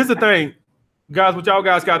 This is the thing, guys. What y'all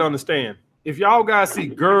guys got to understand. if y'all guys see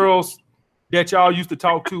girls that y'all used to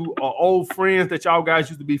talk to or old friends that y'all guys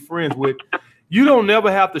used to be friends with, you don't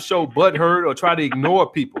never have to show butthurt or try to ignore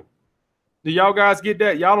people. Do y'all guys get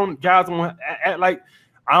that? Y'all don't act like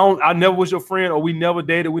I never was your friend or we never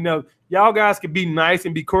dated. Y'all guys can be nice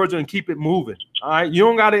and be cordial and keep it moving. All right. You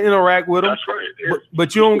don't got to interact with them,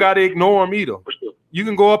 but you don't got to ignore them either. You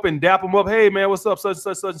can go up and dap them up. Hey man, what's up? Such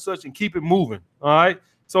and such, and keep it moving. All right.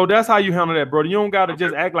 So that's how you handle that, brother. You don't got to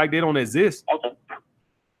just act like they don't exist. Okay.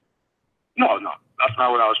 No, that's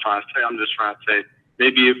not what I was trying to say. I'm just trying to say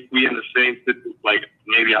maybe if we in the same, like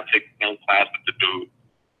maybe I take the same class with the dude,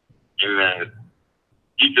 and then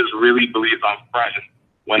he just really believes I'm fresh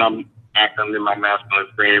when I'm acting in my masculine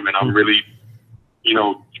frame, and I'm really,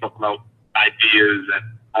 talking about ideas, and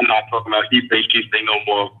I'm not talking about he say, she say no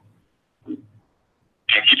more.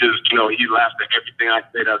 And he just, he laughs at everything I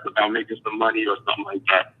say that's about making some money or something like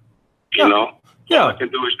that. Yeah. All I can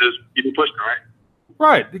do is just keep it pushing, right?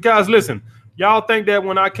 Right. Guys, listen, y'all think that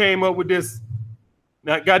when I came up with this,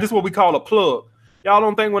 now, guys, this is what we call a plug. Y'all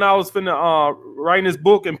don't think when I was finna writing this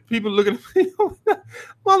book and people looking at me,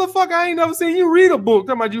 motherfucker, I ain't never seen you read a book.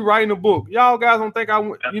 Talking about you writing a book. Y'all guys don't think I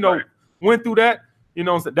went through that.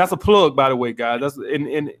 That's a plug, by the way, guys. That's in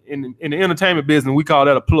the entertainment business, we call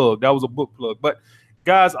that a plug. That was a book plug. But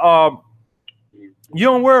guys, you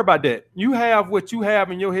don't worry about that. You have what you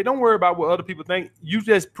have in your head. Don't worry about what other people think. You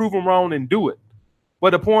just prove them wrong and do it. But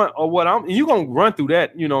the point of what you're going to run through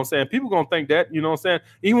that, you know what I'm saying? People going to think that, you know what I'm saying?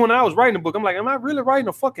 Even when I was writing a book, I'm like, am I really writing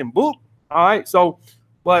a fucking book? All right. So,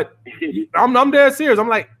 but I'm dead serious. I'm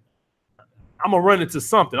like, I'm going to run into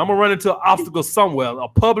something. I'm going to run into an obstacle somewhere. A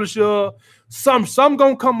publisher, some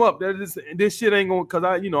going to come up. This shit ain't going to, because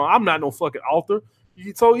I'm not no fucking author.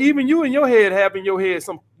 So even you in your head have in your head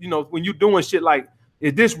some, when you doing shit like,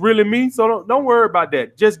 is this really me? So don't worry about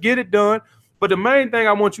that. Just get it done. But the main thing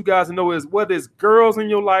I want you guys to know is whether it's girls in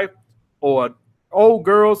your life or old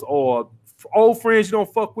girls or old friends you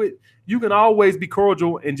don't fuck with, you can always be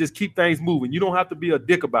cordial and just keep things moving. You don't have to be a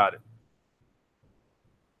dick about it.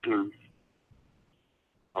 Okay.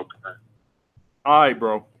 All right,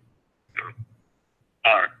 bro.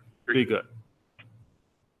 All right. Be good.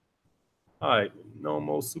 All right. No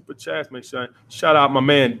more super chats. Make sure I shout out my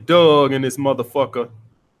man Doug and this motherfucker.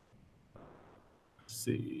 Let's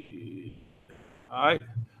see. All right.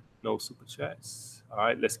 No super chats. All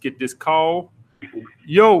right. Let's get this call.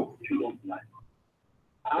 Yo.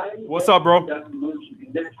 What's up, bro?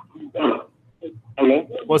 Hello?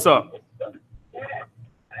 What's up?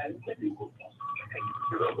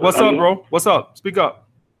 What's up, bro? What's up? Speak up.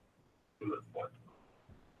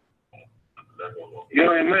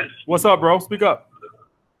 What's up, bro? Speak up.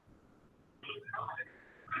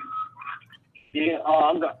 Yeah,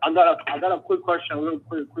 I got a quick question, real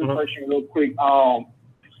quick.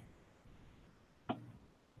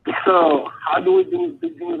 So how do we do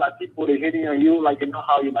like people that hitting on you, like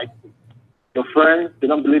how you like your friends, they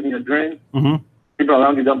don't believe in your dreams. Mm-hmm. People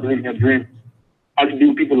around you don't believe in your dreams. How do you do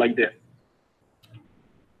with people like that?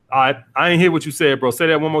 I ain't hear what you said, bro. Say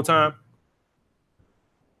that one more time.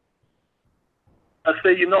 I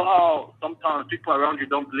say, how sometimes people around you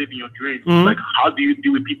don't believe in your dreams. Mm-hmm. Like, how do you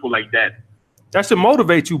deal with people like that? That should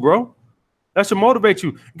motivate you, bro. That should motivate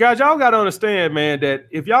you. Guys, y'all got to understand, man, that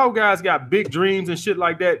if y'all guys got big dreams and shit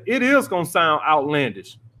like that, it is going to sound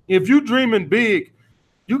outlandish. If you dreaming big,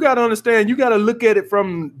 you got to understand, you got to look at it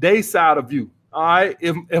from their side of view. All right.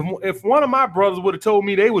 If one of my brothers would have told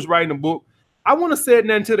me they was writing a book, I wouldn't have said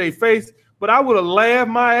nothing to their face, but I would have laughed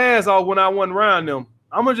my ass off when I wasn't around them.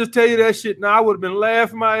 I'm going to just tell you that shit now. I would have been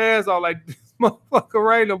laughing my ass off like, this motherfucker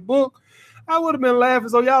writing a book. I would have been laughing.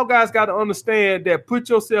 So y'all guys got to understand that. Put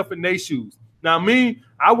yourself in their shoes. Now, me,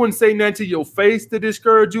 I wouldn't say nothing to your face to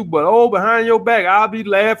discourage you, but behind your back, I'll be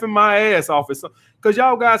laughing my ass off. Because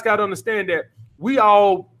y'all guys got to understand that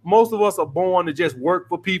most of us are born to just work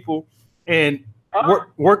for people and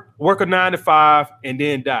work a 9 to 5 and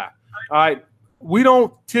then die. All right. We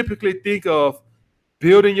don't typically think of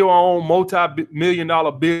building your own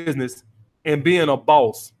multi-million-dollar business and being a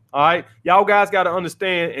boss. All right. Y'all guys got to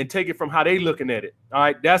understand and take it from how they looking at it. All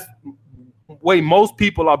right. That's the way most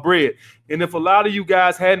people are bred. And if a lot of you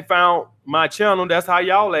guys hadn't found my channel, that's how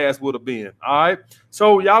y'all ass would have been. All right.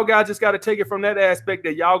 So y'all guys just got to take it from that aspect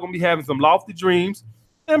that y'all going to be having some lofty dreams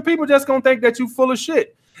and people just going to think that you full of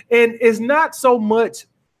shit. And it's not so much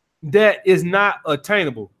that is not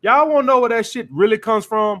attainable. Y'all want to know where that shit really comes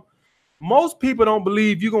from? Most people don't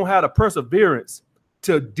believe you're going to have the perseverance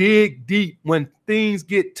to dig deep when things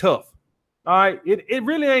get tough. All right. It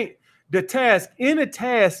really ain't the task. Any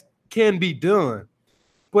task can be done.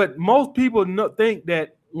 But most people think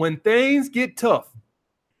that when things get tough,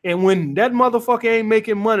 And when that motherfucker ain't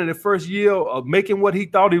making money the first year of making what he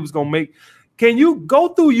thought he was gonna make, can you go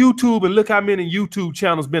through YouTube and look how many YouTube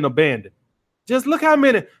channels been abandoned? Just look how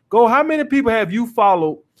many people have you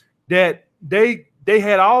followed that they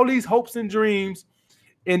had all these hopes and dreams,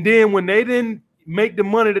 and then when they didn't make the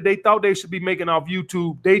money that they thought they should be making off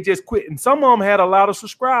YouTube, they just quit. And some of them had a lot of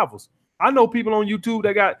subscribers. I know people on YouTube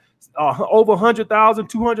that got over 100,000,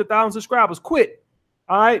 200,000 subscribers quit,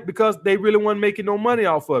 all right, because they really weren't making no money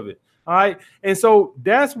off of it, all right? And so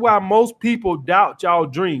that's why most people doubt y'all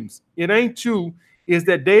dreams. It ain't you, is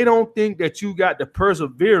that they don't think that you got the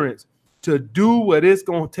perseverance to do what it's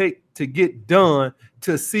going to take to get done,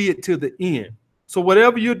 to see it to the end. So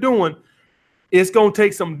whatever you're doing, it's going to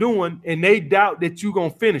take some doing, and they doubt that you're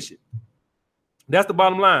going to finish it. That's the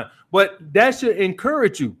bottom line. But that should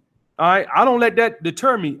encourage you. All right. I don't let that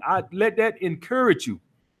deter me. I let that encourage you.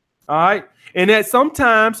 All right. And that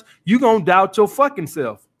sometimes you're going to doubt your fucking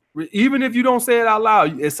self. Even if you don't say it out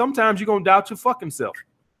loud, sometimes you're going to doubt your fucking self.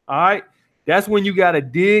 All right. That's when you got to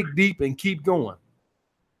dig deep and keep going.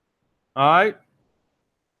 All right.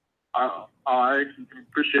 All right.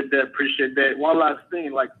 Appreciate that. One last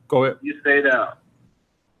thing. Like, go ahead. You say that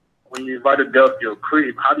when you invite a girl to your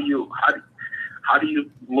crib, how do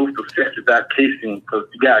you move to sex without kissing? Because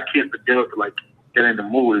you gotta kiss the girl to like get in the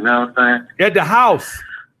mood. You know what I'm saying? At the house.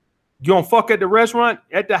 You gonna fuck at the restaurant?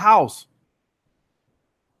 At the house.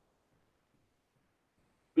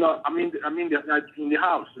 No, I mean in the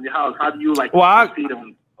house. In the house, how do you like see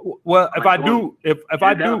them? Well, if I do, if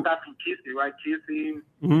I do, kissing, right? Kissing.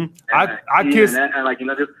 Mm-hmm. I kiss and like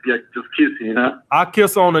just kissing, you know. I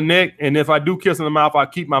kiss on the neck, and if I do kiss in the mouth, I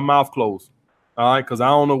keep my mouth closed. All right, because I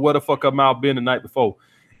don't know where the fuck her mouth been the night before,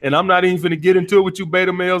 and I'm not even finna get into it with you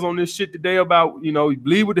beta males on this shit today about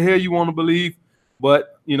believe what the hell you want to believe,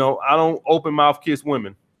 but I don't open mouth kiss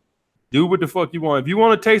women. Do what the fuck you want. If you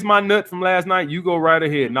want to taste my nut from last night, you go right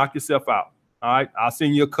ahead, knock yourself out. All right, I'll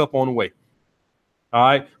send you a cup on the way. All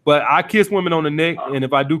right, but I kiss women on the neck, and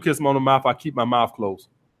if I do kiss them on the mouth, I keep my mouth closed.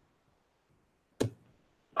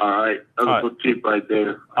 All right, that's a good tip right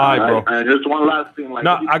there. All right, bro. And just one last thing, like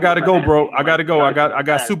no, I gotta go, bro. I gotta go. I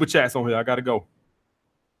got super chats on here. I gotta go.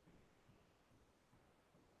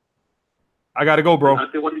 I gotta go, bro. I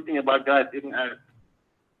said, what do you think about guys didn't ask?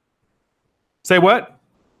 Say what?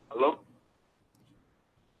 Hello.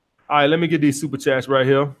 All right, let me get these super chats right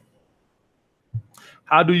here.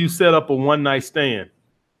 How do you set up a one-night stand?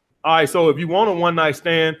 All right, so if you want a one-night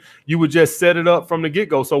stand, you would just set it up from the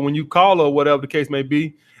get-go. So when you call her, whatever the case may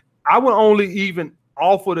be, I would only even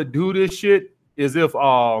offer to do this shit is if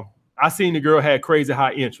I seen the girl had crazy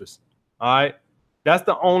high interest. All right, that's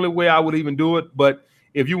the only way I would even do it. But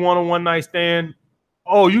if you want a one-night stand,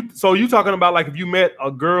 you talking about like if you met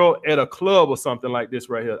a girl at a club or something like this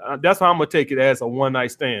right here. That's how I'm gonna take it as a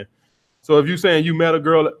one-night stand. So if you're saying you met a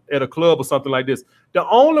girl at a club or something like this, the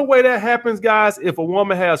only way that happens, guys, if a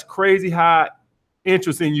woman has crazy high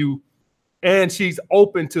interest in you and she's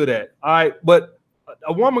open to that, all right? But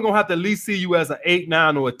a woman gonna have to at least see you as an 8,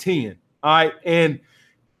 9, or a 10, all right? And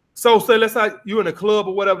so say let's say you in a club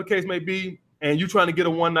or whatever the case may be, and you trying to get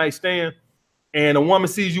a one-night stand, and a woman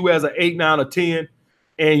sees you as an 8, 9, or 10,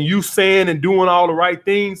 and you saying and doing all the right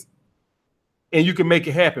things, and you can make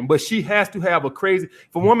it happen. But she has to have a crazy,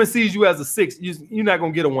 if a woman sees you as a 6, you're not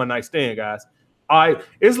going to get a one-night stand, guys. All right.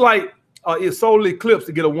 It's like it's solar eclipse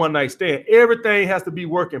to get a one-night stand. Everything has to be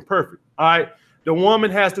working perfect. All right. The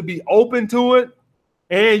woman has to be open to it,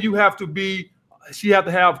 and she have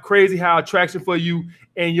to have crazy high attraction for you,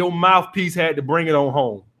 and your mouthpiece had to bring it on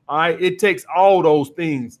home. All right. It takes all those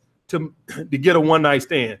things to get a one-night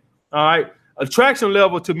stand. All right. Attraction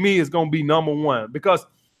level to me is going to be number one, because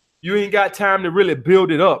you ain't got time to really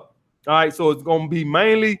build it up. All right. So it's going to be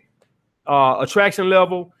mainly attraction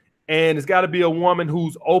level, and it's got to be a woman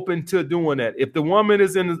who's open to doing that. If the woman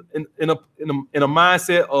is in a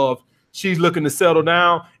mindset of she's looking to settle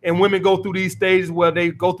down, and women go through these stages where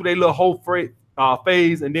they go through their little whole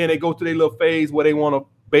phase, and then they go through their little phase where they want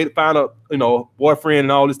to find a boyfriend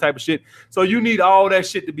and all this type of shit. So you need all that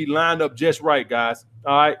shit to be lined up just right, guys.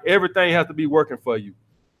 All right. Everything has to be working for you.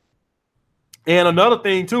 And another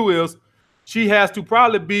thing too is she has to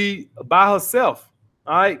probably be by herself.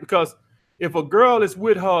 All right. Because if a girl is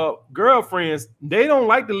with her girlfriends, they don't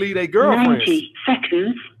like to leave their girlfriends. 90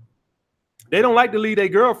 seconds. They don't like to leave their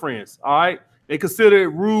girlfriends. All right. They consider it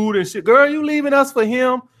rude and shit. Girl, you leaving us for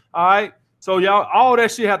him. All right. So y'all, all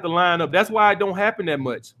that shit have to line up. That's why it don't happen that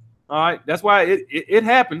much. All right. That's why it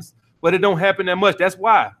happens, but it don't happen that much. That's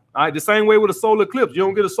why. All right. The same way with a solar eclipse. You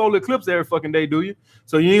don't get a solar eclipse every fucking day, do you?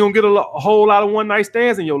 So you ain't gonna get a whole lot of one-night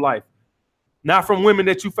stands in your life. Not from women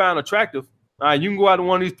that you find attractive. All right, you can go out to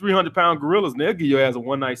one of these 300-pound gorillas, and they'll give your ass a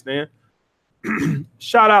one-night stand.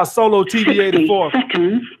 Shout out Solo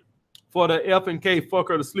TV84 for the F&K Fuck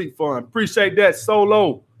Her to Sleep Fund. Appreciate that,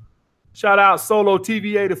 Solo. Shout out Solo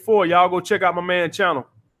TV84. Y'all go check out my man's channel.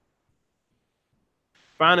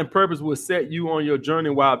 Finding purpose will set you on your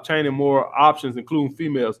journey while obtaining more options, including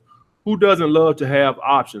females. Who doesn't love to have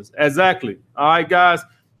options? Exactly. All right, guys.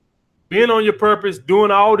 Being on your purpose,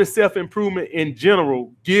 doing all the self-improvement in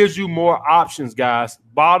general gives you more options, guys.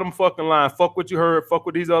 Bottom fucking line. Fuck what you heard. Fuck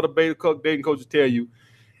what these other beta cuck dating coaches tell you.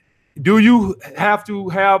 Do you have to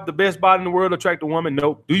have the best body in the world to attract a woman?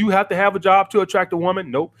 Nope. Do you have to have a job to attract a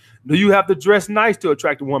woman? Nope. Do you have to dress nice to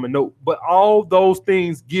attract a woman? Nope. But all those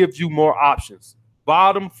things gives you more options.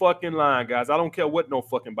 Bottom fucking line, guys. I don't care what no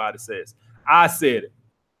fucking body says. I said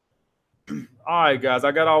it. All right, guys.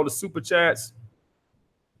 I got all the super chats.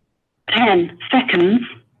 10 seconds.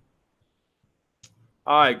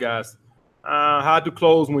 All right, guys. How to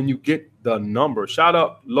close when you get the number. Shout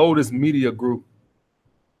out Lotus Media Group.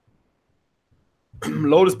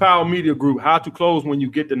 Lotus Power Media Group, how to close when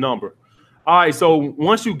you get the number. All right, so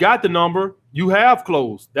once you got the number, you have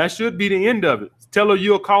closed. That should be the end of it. Tell her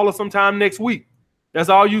you'll call her sometime next week. That's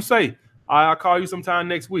all you say. I'll call you sometime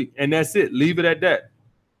next week. And that's it. Leave it at that.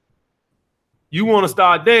 You want to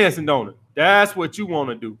start dancing, don't it? That's what you want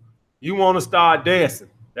to do. You want to start dancing.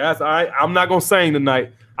 That's all right. I'm not going to sing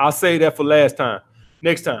tonight. I'll say that for last time.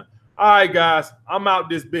 Next time. All right, guys. I'm out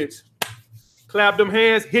this bitch. Clap them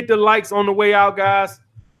hands, hit the likes on the way out, guys.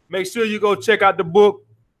 Make sure you go check out the book,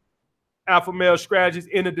 Alpha Male Strategies,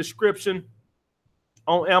 in the description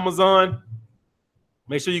on Amazon.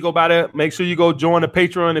 Make sure you go buy that. Make sure you go join the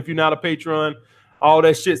Patreon if you're not a Patreon. All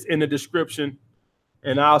that shit's in the description.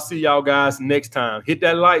 And I'll see y'all guys next time. Hit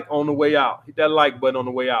that like on the way out. Hit that like button on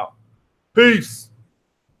the way out. Peace.